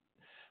wrestling.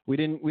 We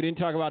didn't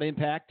talk about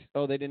Impact.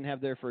 Oh, they didn't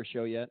have their first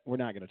show yet. We're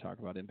not going to talk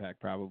about Impact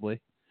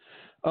probably.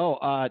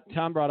 Oh,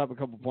 Tom brought up a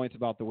couple points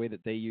about the way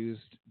that they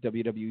used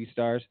WWE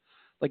stars,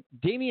 like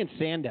Damian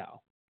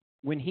Sandow.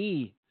 When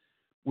he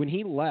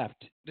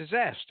left,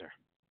 disaster.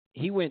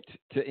 He went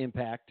to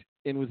Impact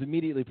and was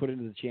immediately put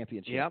into the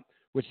championship. Yep.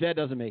 Which that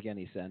doesn't make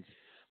any sense.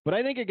 But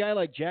I think a guy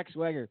like Jack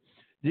Swagger,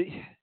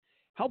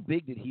 how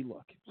big did he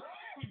look?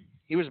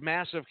 He was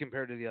massive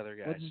compared to the other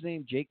guys. What's his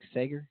name? Jake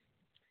Sager?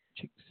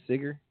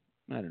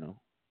 I don't know.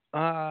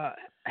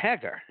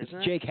 Hager. It's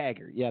Jake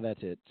Hager. Yeah,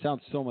 that's it.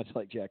 Sounds so much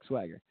like Jack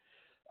Swagger.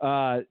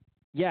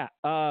 He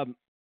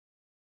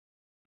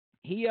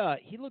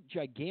looked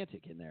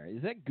gigantic in there.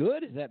 Is that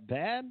good? Is that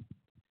bad?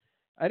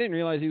 I didn't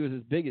realize he was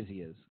as big as he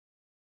is.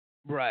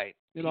 Right.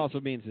 It also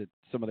means that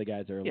some of the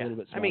guys are a little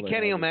bit smaller. I mean,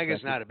 Kenny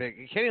Omega's not a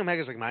big. Kenny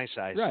Omega's like my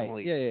size. Right.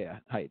 Only, Yeah.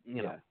 Height.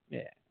 You know.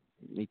 Yeah.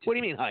 Me too. What do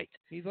you mean height?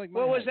 He's like my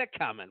What was height. that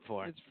comment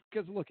for? It's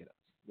because look at us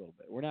a little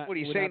bit. We're not. What are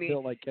you we're saying? Not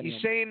built like Kenny You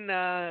Omega. saying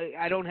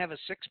I don't have a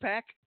six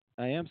pack?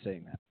 I am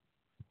saying that.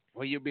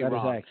 Well, you'd be That is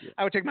wrong. accurate.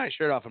 I would take my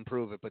shirt off and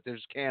prove it, but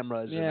there's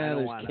cameras. and I don't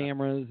there's wanna,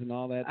 cameras and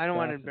all that. I don't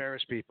want to stuff.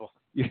 embarrass people.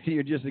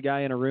 You're just a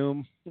guy in a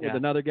room with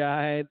another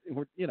guy.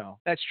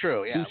 That's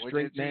true. Yeah, two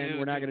straight men.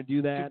 We're not going to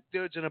do that. Two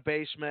dudes in a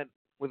basement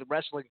with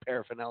wrestling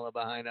paraphernalia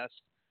behind us.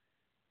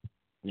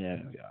 Yeah,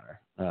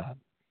 we are.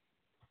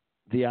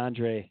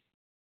 DeAndre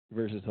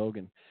versus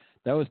Hogan.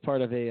 That was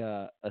part of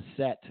a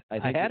set. I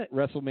think had it.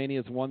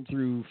 WrestleMania's 1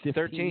 through 15.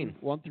 13.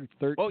 1 through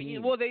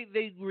 13. Well,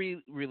 they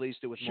released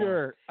it with more.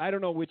 Sure. I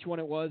don't know which one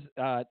it was.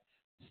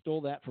 Stole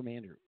that from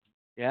Andrew.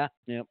 Yeah.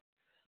 Yep.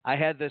 I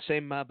had the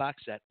same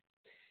box set.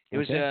 It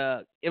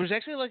was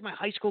actually like my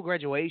high school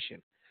graduation.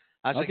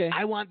 I was like,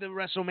 I want the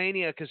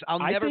WrestleMania because I'll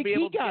never be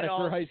able to got get it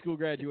all. for high school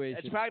graduation.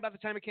 It's probably about the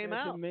time it came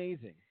That's out.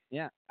 amazing.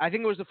 Yeah. I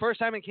think it was the first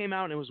time it came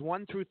out, and it was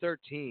 1 through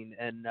 13,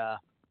 and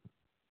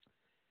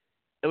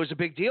it was a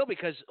big deal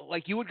because,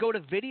 like, you would go to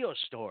video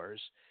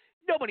stores.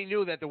 Nobody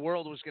knew that the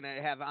world was going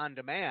to have on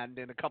demand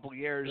in a couple of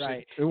years.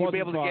 Right. And you'd be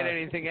able to get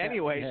anything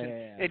anyways.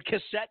 Yeah. And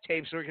cassette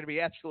tapes were going to be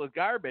absolute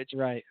garbage.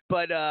 Right.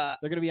 But they're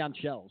going to be on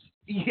shelves.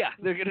 Yeah,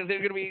 they're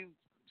gonna be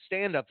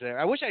stand up there.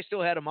 I wish I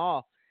still had them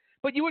all.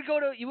 But you would go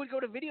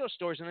to video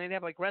stores and they'd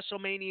have like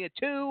WrestleMania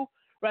 2,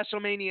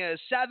 WrestleMania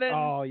 7,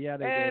 oh yeah,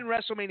 and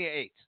WrestleMania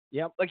 8.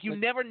 Yep. Like you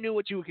never knew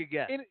what you could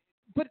get.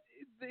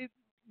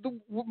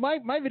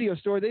 My video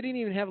store, they didn't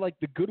even have like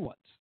the good ones.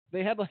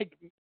 They had like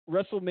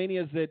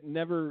WrestleManias that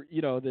never,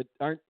 that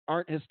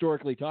aren't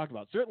historically talked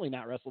about. Certainly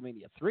not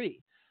WrestleMania 3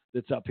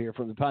 that's up here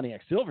from the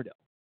Pontiac Silverdome,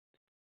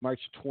 March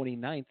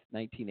 29th,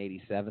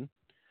 1987.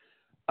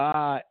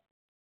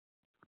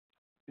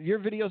 Your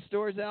video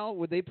stores, Al,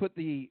 would they put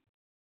the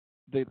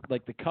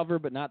cover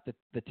but not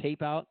the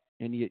tape out,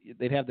 and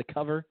they'd have the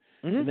cover,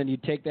 and then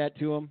you'd take that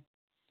to them,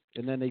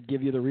 and then they'd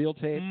give you the real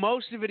tape?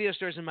 Most of the video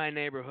stores in my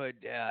neighborhood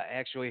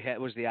actually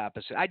was the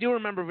opposite. I do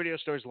remember video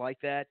stores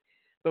like that,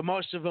 but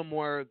most of them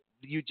were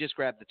you just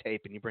grab the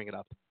tape and you bring it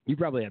up. You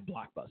probably had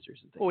Blockbusters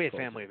and things. Oh, we had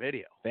Family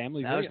Video.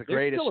 Family Video. Video. That was the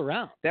greatest. They're still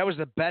around. That was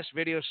the best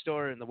video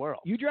store in the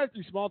world. You drive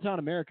through small town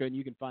America and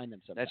you can find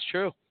them sometimes. That's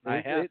true.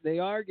 They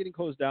are getting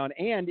closed down.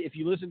 And if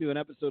you listen to an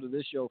episode of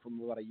this show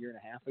from about a year and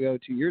a half ago,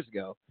 2 years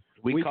ago,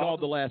 we called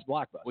the last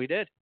Blockbuster. We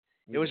did.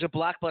 It was a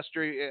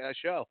Blockbuster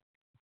show.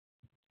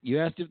 You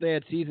asked if they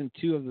had season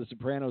 2 of The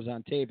Sopranos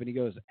on tape, and he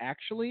goes,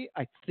 "Actually,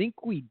 I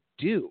think we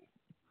do."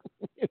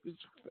 It was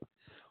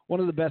one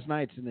of the best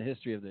nights in the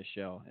history of this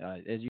show,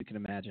 as you can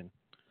imagine.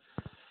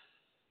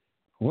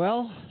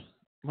 Well,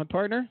 my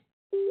partner.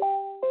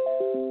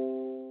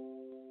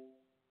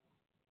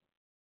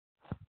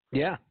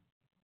 Yeah.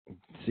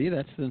 See,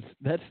 that's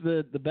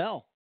the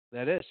bell.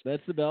 That is.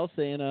 That's the bell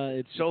saying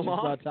it's so just long.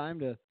 about time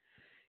to.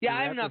 Yeah,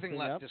 I have nothing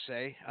left to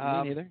say.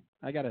 Me neither.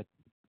 I gotta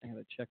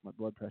check my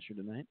blood pressure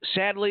tonight.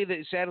 Sadly,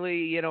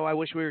 I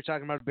wish we were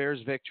talking about a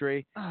Bears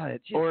victory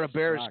or a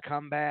Bears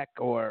comeback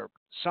or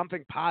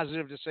something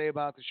positive to say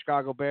about the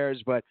Chicago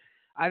Bears. But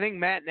I think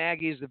Matt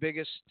Nagy is the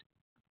biggest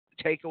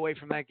takeaway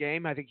from that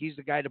game. I think he's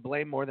the guy to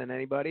blame more than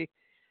anybody.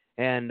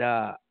 And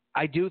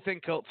I do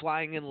think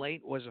flying in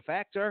late was a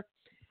factor.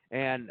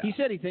 And he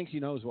said he thinks he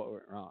knows what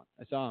went wrong.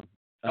 I saw him.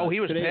 He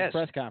was today pissed. At the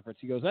press conference.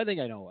 He goes, "I think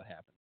I know what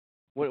happened."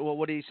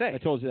 What did he say? I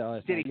told you that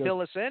last time. Did he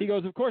fill us in? He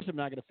goes, "Of course I'm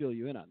not going to fill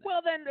you in on that."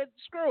 Well, then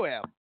screw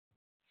him.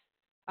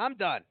 I'm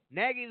done.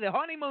 Nagy, the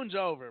honeymoon's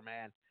over,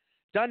 man.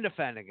 Done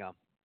defending him.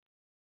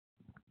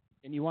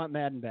 And you want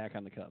Madden back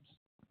on the Cubs?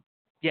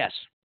 Yes.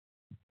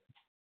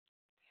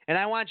 And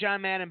I want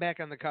John Madden back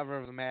on the cover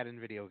of the Madden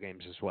video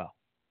games as well.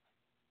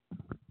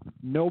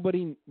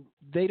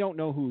 They don't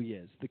know who he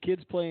is. The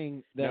kids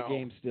playing that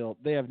game still,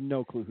 they have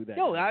no clue who that is.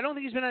 No, I don't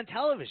think he's been on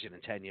television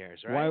in 10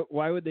 years, right?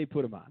 Why would they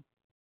put him on?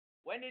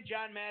 When did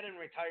John Madden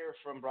retire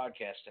from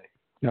broadcasting?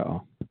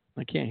 Uh-oh.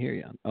 I can't hear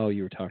you. Oh,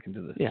 you were talking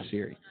to the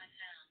Siri.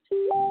 He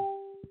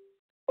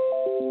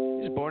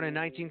was born in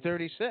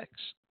 1936.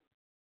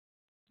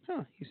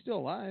 Huh, he's still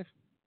alive.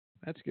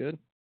 That's good.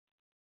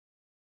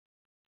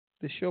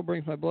 This show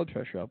brings my blood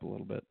pressure up a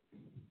little bit.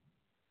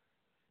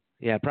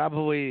 Yeah,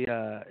 probably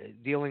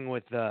dealing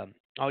with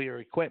all your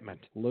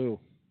equipment. Lou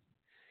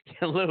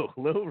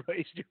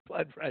raised your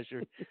blood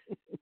pressure.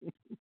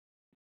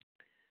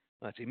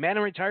 Let's see.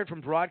 Madden retired from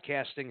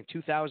broadcasting in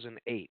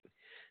 2008,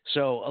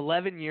 so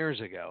 11 years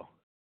ago.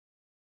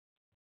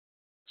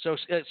 So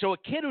a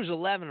kid who's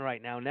 11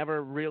 right now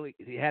never really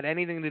had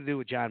anything to do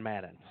with John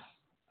Madden.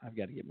 I've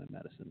got to get my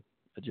medicine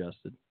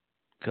adjusted.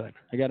 Good.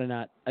 I gotta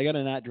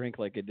not drink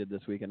like I did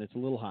this weekend. It's a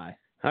little high.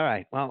 All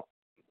right. Well,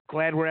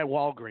 glad we're at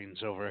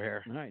Walgreens over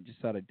here. All right. Just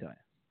thought I'd tell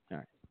you.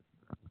 All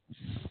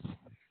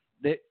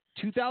right.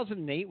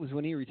 2008 was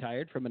when he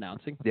retired from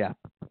announcing. Yeah.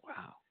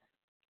 Wow.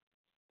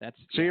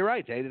 So you're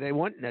right. They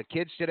wouldn't.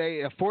 Kids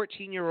today, a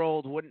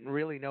 14-year-old wouldn't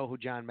really know who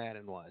John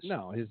Madden was.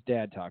 No, his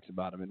dad talks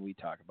about him, and we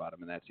talk about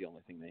him, and that's the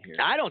only thing they hear.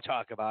 I don't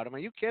talk about him. Are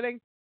you kidding?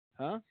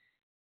 Huh?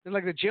 They're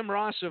like the Jim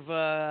Ross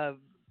of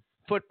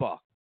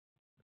football.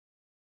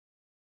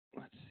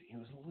 Let's see. It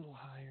was a little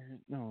higher.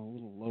 No, a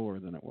little lower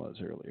than it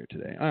was earlier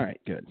today. All right,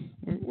 good.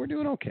 We're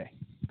doing okay.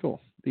 Cool.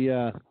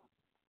 The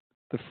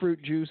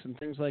fruit juice and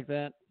things like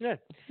that. Yeah.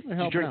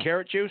 You drink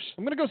carrot juice?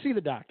 I'm going to go see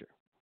the doctor.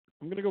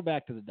 I'm going to go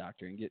back to the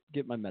doctor and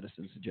get my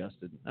medicines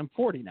adjusted. I'm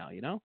 40 now,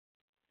 you know.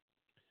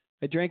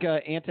 I drank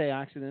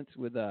antioxidants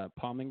with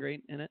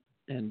pomegranate in it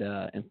and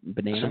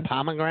banana. Some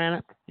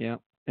pomegranate? Yeah.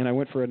 And I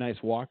went for a nice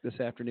walk this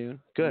afternoon.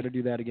 Good. I'm going to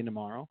do that again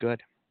tomorrow.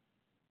 Good.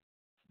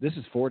 This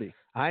is 40.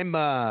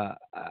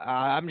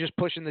 I'm just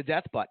pushing the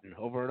death button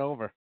over and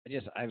over.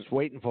 I'm just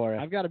waiting for it.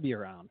 I've got to be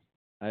around.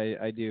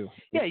 I do.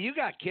 Yeah, you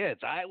got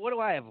kids. What do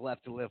I have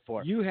left to live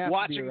for? You have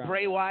watching to be around.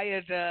 Bray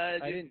Wyatt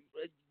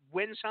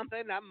win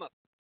something.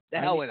 The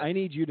hell with it. I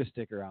need you to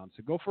stick around.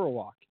 So go for a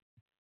walk.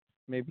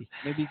 Maybe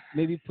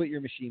put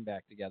your machine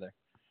back together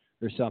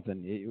or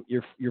something.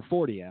 You're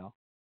 40, Al.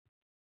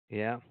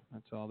 Yeah,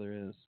 that's all there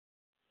is.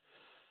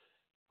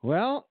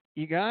 Well,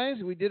 you guys,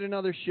 we did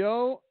another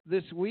show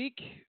this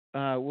week.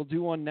 We'll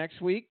do one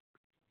next week.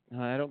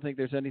 I don't think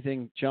there's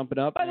anything jumping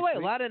up. By the way, a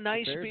lot of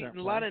nice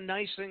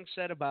things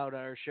said about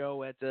our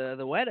show at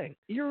the wedding.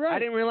 You're right. I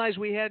didn't realize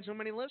we had so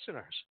many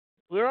listeners.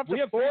 We're up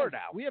to 4 now.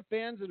 We have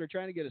fans that are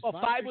trying to get us.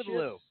 5 with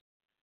Lou.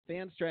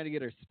 Fans trying to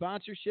get our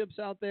sponsorships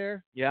out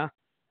there. Yeah.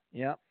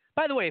 Yeah.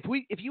 By the way,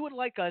 if you would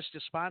like us to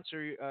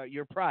sponsor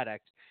your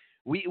product,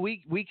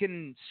 we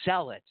can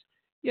sell it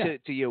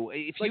to you.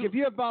 If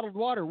you have bottled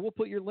water, we'll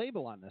put your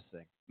label on this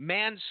thing.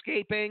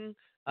 Manscaping.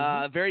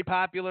 Very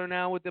popular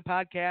now with the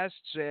podcasts.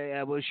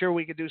 We're sure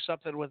we could do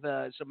something with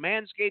some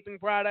manscaping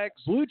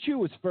products. Blue Chew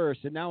was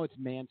first, and now it's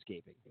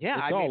manscaping.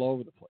 Yeah, it's all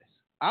over the place.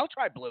 I'll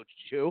try Blue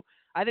Chew.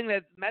 I think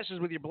that messes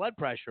with your blood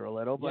pressure a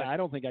little, but yeah, I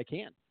don't think I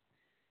can.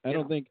 I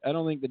don't think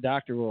the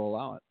doctor will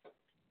allow it.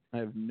 I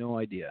have no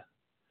idea.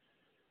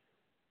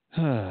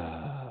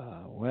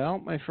 Well,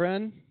 my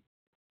friend,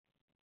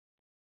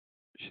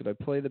 should I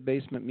play the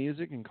basement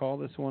music and call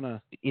this one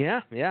a?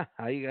 Yeah.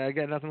 I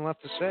got nothing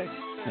left to say.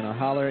 And I'll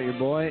holler at your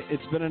boy.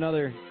 It's been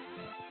another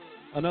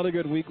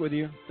good week with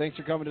you. Thanks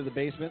for coming to the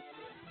basement.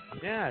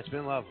 Yeah, it's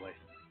been lovely.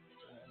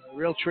 A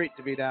real treat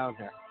to be down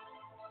here.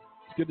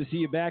 It's good to see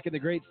you back in the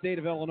great state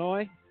of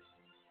Illinois.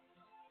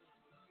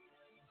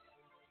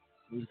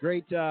 It was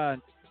great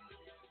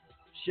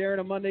sharing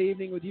a Monday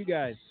evening with you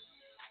guys.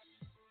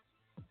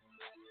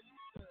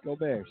 Go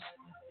Bears.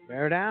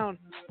 Bear down.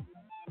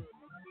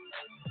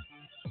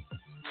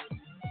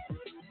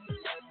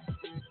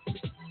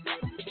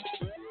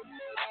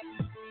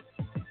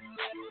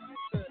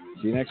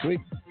 See you next week.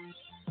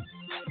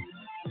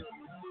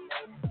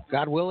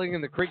 God willing,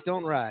 and the creek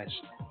don't rise.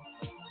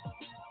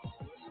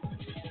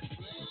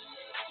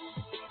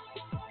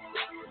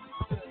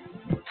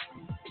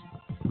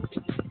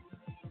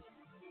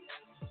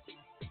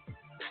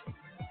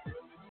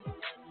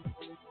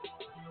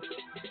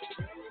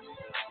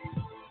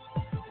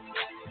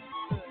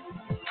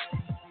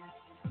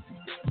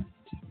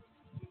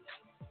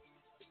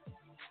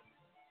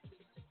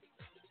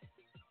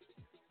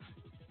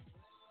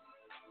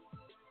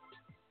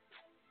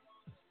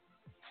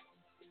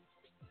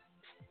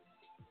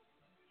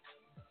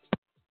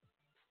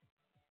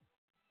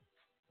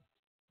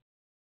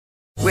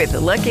 With the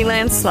Lucky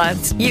Land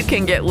Slots, you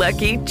can get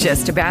lucky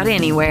just about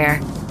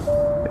anywhere.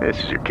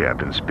 This is your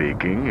captain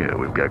speaking.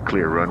 We've got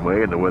clear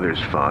runway and the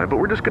weather's fine, but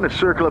we're just going to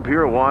circle up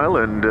here a while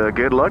and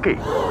get lucky.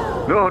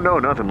 No,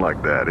 nothing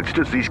like that. It's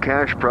just these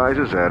cash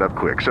prizes add up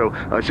quick. So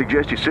I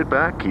suggest you sit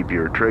back, keep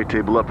your tray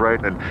table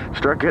upright, and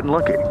start getting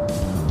lucky.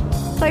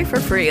 Play for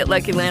free at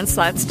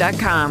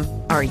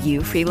LuckyLandSlots.com. Are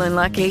you feeling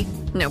lucky?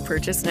 No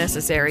purchase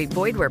necessary.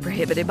 Void where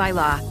prohibited by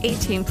law.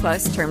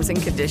 18+ terms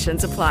and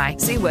conditions apply.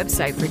 See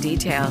website for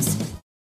details.